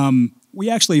 we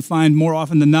actually find more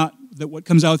often than not that what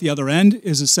comes out the other end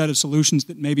is a set of solutions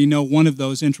that maybe no one of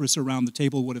those interests around the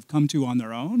table would have come to on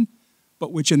their own,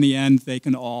 but which in the end they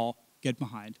can all get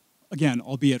behind. Again,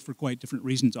 albeit for quite different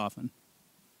reasons often.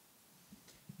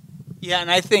 Yeah,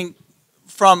 and I think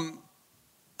I'm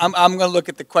going to look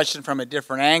at the question from a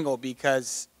different angle,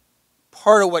 because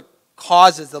part of what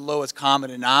causes the lowest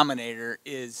common denominator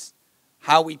is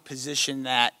how we position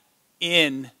that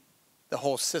in the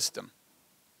whole system.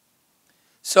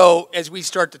 So as we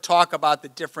start to talk about the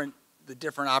different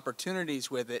opportunities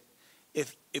with it,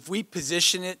 if we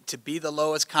position it to be the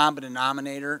lowest common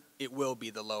denominator, it will be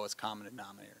the lowest common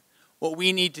denominator. What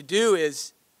we need to do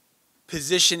is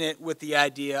position it with the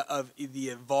idea of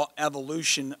the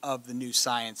evolution of the new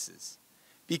sciences.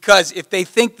 Because if they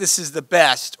think this is the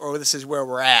best, or this is where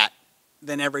we're at,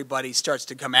 then everybody starts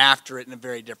to come after it in a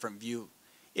very different view.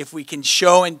 If we can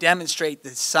show and demonstrate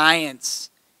the science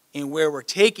and where we're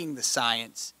taking the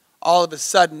science, all of a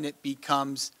sudden it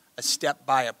becomes a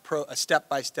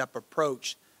step-by-step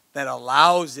approach that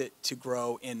allows it to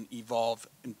grow and evolve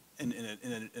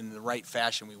in the right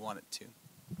fashion we want it to.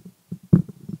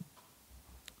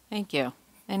 Thank you.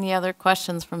 Any other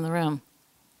questions from the room?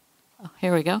 Oh,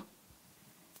 here we go.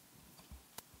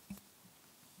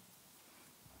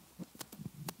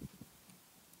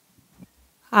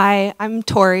 Hi, I'm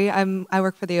Tori. I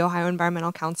work for the Ohio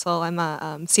Environmental Council. I'm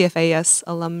a CFAS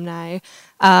alumni.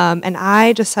 And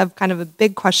I just have kind of a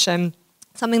big question.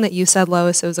 Something that you said,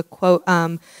 Lois, it was a quote,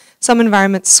 some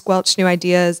environments squelch new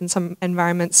ideas and some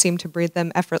environments seem to breed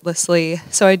them effortlessly.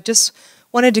 So I just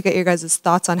wanted to get your guys'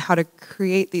 thoughts on how to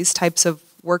create these types of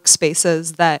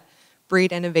workspaces that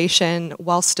breed innovation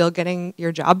while still getting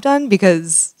your job done,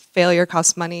 because failure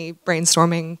costs money,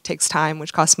 brainstorming takes time,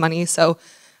 which costs money. So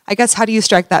I guess how do you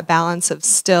strike that balance of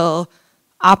still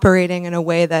operating in a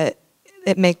way that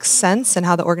it makes sense and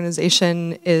how the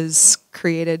organization is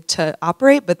created to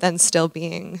operate, but then still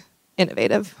being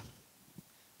innovative?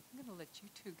 I'm going to let you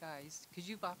two guys, because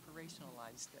you've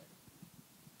operationalized it.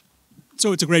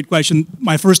 So it's a great question.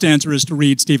 My first answer is to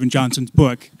read Stephen Johnson's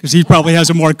book, because he probably has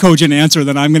a more cogent answer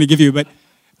than I'm going to give you. But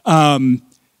I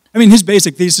mean, his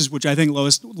basic thesis, which I think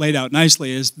Lois laid out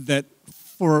nicely, is that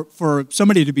for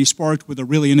somebody to be sparked with a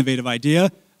really innovative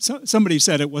idea, somebody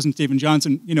said, it wasn't Stephen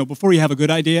Johnson, you know, before you have a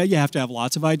good idea, you have to have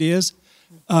lots of ideas.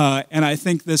 And I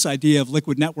think this idea of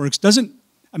liquid networks doesn't,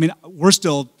 I mean, we're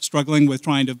still struggling with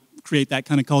trying to create that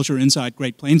kind of culture inside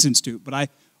Great Plains Institute.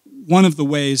 But one of the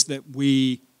ways that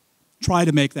we try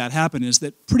to make that happen is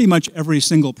that pretty much every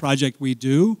single project we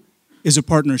do is a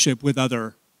partnership with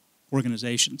other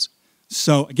organizations.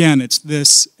 So again, it's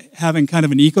this having kind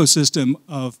of an ecosystem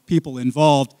of people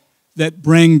involved that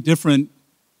bring different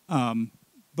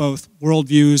both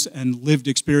worldviews and lived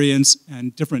experience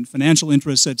and different financial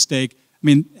interests at stake. I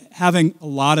mean, having a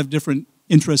lot of different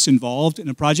interests involved in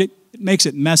a project, it makes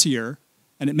it messier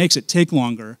and it makes it take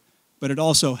longer, but it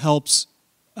also helps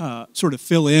sort of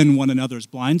fill in one another's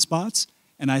blind spots.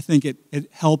 And I think it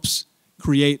helps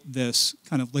create this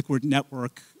kind of liquid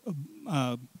network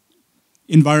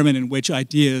environment in which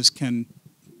ideas can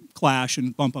clash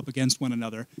and bump up against one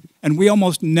another. And we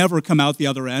almost never come out the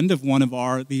other end of one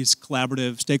of these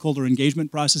collaborative stakeholder engagement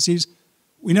processes.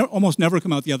 We almost never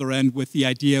come out the other end with the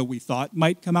idea we thought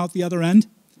might come out the other end,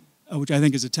 which I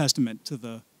think is a testament to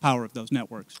the power of those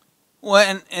networks.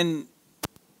 Well, and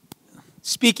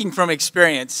speaking from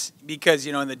experience, because,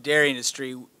 you know, in the dairy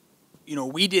industry, you know,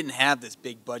 we didn't have this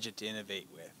big budget to innovate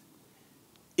with.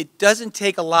 It doesn't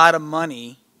take a lot of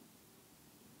money.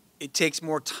 It takes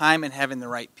more time and having the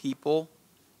right people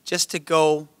just to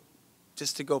go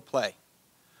play.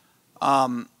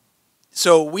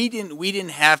 So we didn't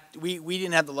have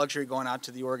the luxury of going out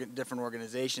to the different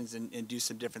organizations and do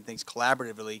some different things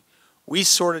collaboratively. We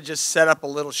sort of just set up a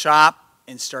little shop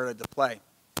and started to play.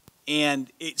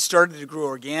 And it started to grow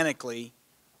organically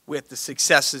with the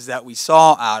successes that we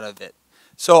saw out of it.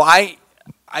 So I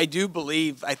do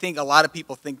believe, I think a lot of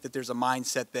people think that there's a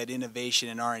mindset that innovation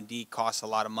and R&D costs a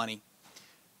lot of money.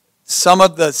 Some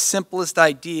of the simplest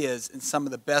ideas and some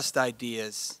of the best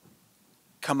ideas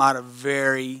come out of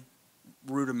very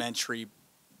rudimentary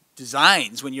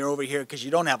designs when you're over here because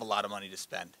you don't have a lot of money to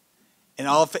spend. And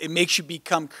it makes you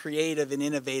become creative and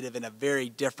innovative in a very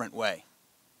different way.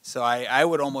 So I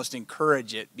would almost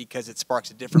encourage it because it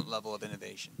sparks a different level of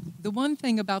innovation. The one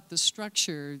thing about the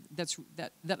structure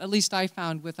that at least I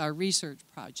found with our research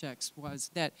projects was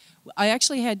that I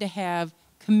actually had to have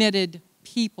committed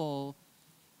people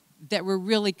that were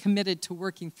really committed to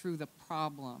working through the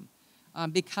problem.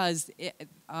 Because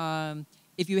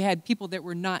if you had people that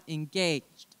were not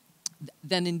engaged,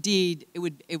 then indeed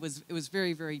it was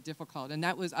very, very difficult. And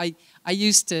that was, I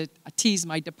used to tease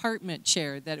my department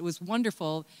chair that it was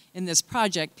wonderful in this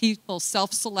project, people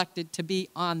self-selected to be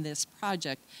on this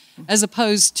project, as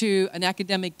opposed to an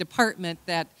academic department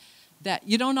that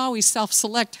you don't always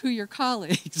self-select who your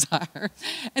colleagues are.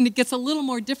 And it gets a little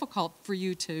more difficult for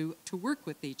you to work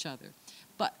with each other.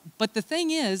 But the thing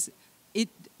is,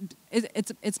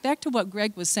 it's back to what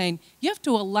Greg was saying. You have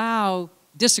to allow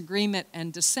disagreement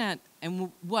and dissent,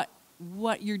 and what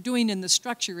you're doing in the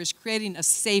structure is creating a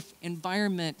safe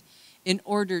environment in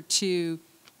order to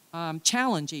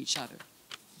challenge each other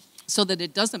so that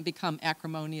it doesn't become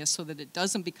acrimonious, so that it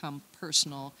doesn't become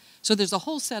personal. So there's a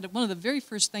whole set of, one of the very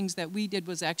first things that we did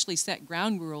was actually set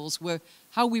ground rules with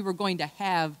how we were going to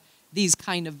have these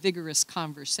kind of vigorous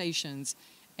conversations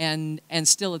and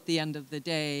still at the end of the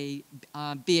day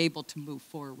be able to move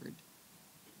forward.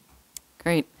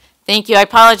 Great. Thank you. I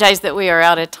apologize that we are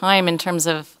out of time in terms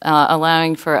of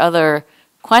allowing for other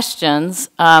questions.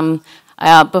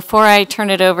 Before I turn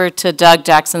it over to Doug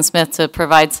Jackson-Smith to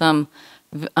provide some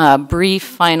brief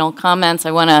final comments,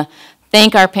 I want to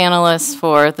thank our panelists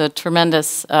for the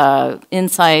tremendous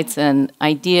insights and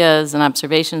ideas and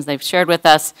observations they've shared with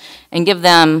us, and give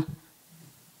them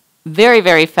very,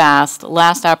 very fast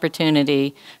last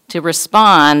opportunity to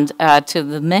respond to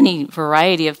the many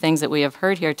variety of things that we have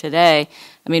heard here today.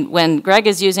 I mean, when Greg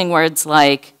is using words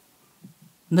like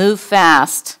move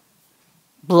fast,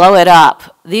 blow it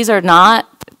up, these are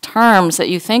not terms that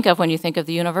you think of when you think of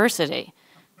the university.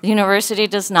 The university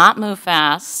does not move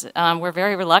fast. We're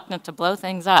very reluctant to blow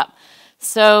things up.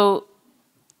 So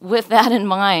with that in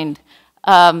mind,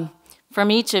 from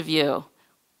each of you,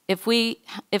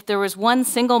 if there was one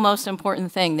single most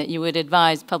important thing that you would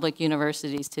advise public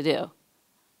universities to do,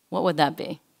 what would that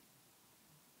be?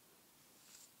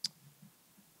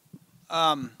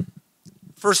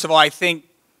 First of all, I think,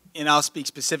 and I'll speak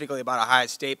specifically about Ohio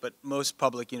State, but most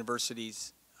public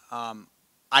universities,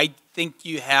 I think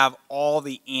you have all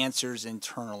the answers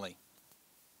internally.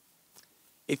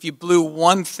 If you blew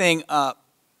one thing up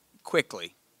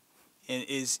quickly,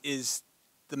 is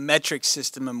the metric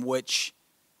system in which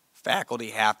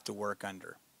faculty have to work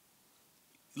under.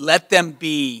 Let them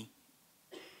be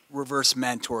reverse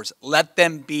mentors. Let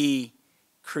them be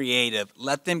creative.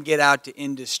 Let them get out to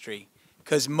industry.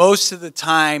 Because most of the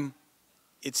time,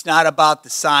 it's not about the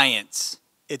science.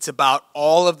 It's about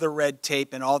all of the red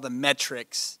tape and all the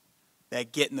metrics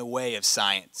that get in the way of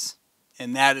science.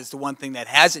 And that is the one thing that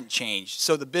hasn't changed.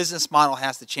 So the business model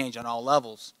has to change on all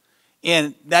levels.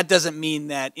 And that doesn't mean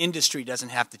that industry doesn't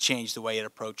have to change the way it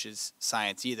approaches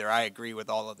science either. I agree with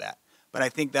all of that. But I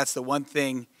think that's the one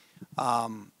thing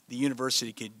the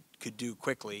university could do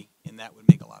quickly, and that would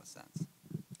make a lot of sense.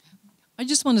 I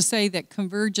just want to say that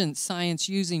convergent science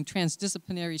using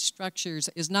transdisciplinary structures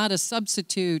is not a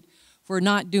substitute for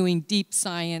not doing deep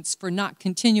science, for not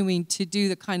continuing to do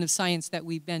the kind of science that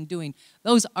we've been doing.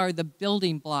 Those are the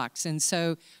building blocks, and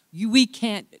so we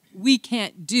can't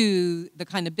do the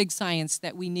kind of big science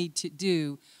that we need to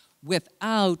do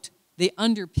without the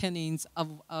underpinnings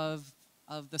of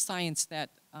the science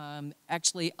that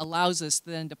actually allows us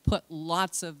then to put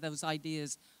lots of those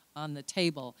ideas on the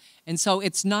table. And so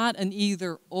it's not an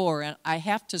either or, and I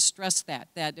have to stress that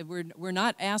we're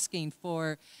not asking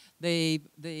for the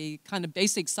kind of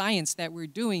basic science that we're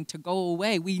doing to go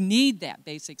away. We need that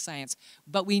basic science,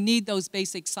 but we need those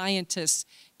basic scientists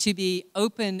to be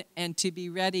open and to be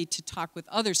ready to talk with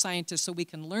other scientists so we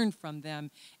can learn from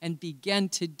them and begin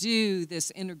to do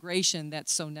this integration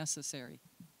that's so necessary.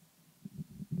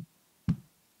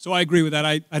 So I agree with that.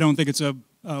 I don't think it's a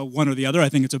one or the other. I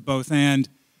think it's a both and.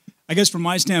 I guess from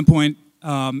my standpoint,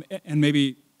 and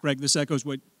maybe, Greg, this echoes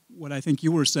what I think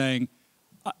you were saying,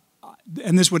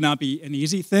 and this would not be an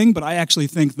easy thing, but I actually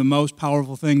think the most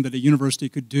powerful thing that a university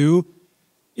could do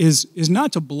is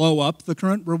not to blow up the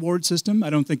current reward system. I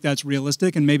don't think that's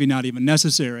realistic and maybe not even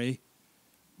necessary,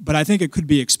 but I think it could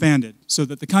be expanded so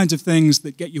that the kinds of things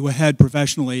that get you ahead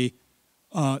professionally,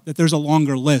 that there's a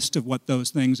longer list of what those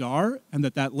things are, and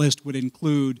that list would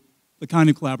include the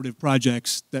kind of collaborative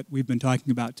projects that we've been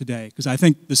talking about today. Because I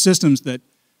think the systems that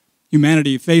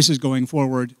humanity faces going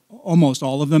forward, almost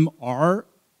all of them are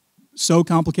so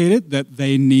complicated that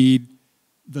they need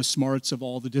the smarts of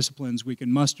all the disciplines we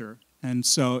can muster. And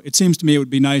so it seems to me it would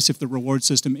be nice if the reward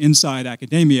system inside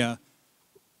academia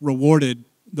rewarded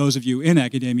those of you in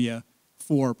academia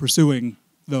for pursuing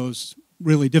those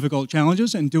really difficult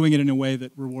challenges and doing it in a way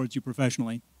that rewards you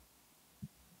professionally.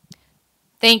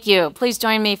 Thank you. Please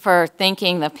join me for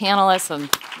thanking the panelists. And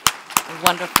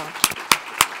wonderful.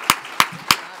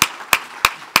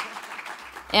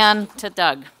 And to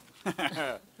Doug.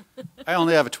 I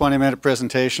only have a 20-minute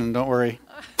presentation, don't worry.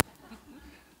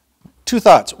 Two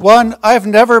thoughts. One, I've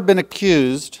never been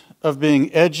accused of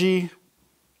being edgy,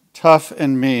 tough,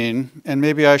 and mean, and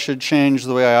maybe I should change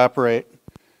the way I operate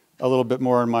a little bit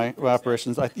more in my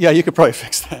operations. Yeah, you could probably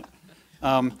fix that.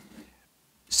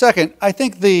 Second, I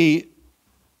think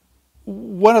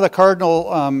one of the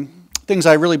cardinal things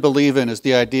I really believe in is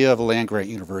the idea of a land-grant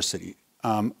university.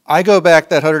 I go back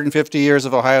that 150 years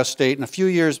of Ohio State and a few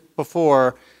years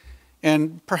before,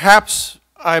 and perhaps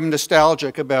I'm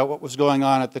nostalgic about what was going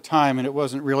on at the time, and it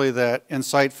wasn't really that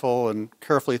insightful and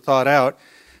carefully thought out.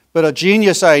 But a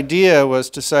genius idea was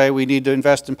to say we need to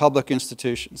invest in public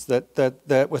institutions,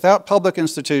 that without public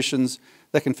institutions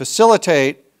that can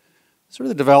facilitate sort of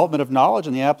the development of knowledge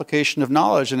and the application of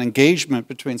knowledge and engagement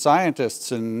between scientists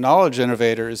and knowledge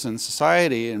innovators and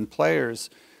society and players.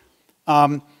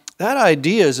 That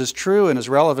idea is as true and as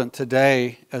relevant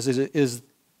today as it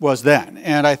was then.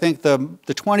 And I think the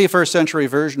 21st century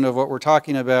version of what we're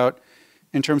talking about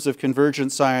in terms of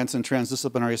convergent science and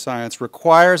transdisciplinary science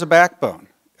requires a backbone.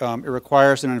 It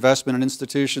requires an investment in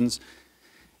institutions.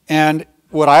 And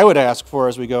what I would ask for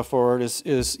as we go forward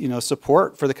is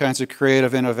support for the kinds of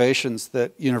creative innovations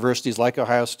that universities like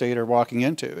Ohio State are walking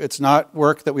into. It's not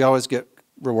work that we always get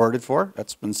rewarded for,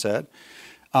 that's been said.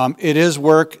 It is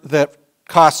work that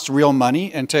costs real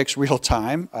money and takes real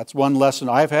time. That's one lesson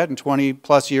I've had in 20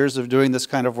 plus years of doing this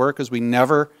kind of work, is we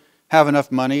never have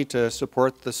enough money to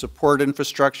support the support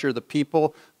infrastructure, the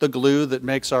people, the glue that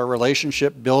makes our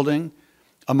relationship building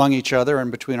among each other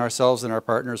and between ourselves and our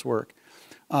partners work.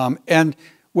 And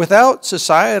without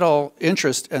societal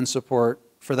interest and support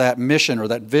for that mission or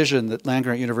that vision that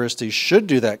land-grant universities should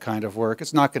do that kind of work,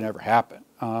 it's not going to ever happen.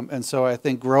 And so I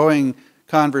think growing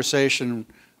conversation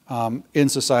in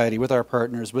society, with our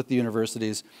partners, with the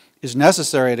universities, is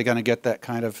necessary to kind of get that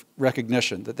kind of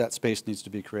recognition that that space needs to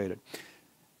be created.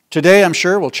 Today, I'm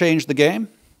sure, will change the game.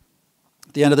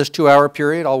 At the end of this 2-hour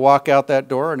period, I'll walk out that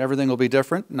door and everything will be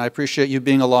different, and I appreciate you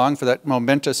being along for that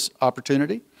momentous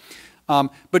opportunity.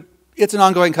 But it's an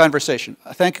ongoing conversation.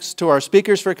 Thanks to our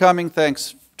speakers for coming.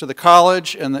 Thanks to the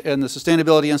college and the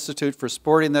Sustainability Institute for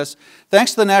supporting this.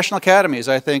 Thanks to the National Academies,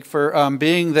 I think, for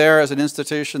being there as an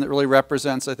institution that really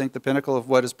represents, I think, the pinnacle of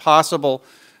what is possible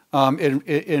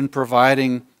in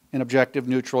providing an objective,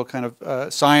 neutral, kind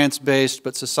of science-based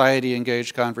but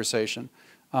society-engaged conversation.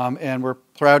 And we're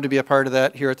proud to be a part of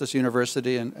that here at this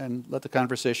university and let the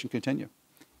conversation continue.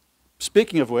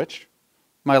 Speaking of which,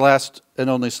 my last and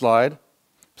only slide,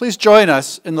 please join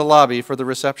us in the lobby for the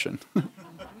reception.